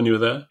Fleming when you were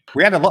there?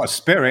 We had a lot of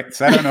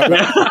spirits. I don't know.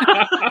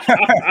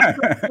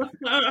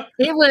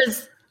 It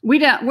was.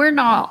 We're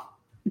not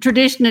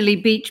traditionally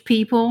beach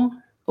people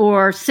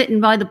or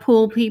sitting by the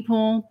pool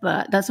people,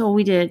 but that's all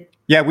we did.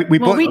 Yeah,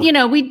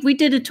 we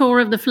did a tour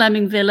of the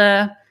Fleming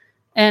Villa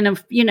and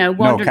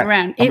wandered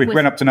around. We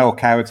went up to Noel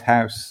Coward's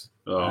house.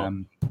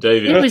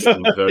 David was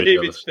very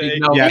jealous. I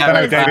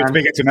know David's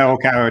big into Noel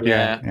Coward.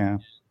 Yeah.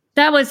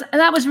 That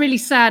was really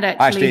sad,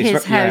 actually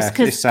his house,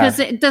 because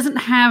it doesn't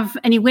have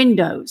any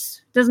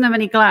windows, doesn't have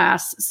any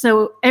glass,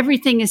 so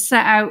everything is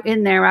set out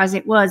in there as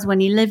it was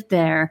when he lived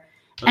there,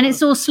 and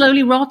it's all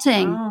slowly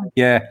rotting.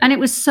 Yeah, and it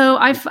was so.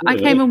 I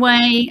came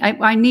away.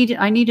 I needed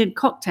a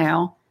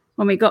cocktail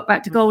when we got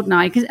back to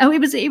Goldeneye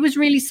because it was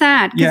really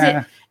sad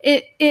because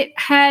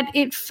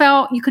it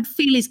felt you could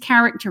feel his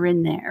character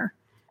in there,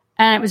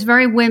 and it was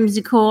very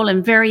whimsical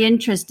and very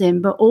interesting,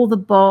 but all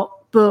the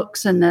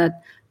books and the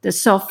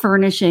soft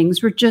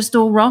furnishings were just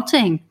all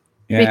rotting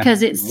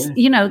because it's,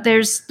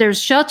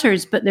 there's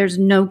shutters, but there's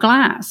no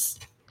glass.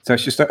 So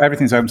it's just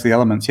everything's open to the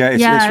elements. Yeah,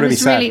 it's really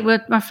sad.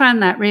 I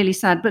found that really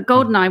sad. But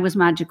Goldeneye was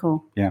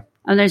magical. Yeah.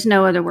 And there's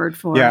no other word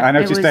for it. Yeah, I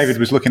noticed David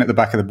was looking at the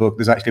back of the book.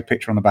 There's actually a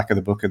picture on the back of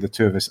the book of the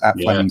two of us at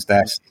Fleming's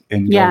desk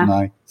in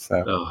Goldeneye.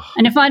 So.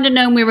 And if I'd have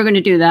known we were going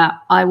to do that,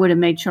 I would have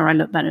made sure I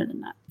looked better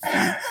than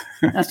that.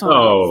 So that's what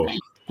I would say.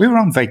 We were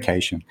on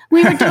vacation.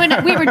 We were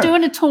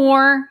doing a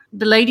tour.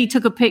 The lady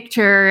took a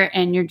picture,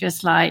 and you're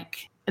just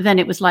like. Then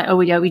it was like,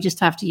 oh yeah, we just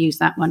have to use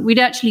that one. We'd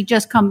actually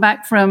just come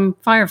back from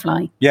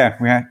Firefly. Yeah,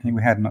 we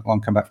had not long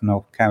come back from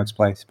Noel Coward's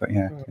place, but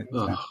yeah.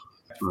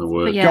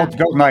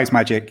 Goldeneye is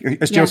magic.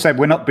 As Jill said,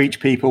 we're not beach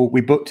people. We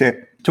booked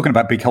it. Talking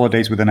about big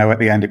holidays with an O at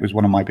the end, it was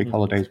one of my big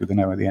holidays with an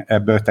O at the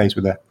end. Birthdays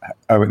with an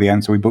O at the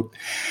end. So we booked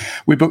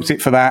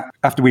it for that.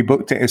 After we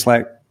booked it, it's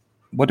like.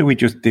 What do? We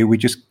just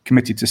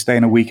committed to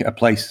staying a week at a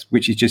place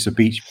which is just a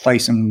beach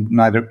place, and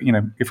neither,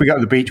 if we go to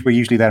the beach, we're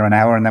usually there an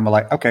hour, and then we're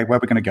like, okay, where are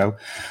we going to go?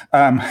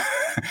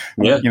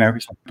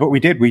 But we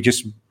did. We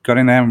just got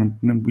in there,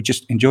 and we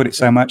just enjoyed it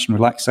so much and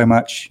relaxed so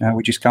much.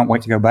 We just can't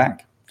wait to go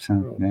back.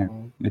 So it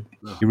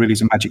really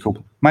is a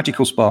magical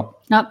spot.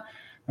 Yep.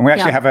 And we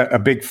actually have a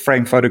big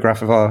frame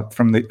photograph of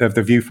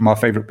the view from our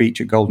favorite beach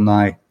at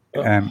Goldeneye.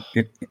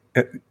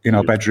 In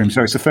our bedroom,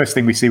 so it's the first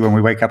thing we see when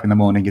we wake up in the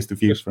morning is the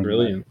views from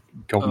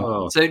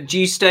Goldeneye. So do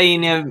you stay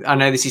in I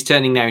know this is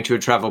turning now into a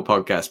travel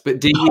podcast, but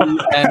do you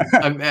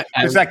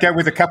does that go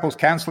with the couples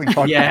counselling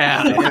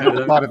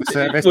podcast? Part of the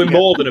service. We're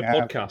more than a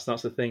podcast,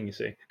 that's the thing, you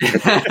see.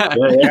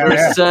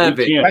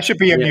 That should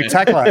be a new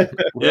tagline.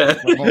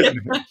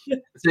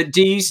 So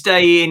do you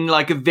stay in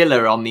like a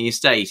villa on the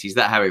estate? Is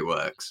that how it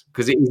works?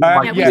 Because we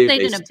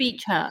stayed in a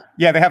beach hut.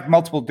 Yeah, they have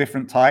multiple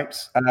different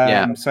types.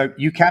 So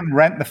you can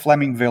rent the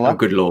Fleming Villa. Oh,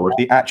 good Lord.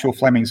 The actual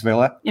Fleming's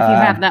Villa. If you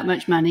have that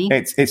much money.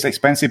 It's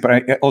expensive, but I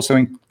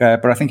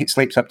think it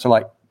sleeps up to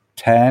like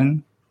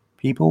 10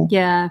 people.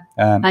 Yeah.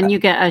 And you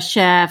get a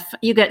chef.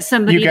 You get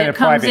somebody that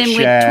comes in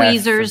with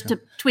tweezers to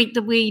tweak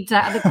the weeds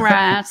out of the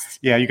grass.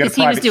 Yeah, you get a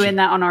private he was doing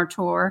that on our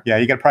tour. Yeah,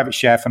 you get a private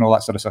chef and all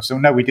that sort of stuff. So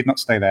no, we did not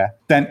stay there.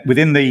 Then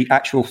within the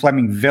actual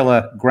Fleming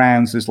Villa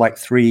grounds, there's like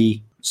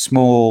 3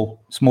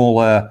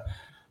 smaller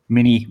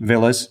mini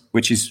villas,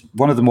 which is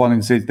one of the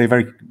ones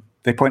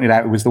they pointed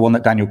out it was the one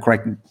that Daniel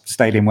Craig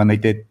stayed in when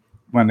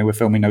they were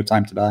filming No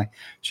Time to Die.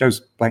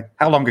 Shows like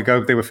how long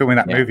ago they were filming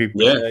that movie.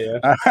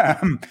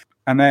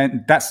 And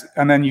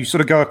then you sort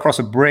of go across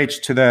a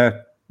bridge to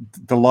the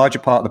larger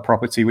part of the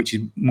property, which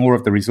is more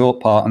of the resort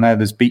part. And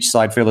there's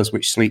beachside villas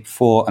which sleep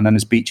 4, and then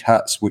there's beach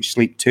huts which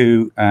sleep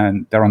 2,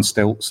 and they're on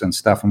stilts and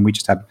stuff. And we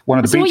just had one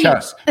of the beach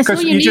huts. That's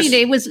all you need.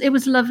 It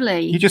was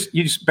lovely. You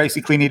just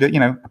basically need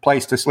a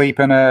place to sleep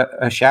and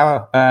a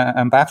shower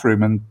and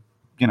bathroom, and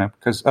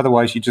because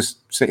otherwise you're just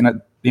sitting at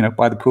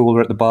by the pool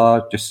or at the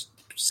bar, just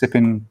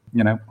sipping,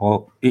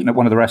 or eating at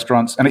one of the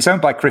restaurants. And it's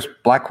owned by Chris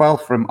Blackwell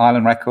from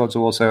Island Records,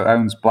 who also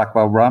owns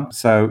Blackwell Rum.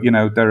 So,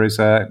 there is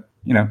a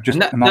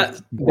a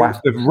nice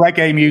waft of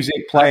reggae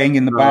music playing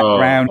in the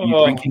background.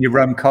 You're drinking your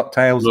rum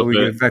cocktails or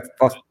your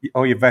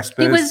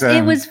Vespers.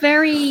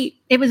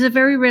 It was a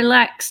very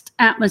relaxed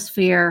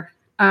atmosphere.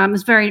 It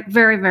was very,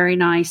 very, very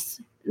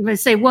nice. I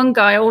say one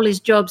guy, all his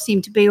job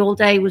seemed to be all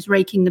day was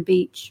raking the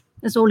beach.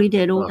 That's all he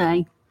did all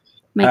day.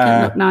 Make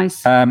it look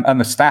nice. And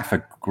the staff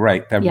are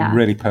great. They're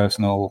really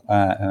personal,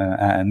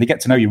 and they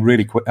get to know you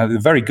really quick. They're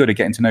very good at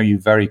getting to know you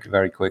very,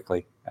 very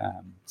quickly.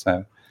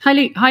 So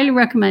highly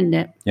recommend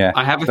it. Yeah,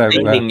 I have a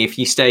feeling if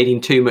you stayed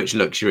in too much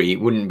luxury,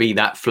 it wouldn't be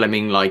that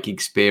Fleming-like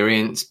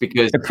experience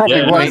because it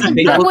probably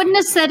wasn't. I wouldn't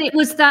have said it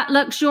was that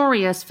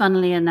luxurious.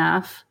 Funnily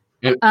enough,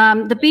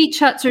 the beach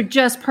huts are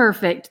just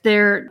perfect.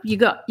 You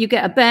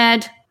get a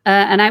bed,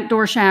 an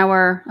outdoor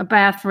shower, a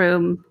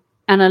bathroom,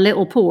 and a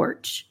little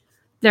porch.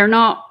 They're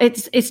not.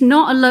 It's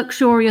not a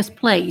luxurious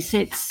place.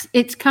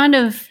 It's kind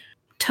of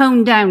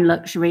toned down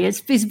luxury. It's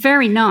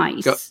very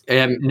nice.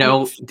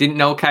 Didn't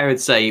Noel Coward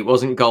say it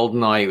wasn't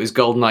Goldeneye? It was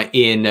Goldeneye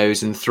ear,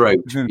 nose, and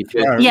throat.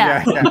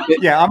 Yeah.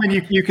 I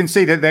mean, you can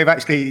see that they've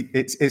actually.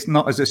 It's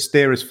not as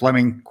austere as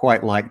Fleming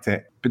quite liked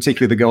it.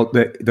 Particularly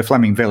the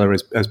Fleming Villa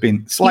has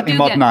been slightly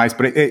modernized,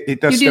 but it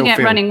does still get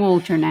feel running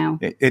water now.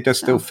 It does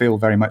still feel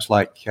very much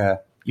like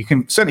you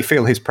can certainly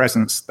feel his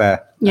presence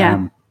there.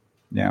 Yeah.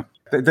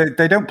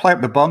 They don't play up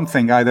the Bond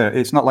thing either.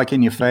 It's not like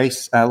in your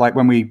face. Like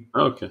when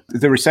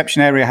the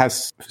reception area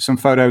has some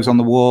photos on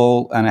the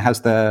wall, and it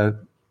has the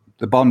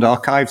Bond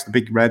archives, the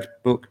big red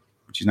book,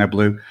 which is now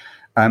blue.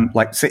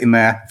 like sitting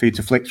there for you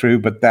to flick through,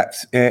 but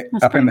that's it.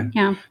 That's Up in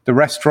the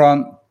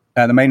restaurant,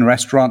 the main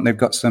restaurant, they've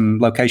got some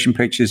location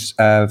pictures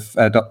of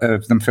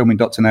them filming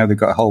Dr. No. They've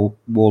got a whole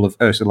wall of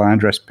Ursula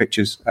Andress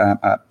pictures.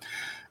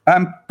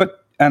 And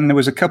there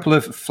was a couple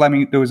of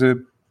Fleming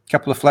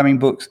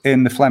books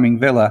in the Fleming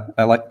Villa,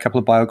 like a couple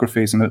of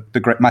biographies, and the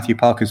great Matthew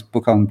Parker's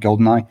book on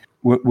GoldenEye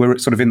were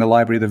sort of in the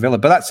library of the villa.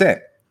 But that's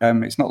it.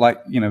 It's not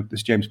like,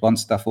 there's James Bond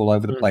stuff all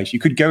over the place. You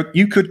could go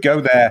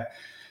there.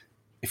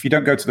 If you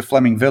don't go to the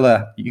Fleming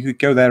Villa, you could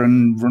go there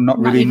and not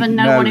really even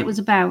know what it was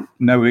about.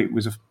 No, it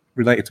was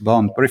related to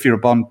Bond. But if you're a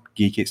Bond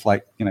geek, it's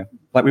like,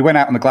 like we went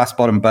out on the glass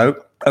bottom boat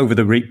over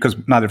the reef, because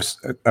neither of us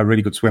are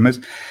really good swimmers.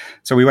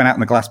 So we went out on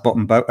the glass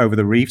bottom boat over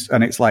the reefs,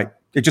 and it's like,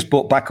 it just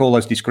brought back all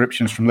those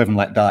descriptions from Live and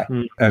Let Die.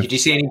 Did you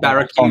see any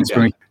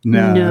Barracuda?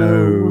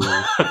 No.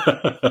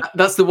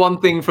 That's the one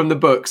thing from the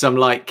books. I'm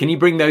like, can you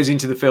bring those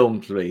into the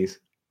film, please?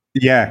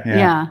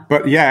 Yeah.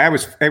 But yeah, it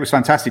was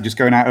fantastic just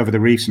going out over the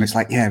reefs, and it's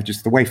like,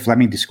 just the way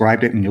Fleming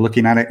described it, and you're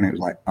looking at it, and it was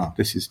like, oh,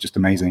 this is just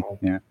amazing.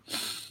 Yeah.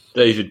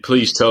 David,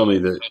 please tell me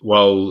that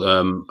while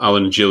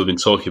Alan and Jill have been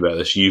talking about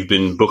this, you've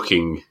been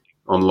booking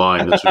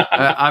online.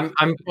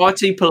 I'm far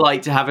too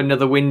polite to have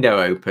another window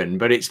open,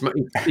 but it's the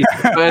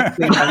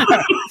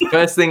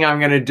first thing I'm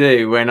going to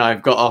do when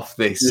I've got off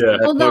this.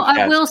 Although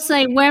I will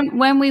say,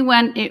 when we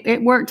went,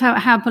 it worked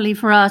out happily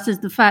for us, is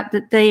the fact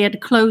that they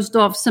had closed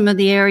off some of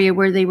the area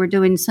where they were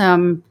doing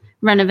some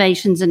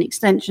renovations and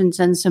extensions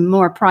and some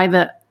more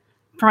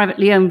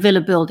privately owned villa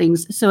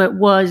buildings. So it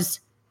was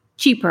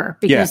cheaper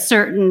because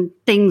certain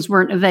things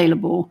weren't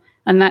available,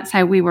 and that's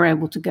how we were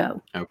able to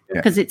go,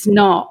 because it's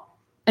not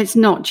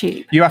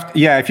cheap. You have to,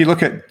 if you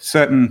look at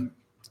certain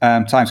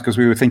times, because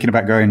we were thinking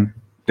about going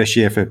this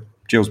year for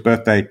Jill's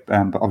birthday,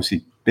 but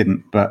obviously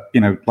didn't. But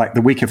like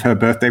the week of her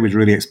birthday was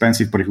really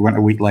expensive, but if we went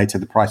a week later,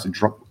 the price had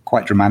dropped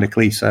quite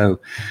dramatically.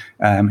 So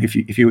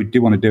if you do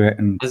want to do it,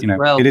 and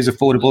it is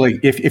affordable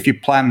if you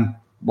plan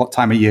what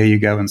time of year you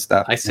go and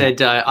stuff. I said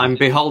I'm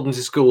beholden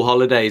to school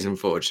holidays,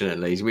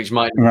 unfortunately, which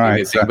might be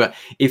a thing. But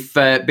if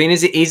being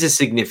as it is a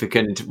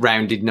significant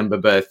rounded number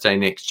birthday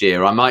next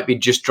year, I might be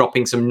just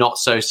dropping some not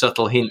so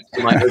subtle hints,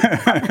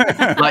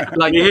 like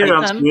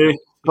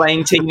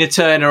playing Tina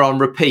Turner on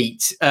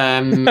repeat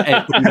every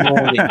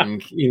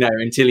morning,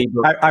 until he.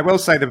 I will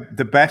say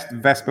the best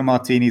Vespa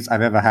martinis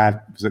I've ever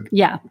had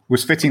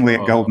was fittingly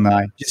at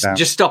GoldenEye.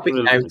 Just stop it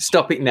now.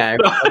 Stop it now.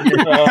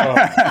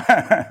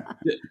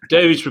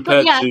 David's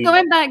prepared to.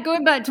 Going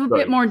back to a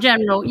bit more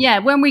general. Yeah,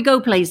 when we go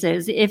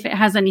places, if it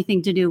has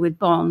anything to do with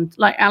Bond,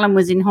 like Alan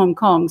was in Hong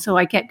Kong, so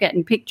I kept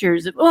getting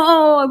pictures of,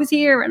 I was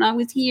here and I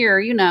was here,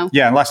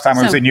 Yeah, and last time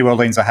I was in New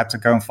Orleans, I had to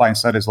go and find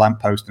Soda's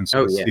lamppost and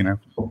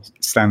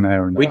stand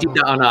there. We did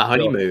that on our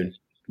honeymoon.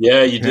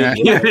 Yeah, you did.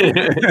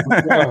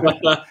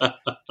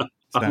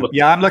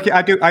 I'm lucky.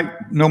 I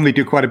normally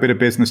do quite a bit of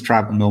business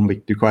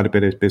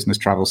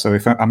travel. So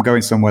if I'm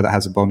going somewhere that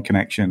has a Bond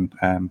connection,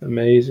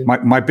 amazing.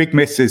 My big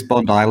miss is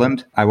Bond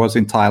Island. I was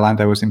in Thailand.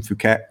 I was in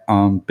Phuket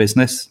on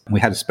business. We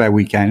had a spare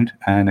weekend,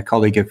 and a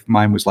colleague of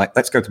mine was like,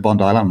 "Let's go to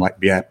Bond Island." I'm like,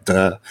 "Yeah,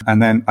 duh."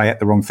 And then I ate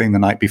the wrong thing the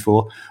night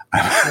before,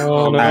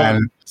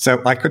 and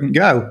so I couldn't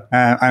go.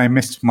 And I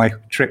missed my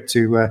trip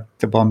to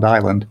Bond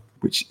Island,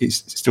 which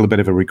is still a bit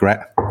of a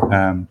regret.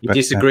 You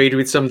disagreed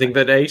with something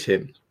that ate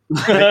him.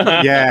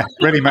 Yeah,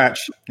 pretty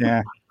much.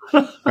 Yeah,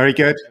 very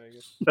good.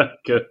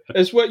 Good.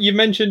 As what you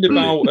mentioned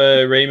about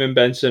Raymond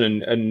Benson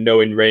and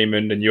knowing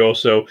Raymond, and you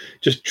also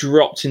just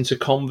dropped into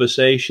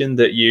conversation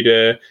that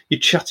you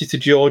chatted to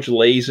George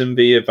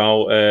Lazenby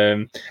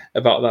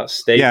about that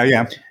state.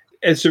 Yeah.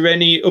 Is there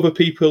any other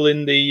people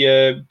in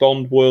the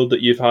Bond world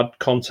that you've had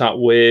contact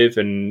with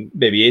and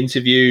maybe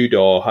interviewed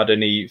or had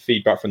any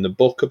feedback from the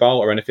book about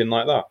or anything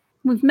like that?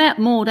 We've met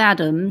Maud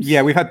Adams.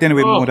 Yeah, we've had dinner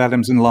with Maud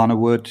Adams and Lana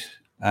Wood.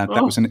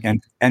 That was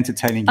an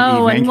entertaining evening.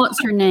 Oh, and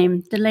what's her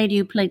name? The lady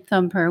who played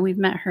Thumper. We've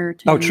met her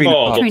too. Oh, Trina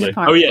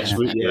Parker. Oh, yes.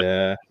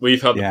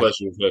 We've had the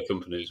pleasure of her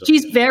company. So.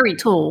 She's very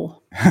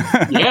tall.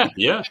 Yeah.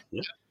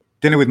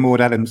 Dinner with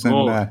Maud Adams and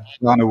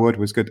Lana Wood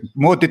was good.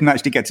 Maud didn't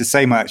actually get to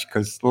say much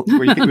because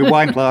we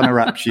wind Lana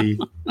up. She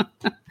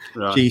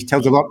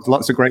tells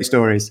lots of great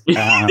stories.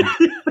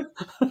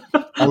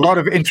 A lot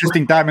of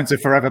interesting diamonds are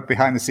forever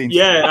behind the scenes.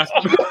 Yeah.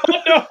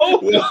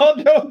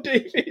 No,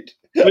 David.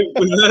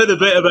 We've heard a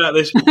bit about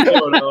this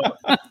before.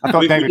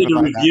 We did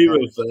a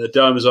review of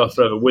Diamonds Are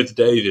Forever with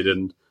David,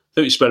 and I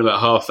think we spent about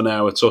half an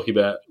hour talking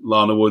about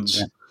Lana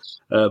Wood's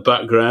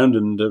background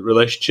and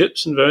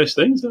relationships and various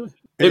things.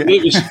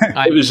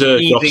 It was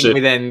a gossip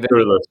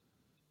thriller.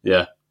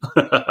 Yeah.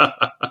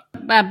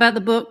 About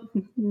the book?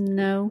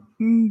 No.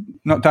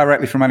 Not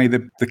directly from any of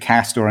the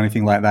cast or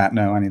anything like that.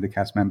 No, any of the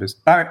cast members.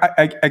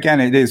 Again,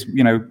 it is,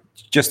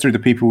 just through the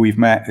people we've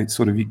met, it's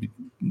sort of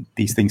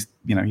these things,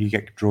 you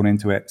get drawn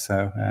into it.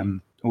 So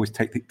always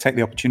take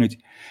the opportunity.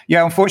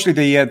 Yeah,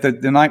 unfortunately,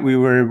 the night we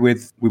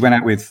went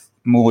out with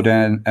Maud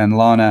and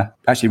Lana.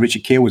 Actually,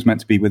 Richard Keel was meant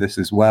to be with us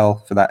as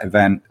well for that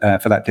event,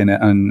 for that dinner.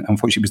 And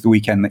unfortunately, it was the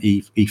weekend that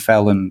he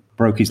fell and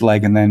broke his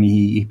leg, and then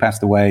he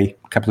passed away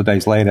a couple of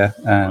days later.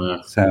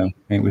 So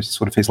it was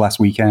sort of his last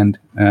weekend,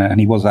 and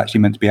he was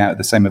actually meant to be out at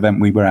the same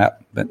event we were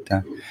at. But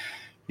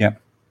yeah,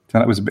 so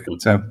that was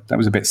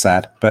a bit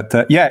sad. But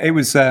it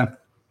was a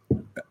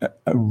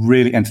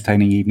really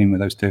entertaining evening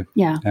with those two.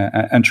 Yeah,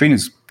 and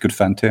Trina's good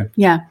fun too.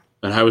 Yeah.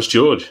 And how was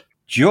George?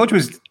 George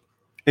was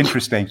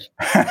interesting.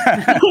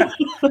 It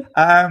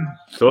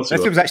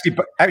was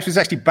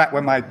actually back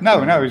when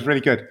it was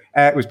really good.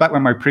 It was back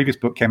when my previous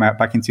book came out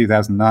back in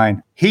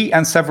 2009. He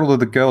and several of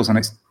the girls, and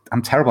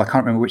I'm terrible, I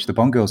can't remember which of the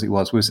Bond girls it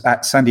was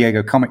at San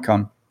Diego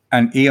Comic-Con,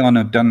 and Eon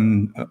had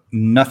done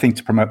nothing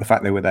to promote the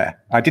fact they were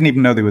there. I didn't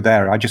even know they were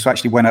there. I just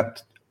actually went up.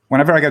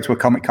 Whenever I go to a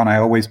Comic-Con, I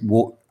always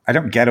walk. I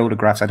don't get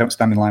autographs. I don't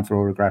stand in line for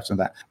autographs and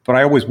that. But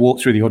I always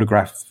walk through the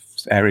autograph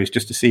areas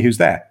just to see who's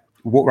there.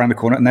 Walk around the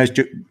corner, and there's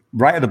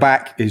right at the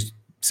back is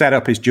set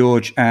up is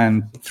George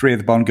and three of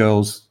the Bond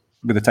girls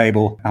with a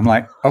table. I'm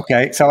like,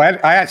 okay. So I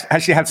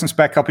actually had some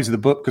spare copies of the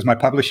book because my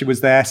publisher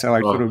was there. So I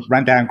sort of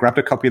ran down, grabbed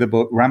a copy of the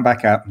book, ran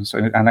back out,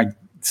 and I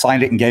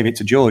signed it and gave it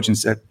to George and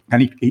said,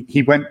 and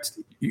he went,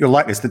 "You'll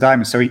like this, the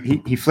diamond." So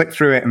he flicked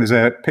through it, and there's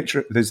a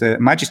picture, there's a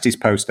Majesty's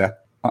poster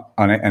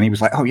on it, and he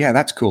was like, "Oh yeah,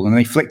 that's cool." And then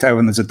he flicked over,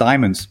 and there's a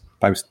Diamonds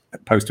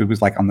poster was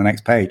like on the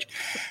next page,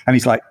 and he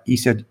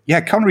said,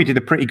 "Yeah, Connery did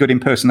a pretty good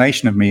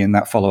impersonation of me in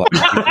that follow-up."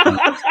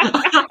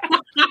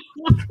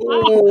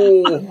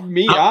 Oh,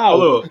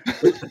 meow.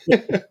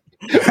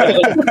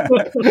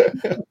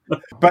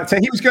 But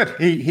he was good.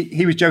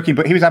 He was joking,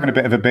 but he was having a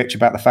bit of a bitch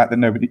about the fact that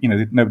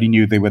nobody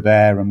knew they were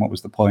there, and what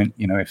was the point,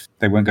 if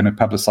they weren't going to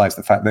publicize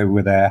the fact they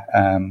were there.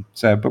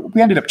 But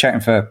we ended up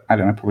chatting for, I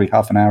don't know, probably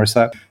half an hour or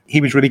so.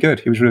 He was really good.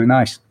 He was really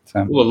nice.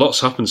 So. Well, a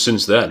lot's happened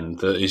since then.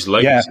 His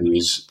legacy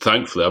is,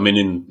 thankfully, I mean,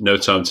 in No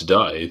Time to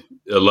Die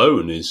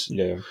alone is.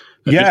 Yeah.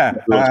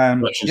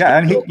 And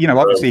he,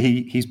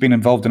 obviously he's been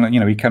involved in,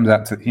 he comes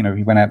out to, he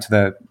went out to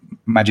the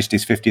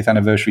Majesty's 50th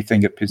anniversary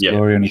thing at Piz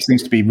Gloria, and he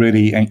seems to be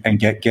really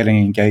getting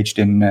engaged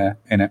in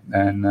it.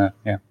 And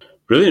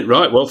Brilliant.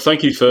 Right. Well,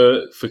 thank you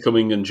for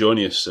coming and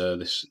joining us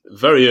this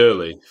very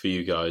early for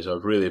you guys. I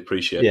really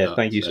appreciate that. Yeah,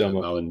 thank you so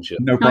much. Alan,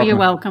 no problem. You're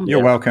welcome.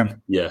 You're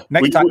welcome. Yeah.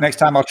 Next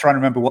time I'll try and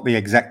remember what the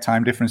exact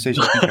time difference is.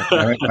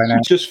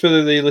 Just for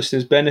the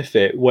listeners'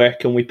 benefit, where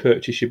can we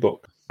purchase your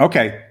book?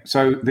 Okay,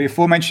 so the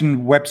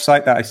aforementioned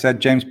website that I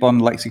said,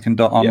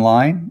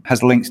 jamesbondlexicon.online,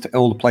 has links to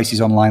all the places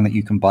online that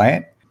you can buy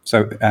it.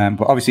 So,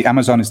 but obviously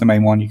Amazon is the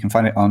main one. You can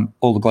find it on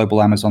all the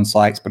global Amazon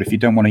sites. But if you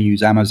don't want to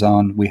use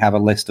Amazon, we have a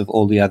list of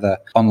all the other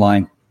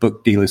online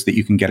book dealers that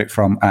you can get it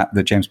from at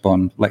the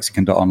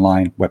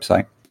jamesbondlexicon.online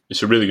website.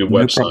 It's a really good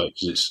website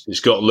because it's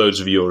got loads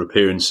of your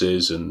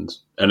appearances and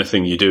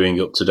anything you're doing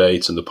up to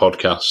date and the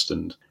podcast.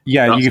 And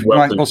yeah, you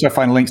can also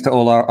find links to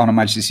all our On Her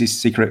Majesty's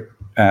Secret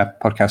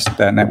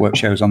podcast network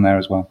shows on there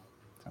as well.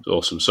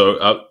 Awesome. So,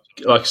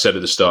 like I said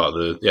at the start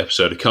of the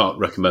episode, I can't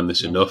recommend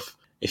this enough.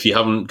 If you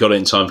haven't got it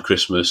in time for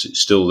Christmas, it's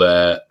still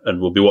there,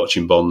 and we'll be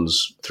watching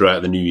Bonds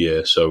throughout the new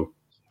year. So,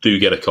 do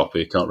get a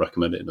copy. I can't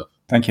recommend it enough.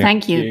 Thank you.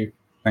 Thank you.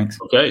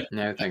 Thanks. Okay.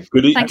 No, thanks.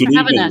 Thanks for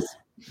having us.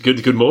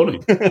 Good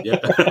morning. Yeah.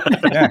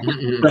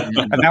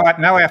 And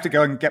now I have to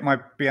go and get my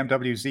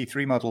BMW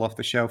Z3 model off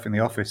the shelf in the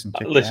office and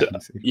check listen, it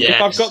out.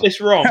 If I've got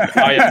this wrong,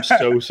 I am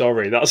so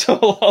sorry. That's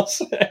all I'll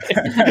say.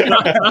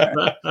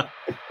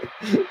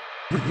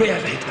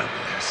 Really the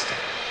best.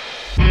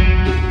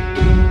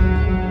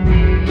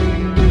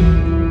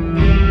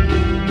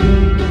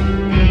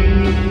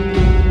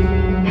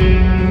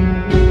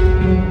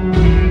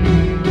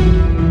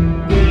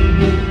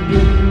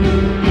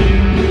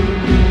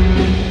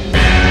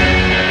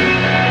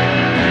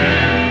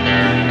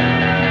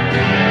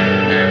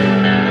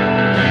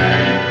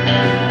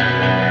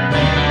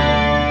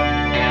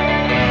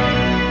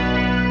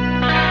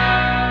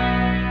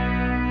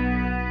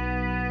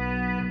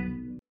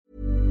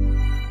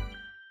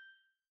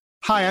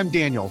 Hi, I'm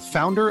Daniel,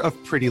 founder of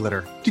Pretty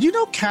Litter. Did you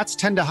know cats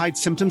tend to hide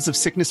symptoms of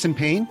sickness and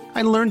pain?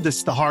 I learned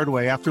this the hard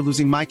way after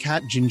losing my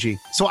cat, Gingy.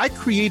 So I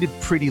created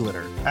Pretty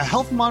Litter, a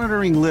health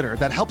monitoring litter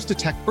that helps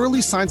detect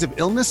early signs of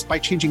illness by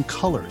changing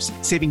colors,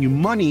 saving you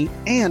money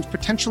and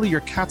potentially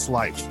your cat's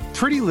life.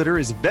 Pretty Litter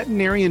is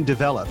veterinarian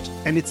developed,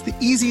 and it's the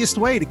easiest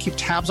way to keep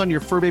tabs on your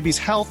fur baby's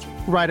health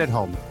right at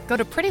home. Go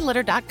to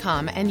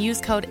prettylitter.com and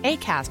use code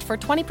ACAST for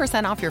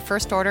 20% off your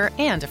first order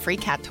and a free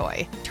cat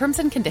toy. Terms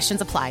and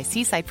conditions apply.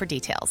 See site for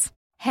details.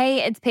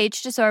 Hey, it's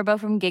Paige DeSorbo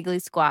from Giggly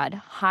Squad.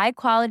 High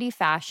quality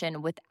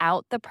fashion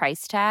without the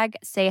price tag.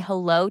 Say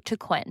hello to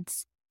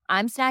Quince.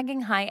 I'm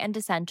snagging high-end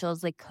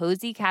essentials like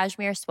cozy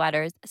cashmere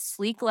sweaters,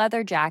 sleek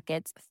leather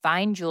jackets,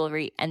 fine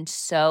jewelry, and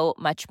so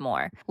much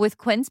more. With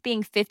Quince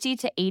being 50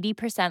 to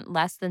 80%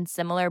 less than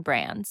similar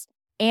brands.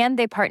 And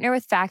they partner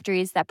with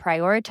factories that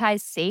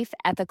prioritize safe,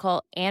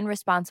 ethical, and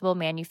responsible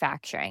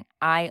manufacturing.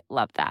 I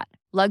love that.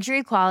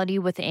 Luxury quality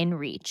within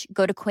reach.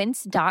 Go to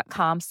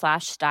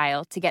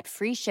quince.com/style to get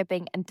free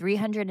shipping and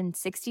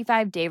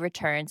 365-day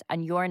returns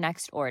on your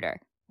next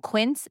order.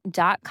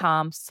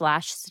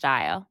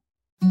 Quince.com/style.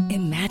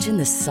 Imagine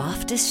the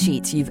softest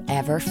sheets you've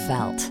ever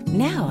felt.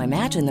 Now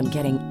imagine them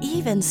getting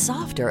even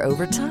softer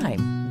over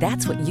time.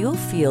 That's what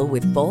you'll feel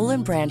with Boll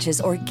 & Branch's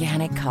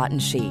organic cotton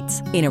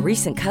sheets. In a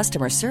recent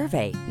customer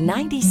survey,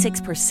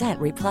 96%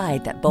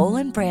 replied that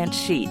Boll & Branch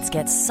sheets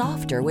get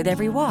softer with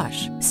every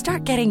wash.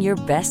 Start getting your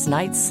best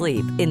night's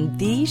sleep in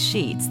these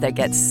sheets that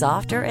get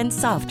softer and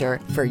softer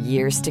for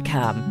years to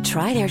come.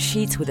 Try their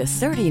sheets with a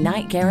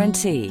 30-night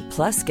guarantee.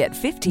 Plus, get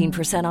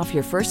 15% off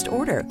your first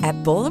order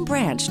at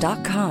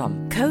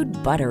bollandbranch.com. Code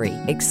BUTTERY.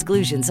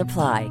 Exclusions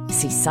apply.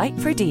 See site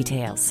for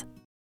details.